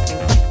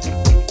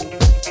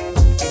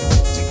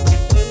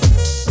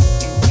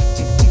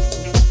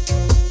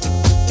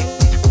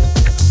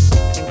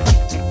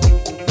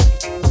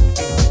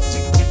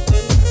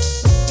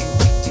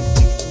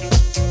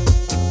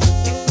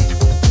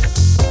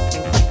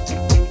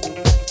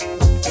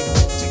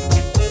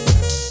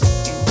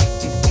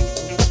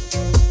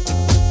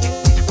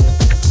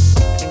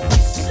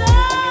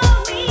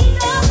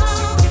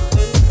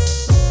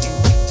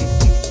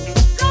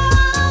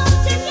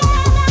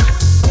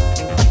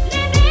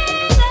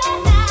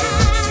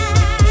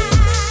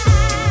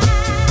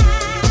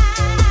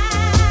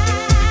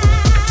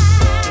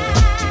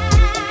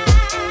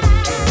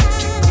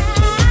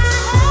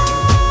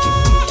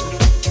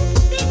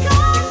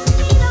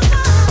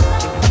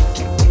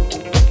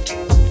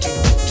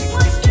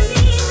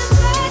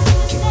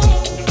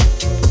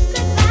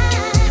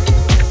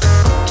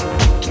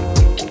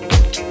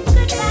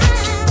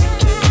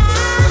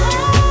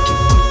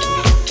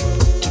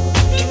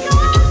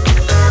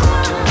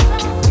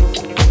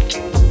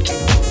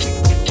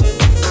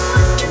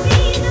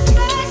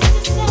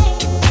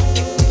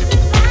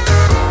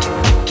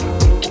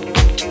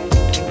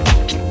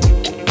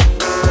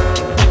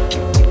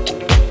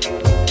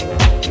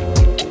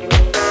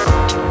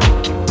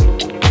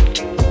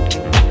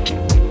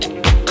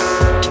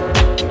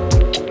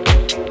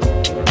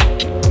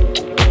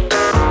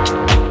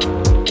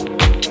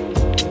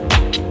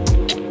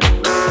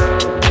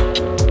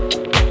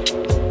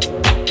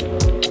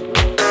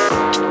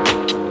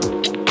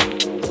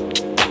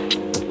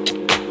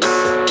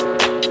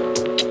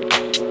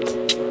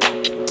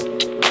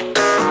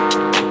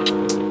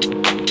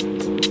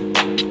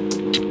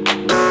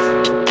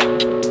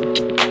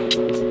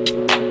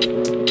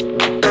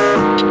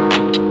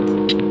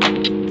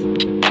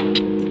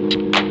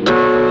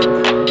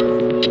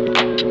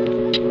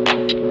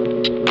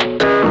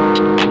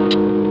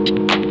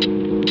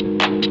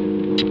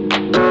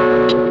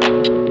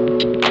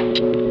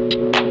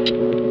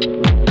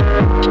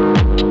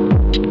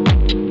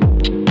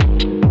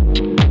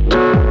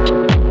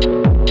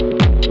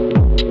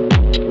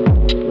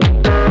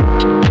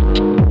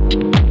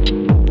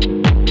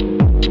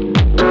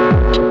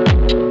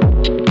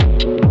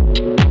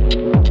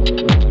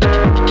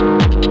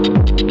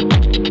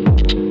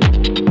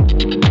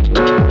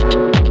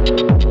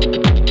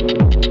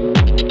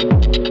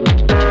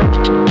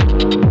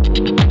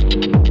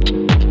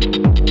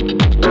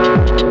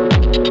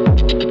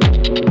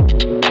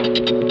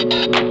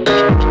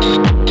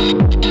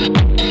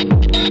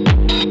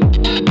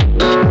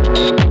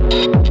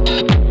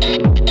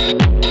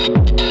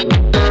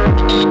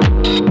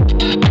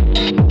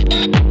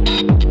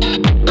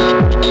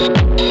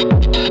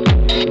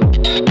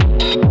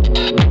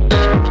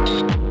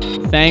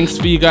 Thanks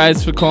for you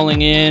guys for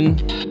calling in.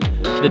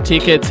 The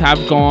tickets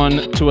have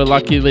gone to a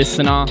lucky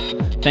listener.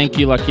 Thank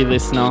you, lucky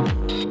listener,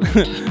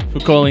 for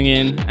calling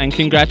in, and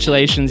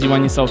congratulations, you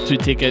won yourself 2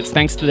 tickets.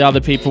 Thanks to the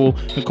other people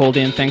who called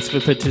in. Thanks for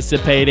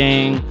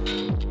participating.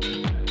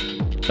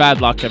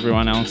 Bad luck,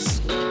 everyone else.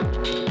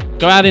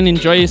 Go out and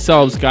enjoy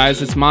yourselves,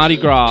 guys. It's Mardi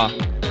Gras.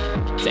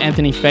 It's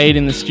Anthony Fade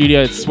in the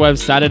studio. It's Swerve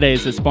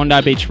Saturdays. It's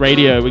Bondi Beach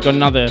Radio. We got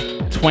another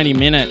 20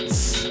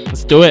 minutes.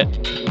 Let's do it.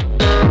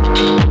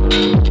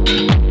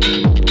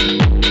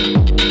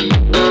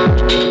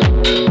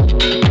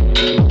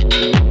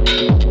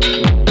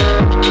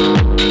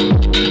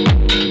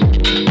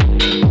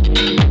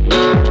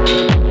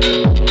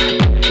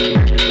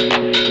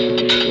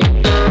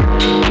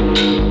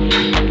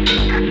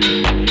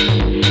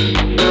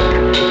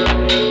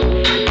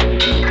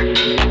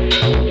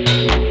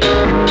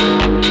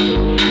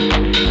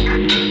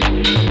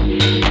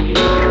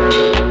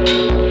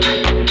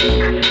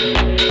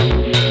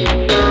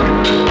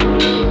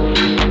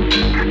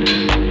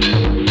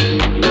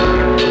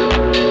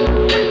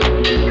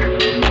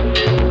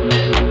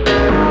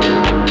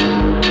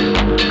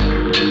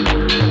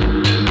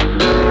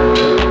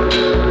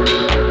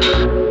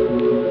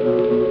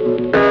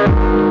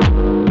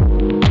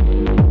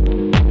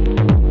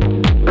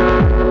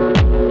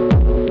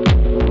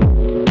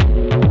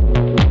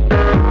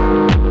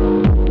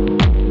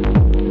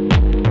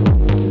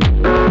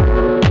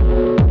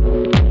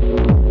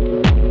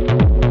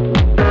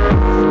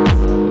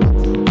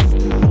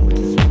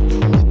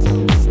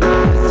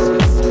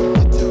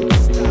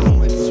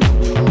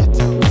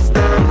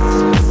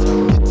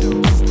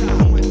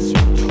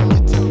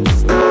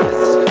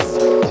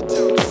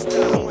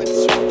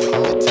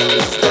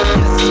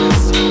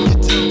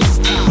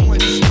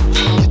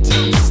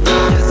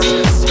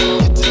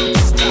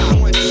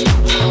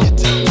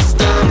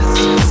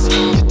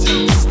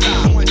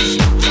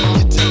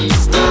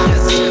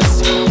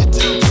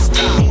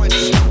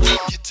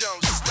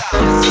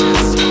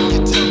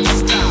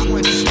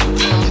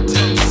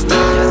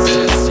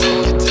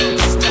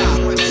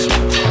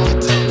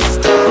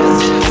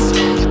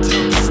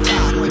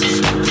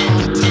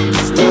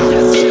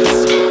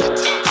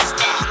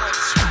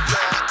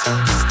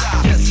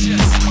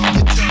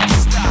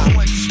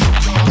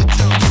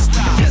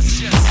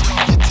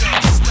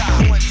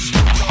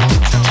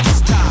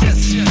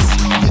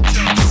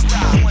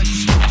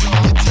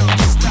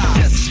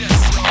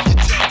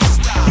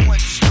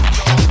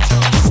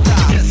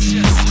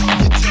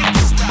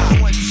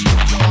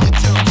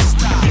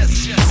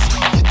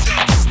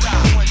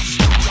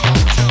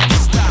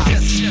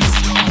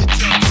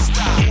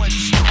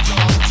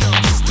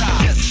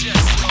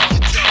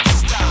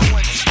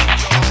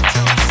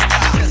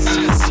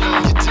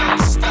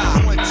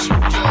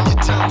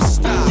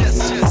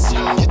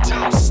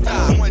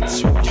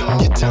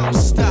 don't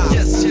stop.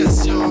 Yes,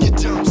 yes, y'all,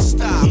 don't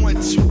stop. 1,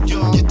 2,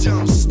 y'all,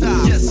 don't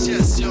stop. Yes,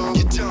 yes, y'all,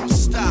 don't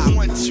stop.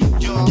 1, 2,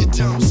 y'all,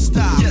 don't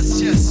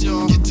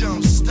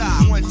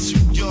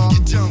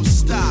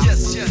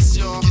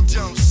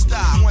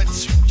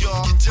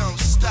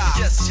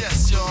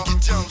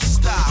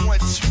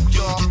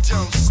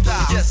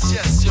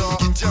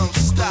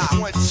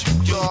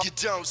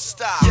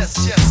stop.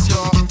 Yes, yes,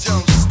 y'all,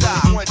 don't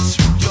stop. 1, 2,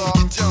 y'all,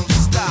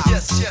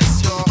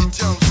 don't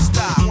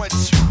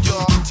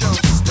stop.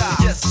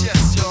 Yes,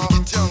 yes,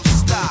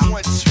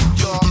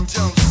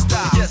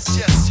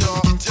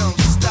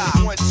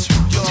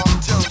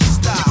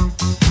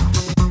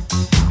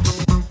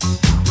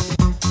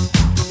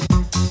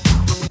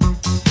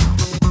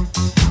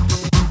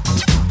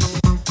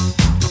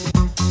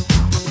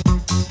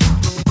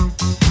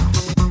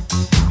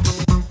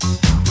 y'all,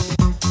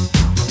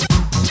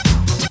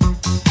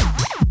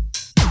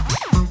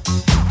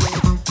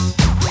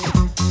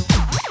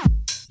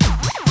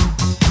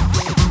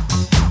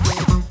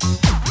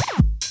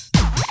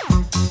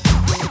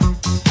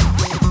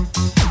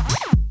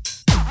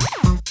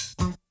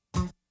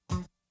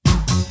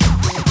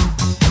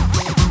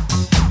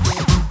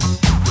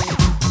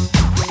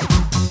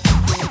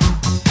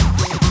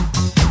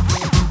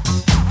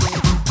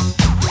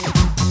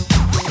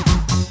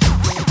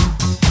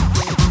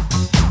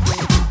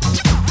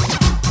 stop. 1, 2,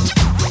 y'all,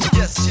 don't stop. Don't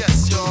stop. Yes,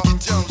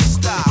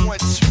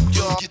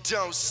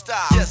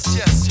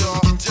 yes,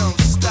 y'all, don't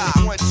stop.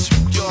 1,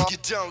 2, y'all,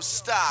 you don't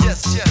stop.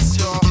 Yes, yes, y'all, don't stop. 1, 2, y'all, you don't stop. Yes,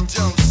 yes, y'all,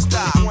 don't stop.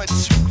 1,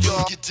 2, y'all, you don't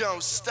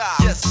stop.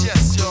 Yes, yes,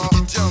 y'all, don't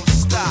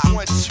stop. 1,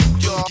 2,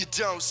 y'all,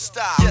 don't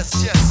stop. Yes,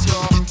 yes, y'all, don't stop. 1, 2, y'all, don't stop. Yes, yes,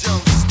 y'all,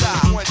 don't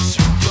stop. 1,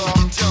 2, y'all,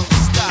 don't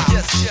stop.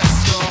 Yes, yes,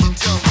 y'all,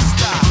 don't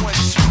stop. 1,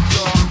 2, y'all,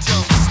 don't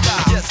stop.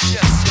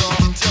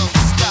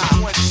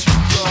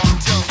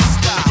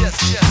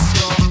 Yes, yes,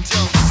 y'all,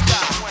 don't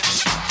stop. 1, 2, y'all, don't stop. Yes, yes, y'all, don't stop. 1, 2,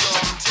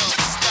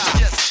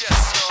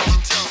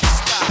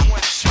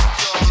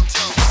 y'all, don't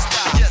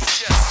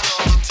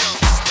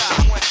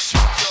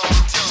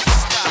stop.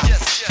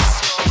 Yes, yes,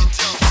 y'all,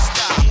 don't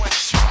stop. 1,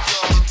 2,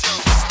 y'all,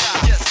 don't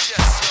stop. Yes,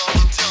 yes,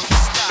 y'all, don't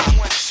stop.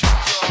 1, 2,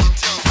 y'all,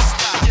 don't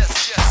stop. Yes,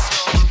 yes,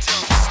 y'all,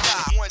 don't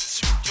stop. 1,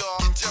 2, y'all,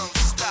 don't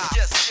stop.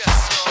 Yes, yes,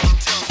 y'all,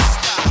 don't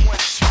stop.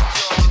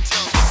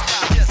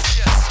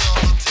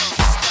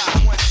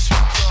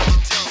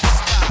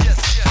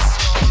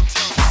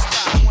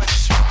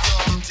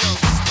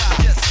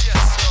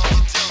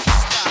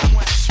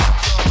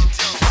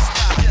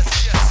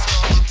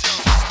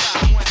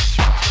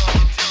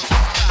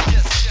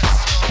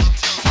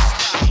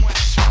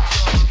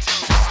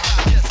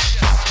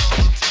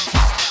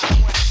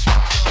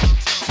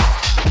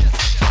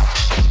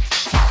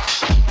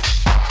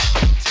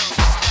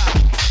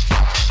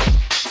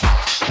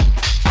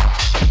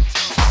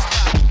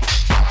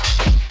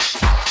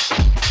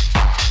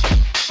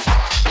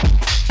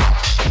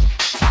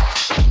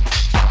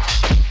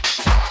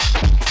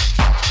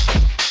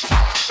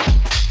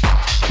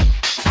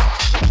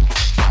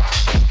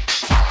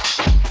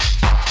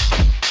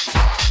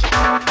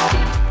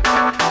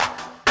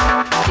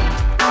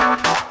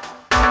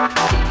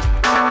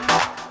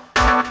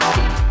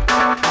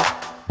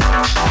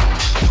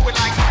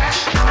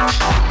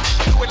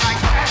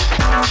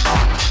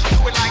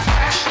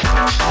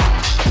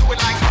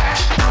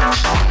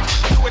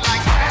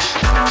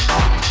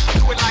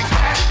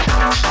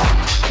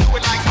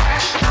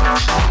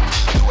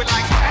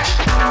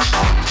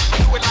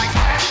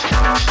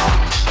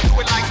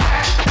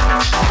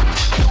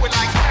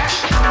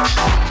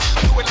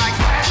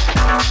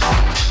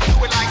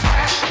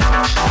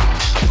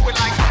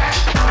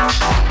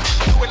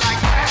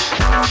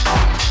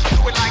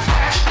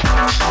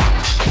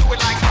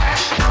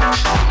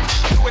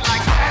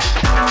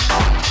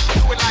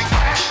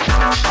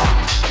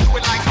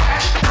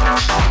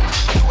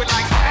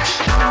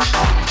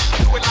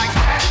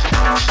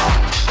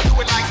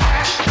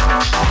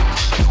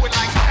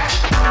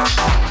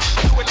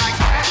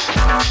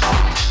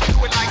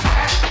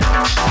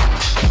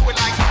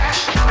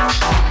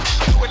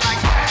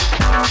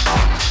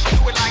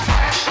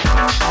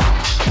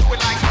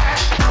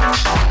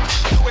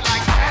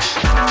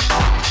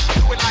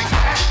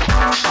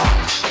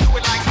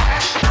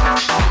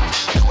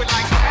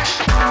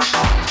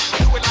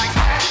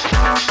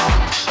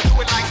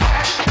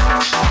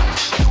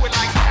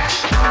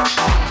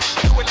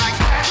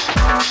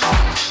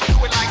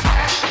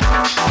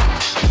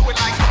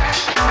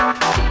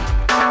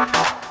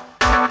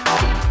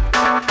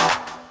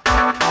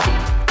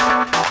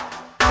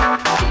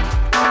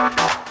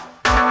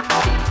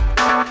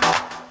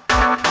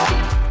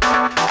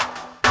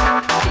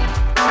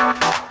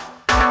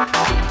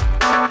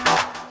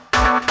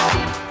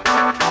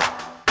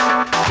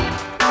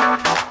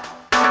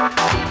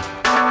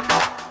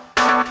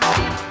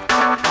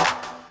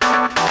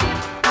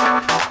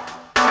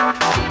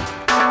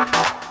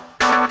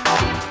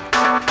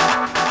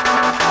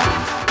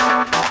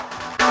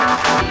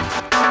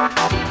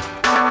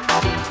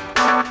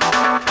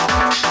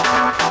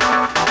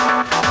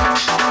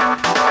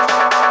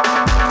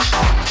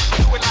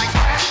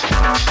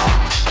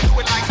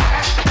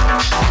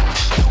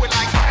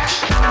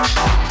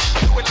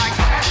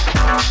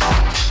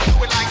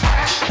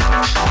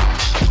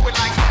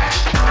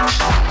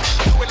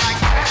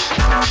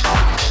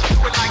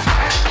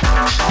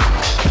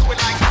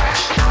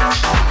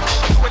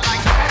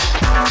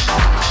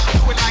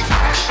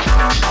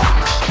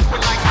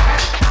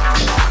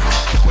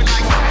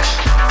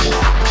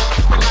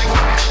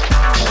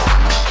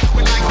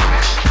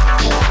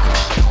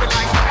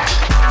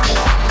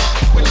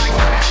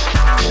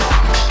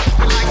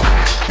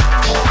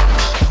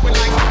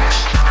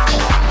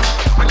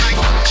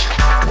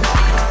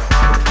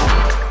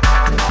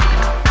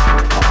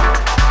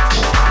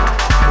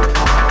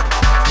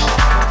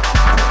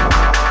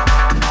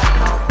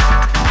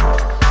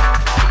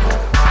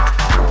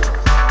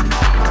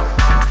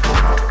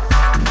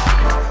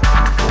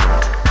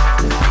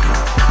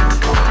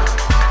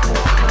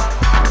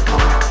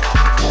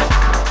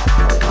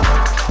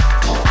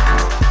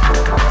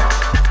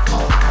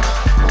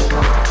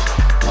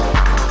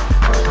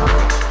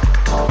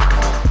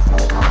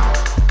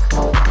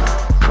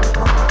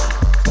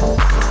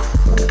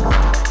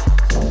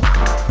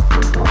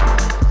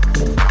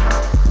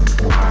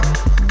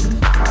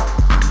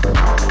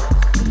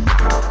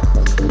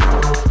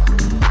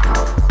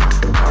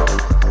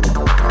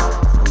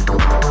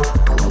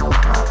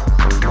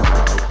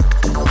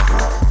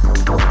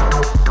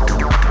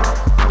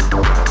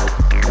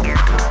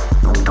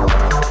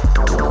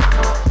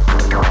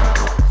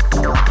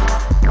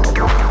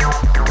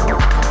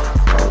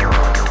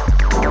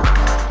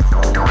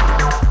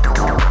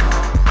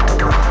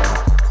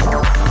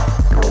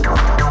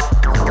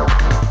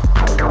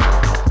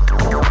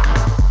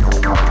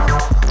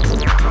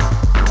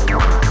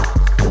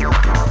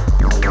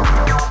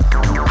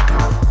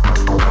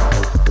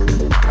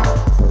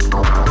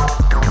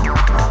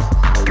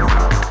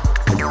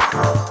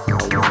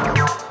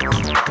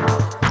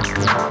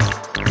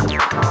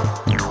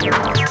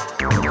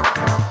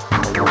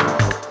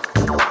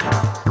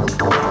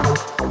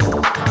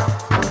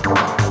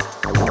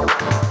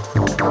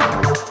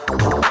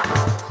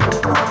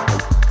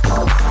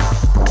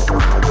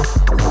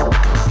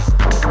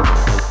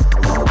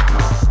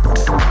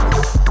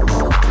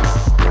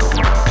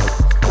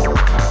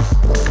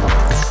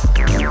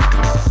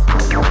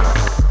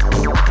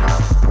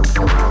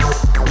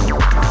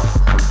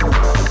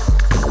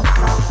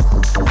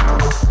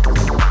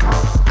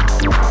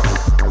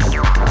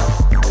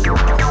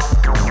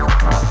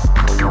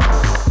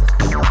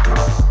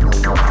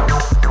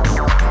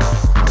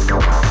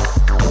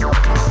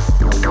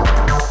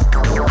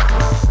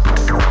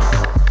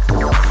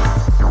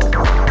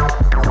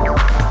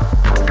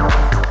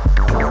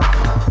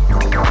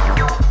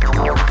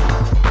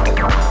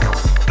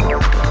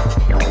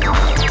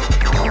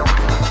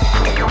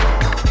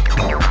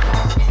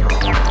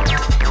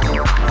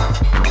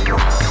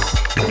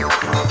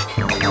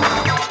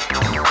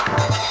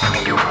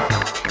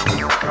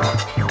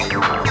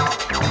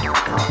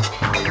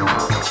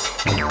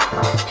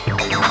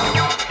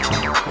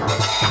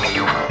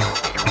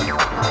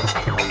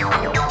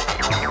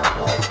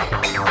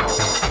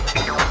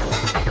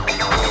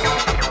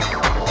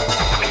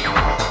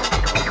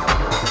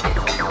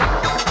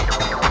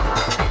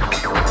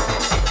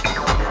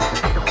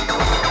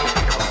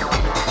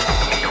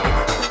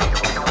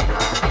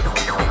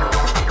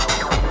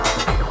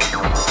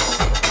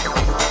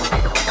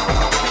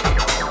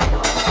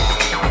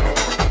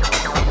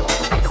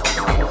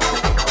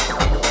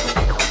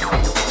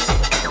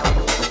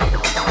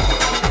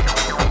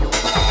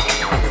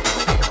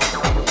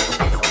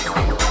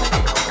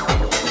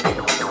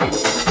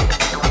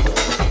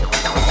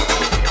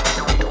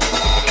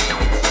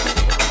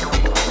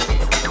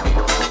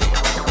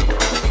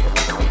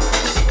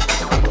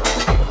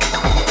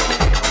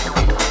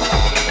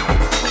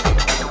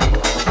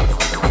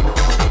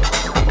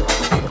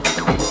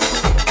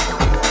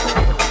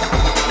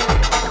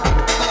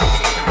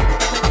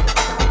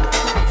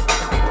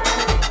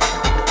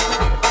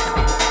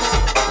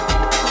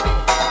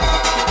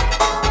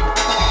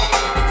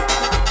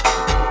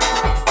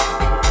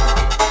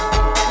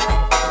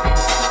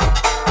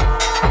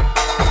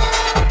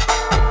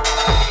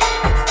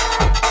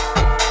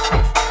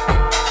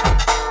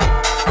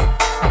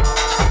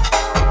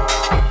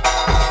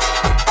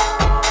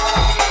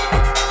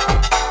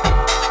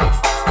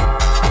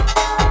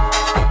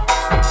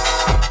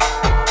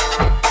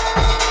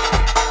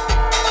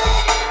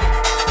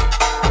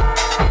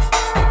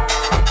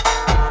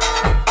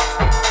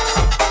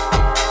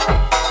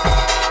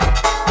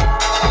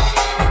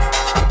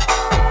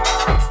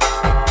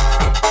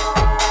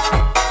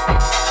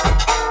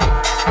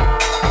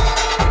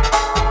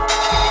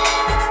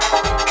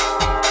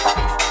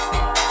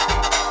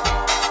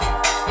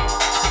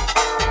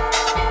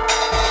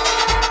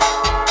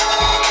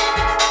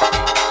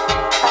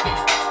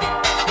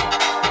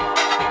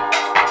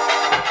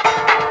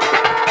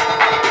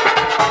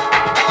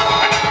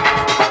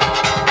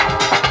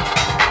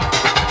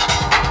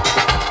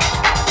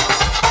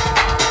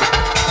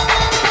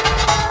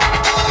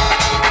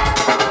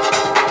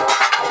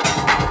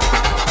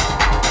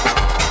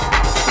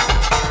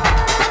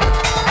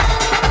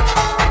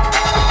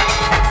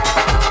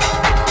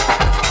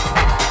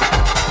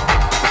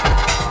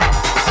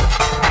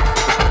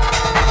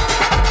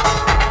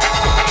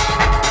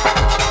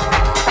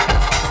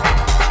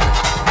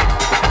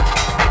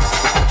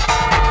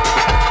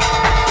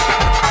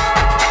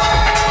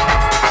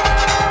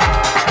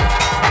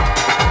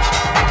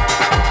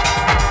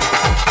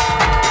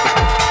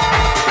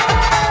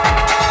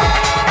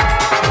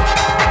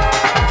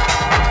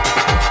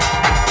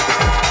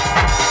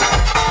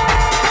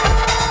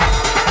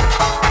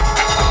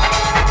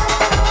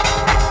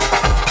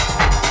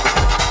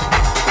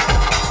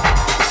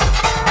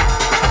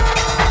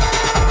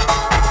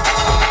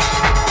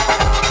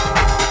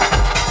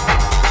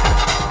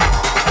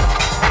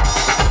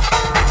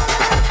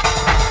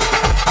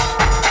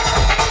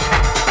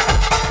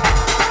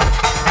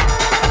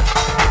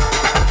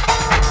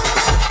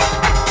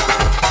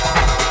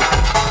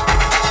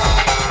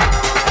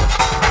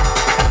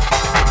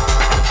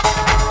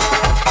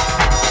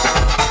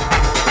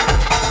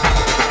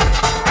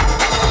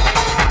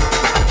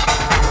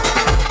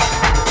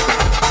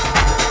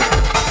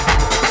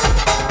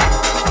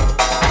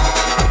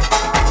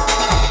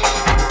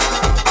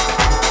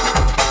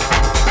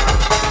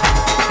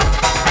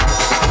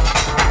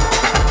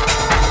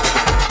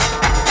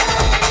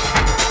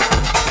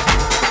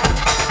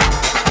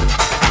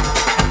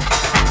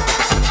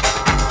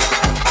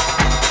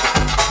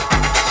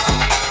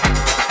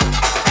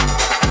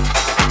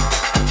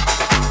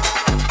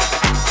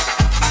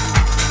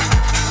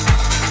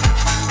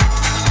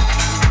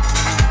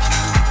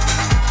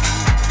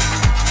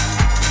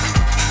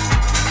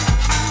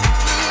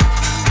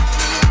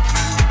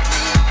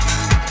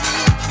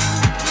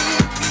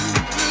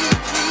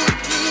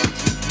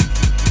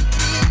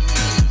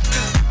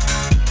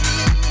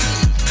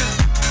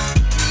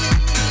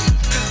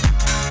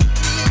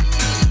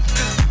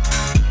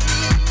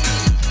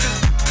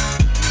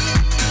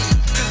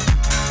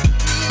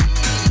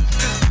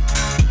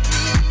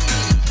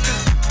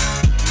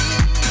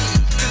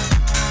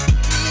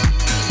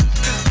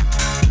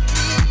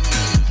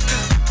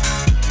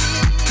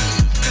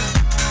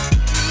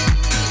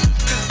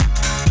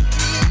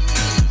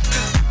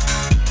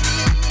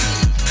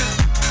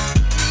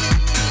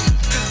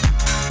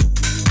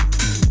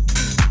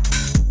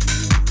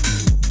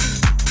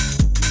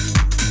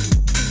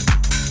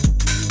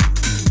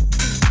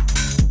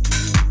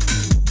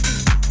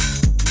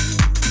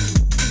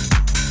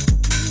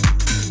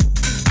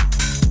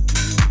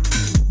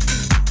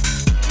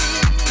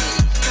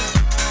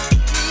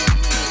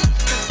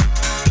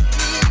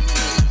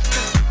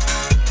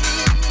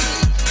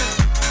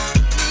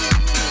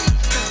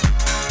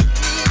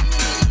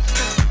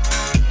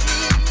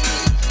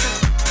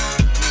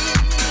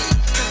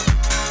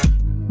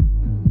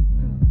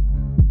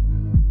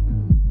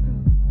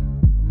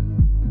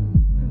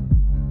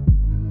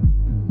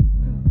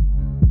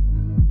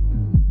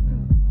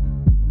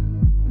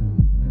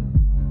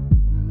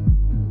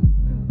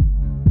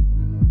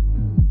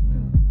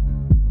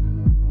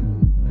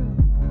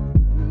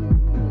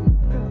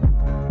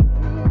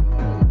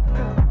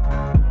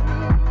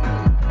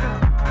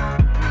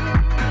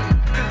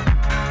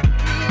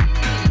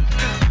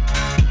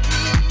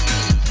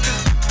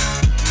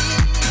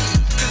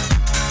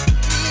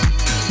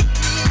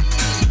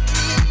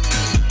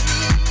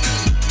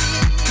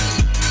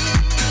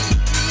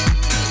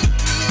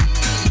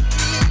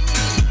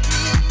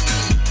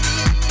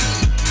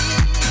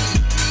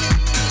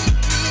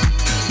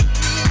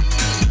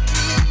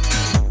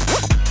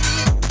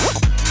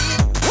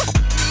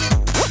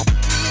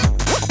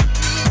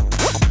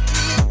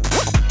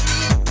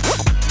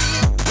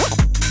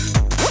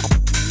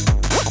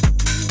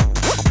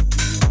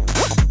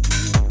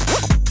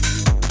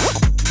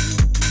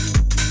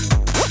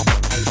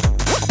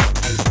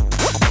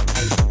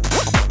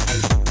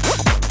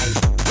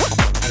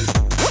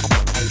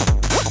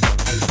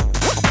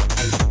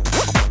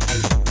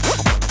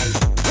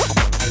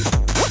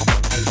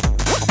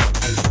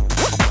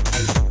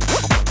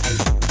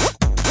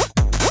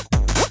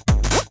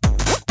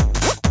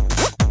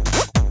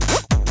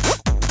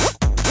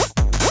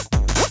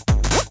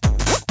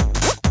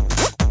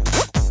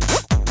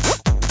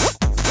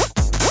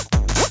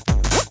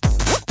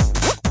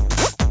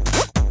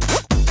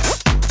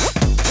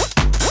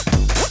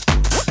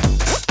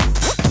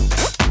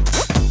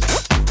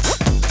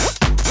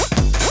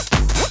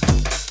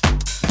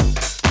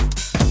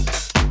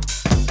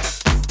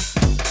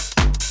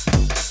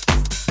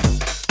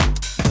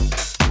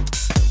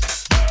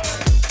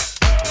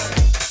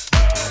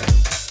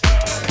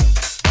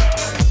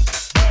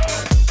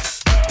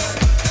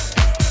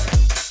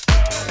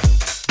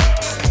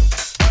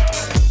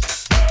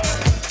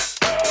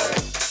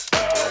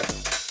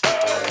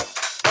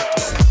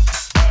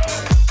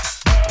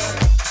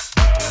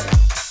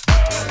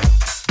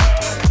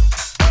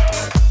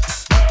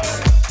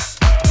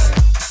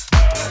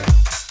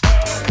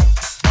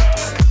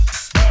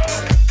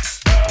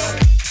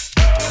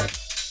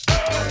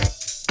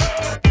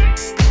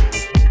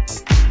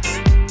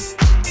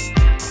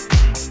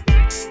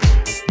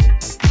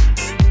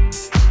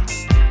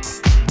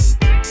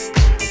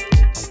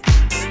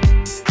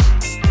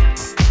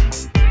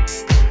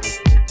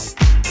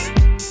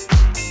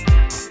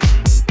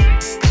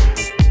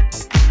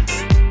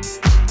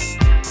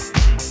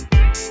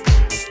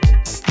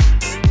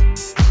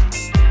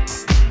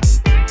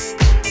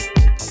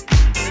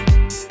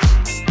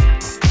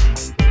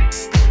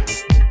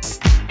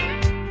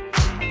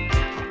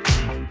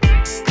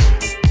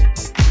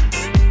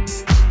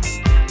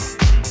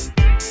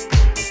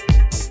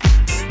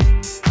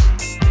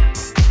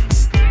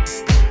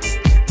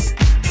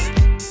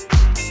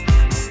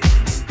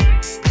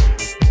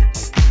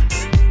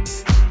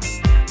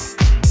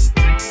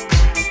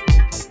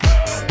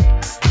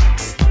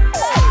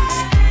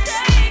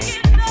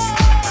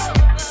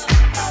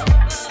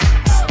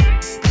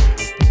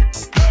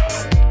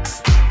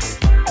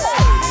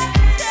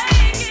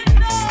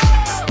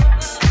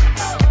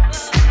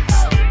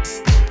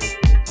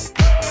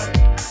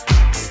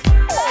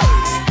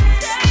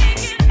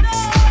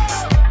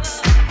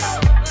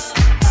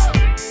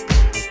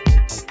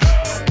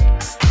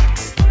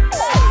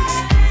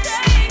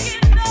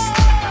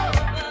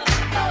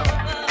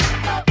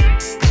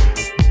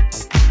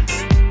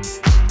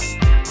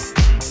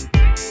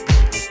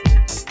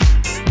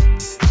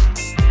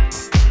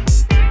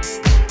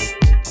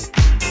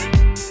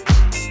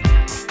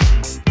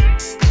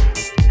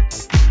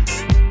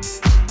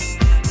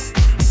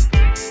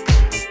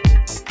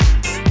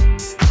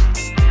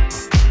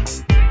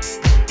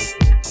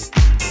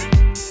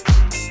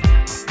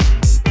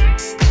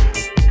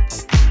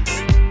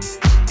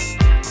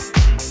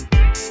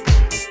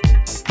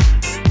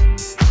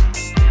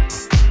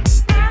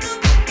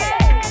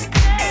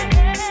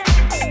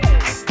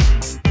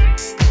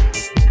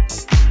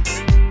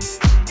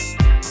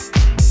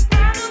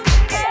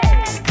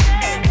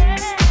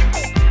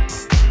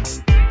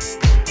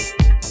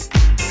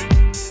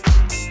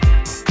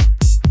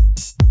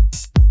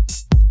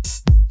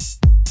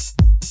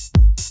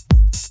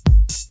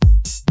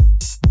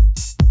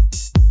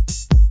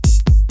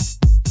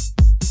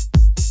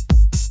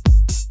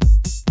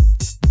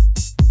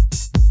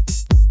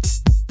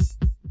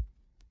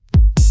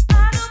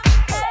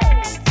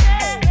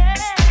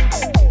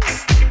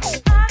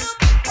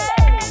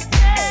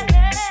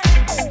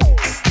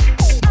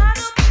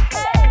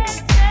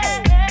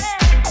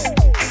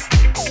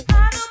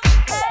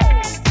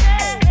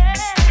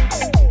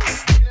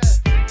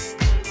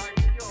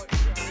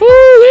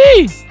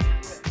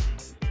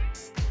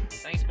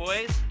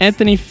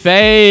 Anthony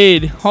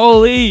Fade.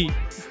 Holy.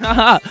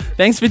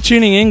 Thanks for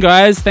tuning in,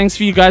 guys. Thanks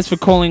for you guys for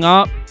calling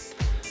up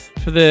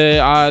for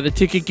the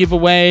ticket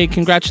giveaway.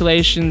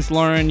 Congratulations,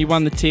 Lauren. You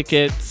won the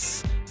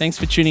tickets. Thanks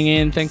for tuning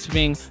in. Thanks for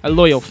being a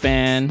loyal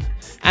fan.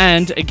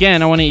 And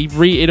again, I want to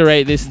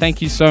reiterate this.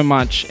 Thank you so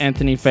much,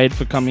 Anthony Fade,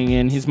 for coming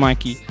in. Here's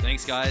Mikey.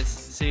 Thanks, guys.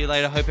 See you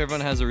later. Hope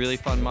everyone has a really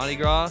fun Mardi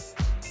Gras.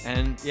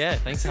 And yeah,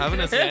 thanks for having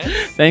us, man.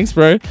 Thanks,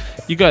 bro.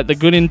 You got the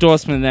good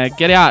endorsement there.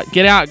 Get out,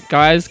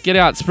 guys. Get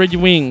out. Spread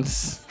your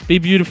wings. Be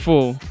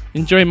beautiful.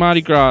 Enjoy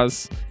Mardi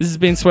Gras. This has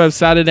been Swerve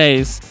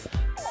Saturdays.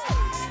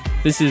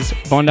 This is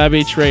Bondi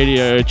Beach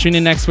Radio. Tune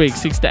in next week,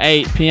 6 to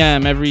 8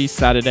 p.m. every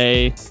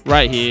Saturday,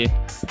 right here.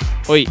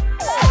 Oi.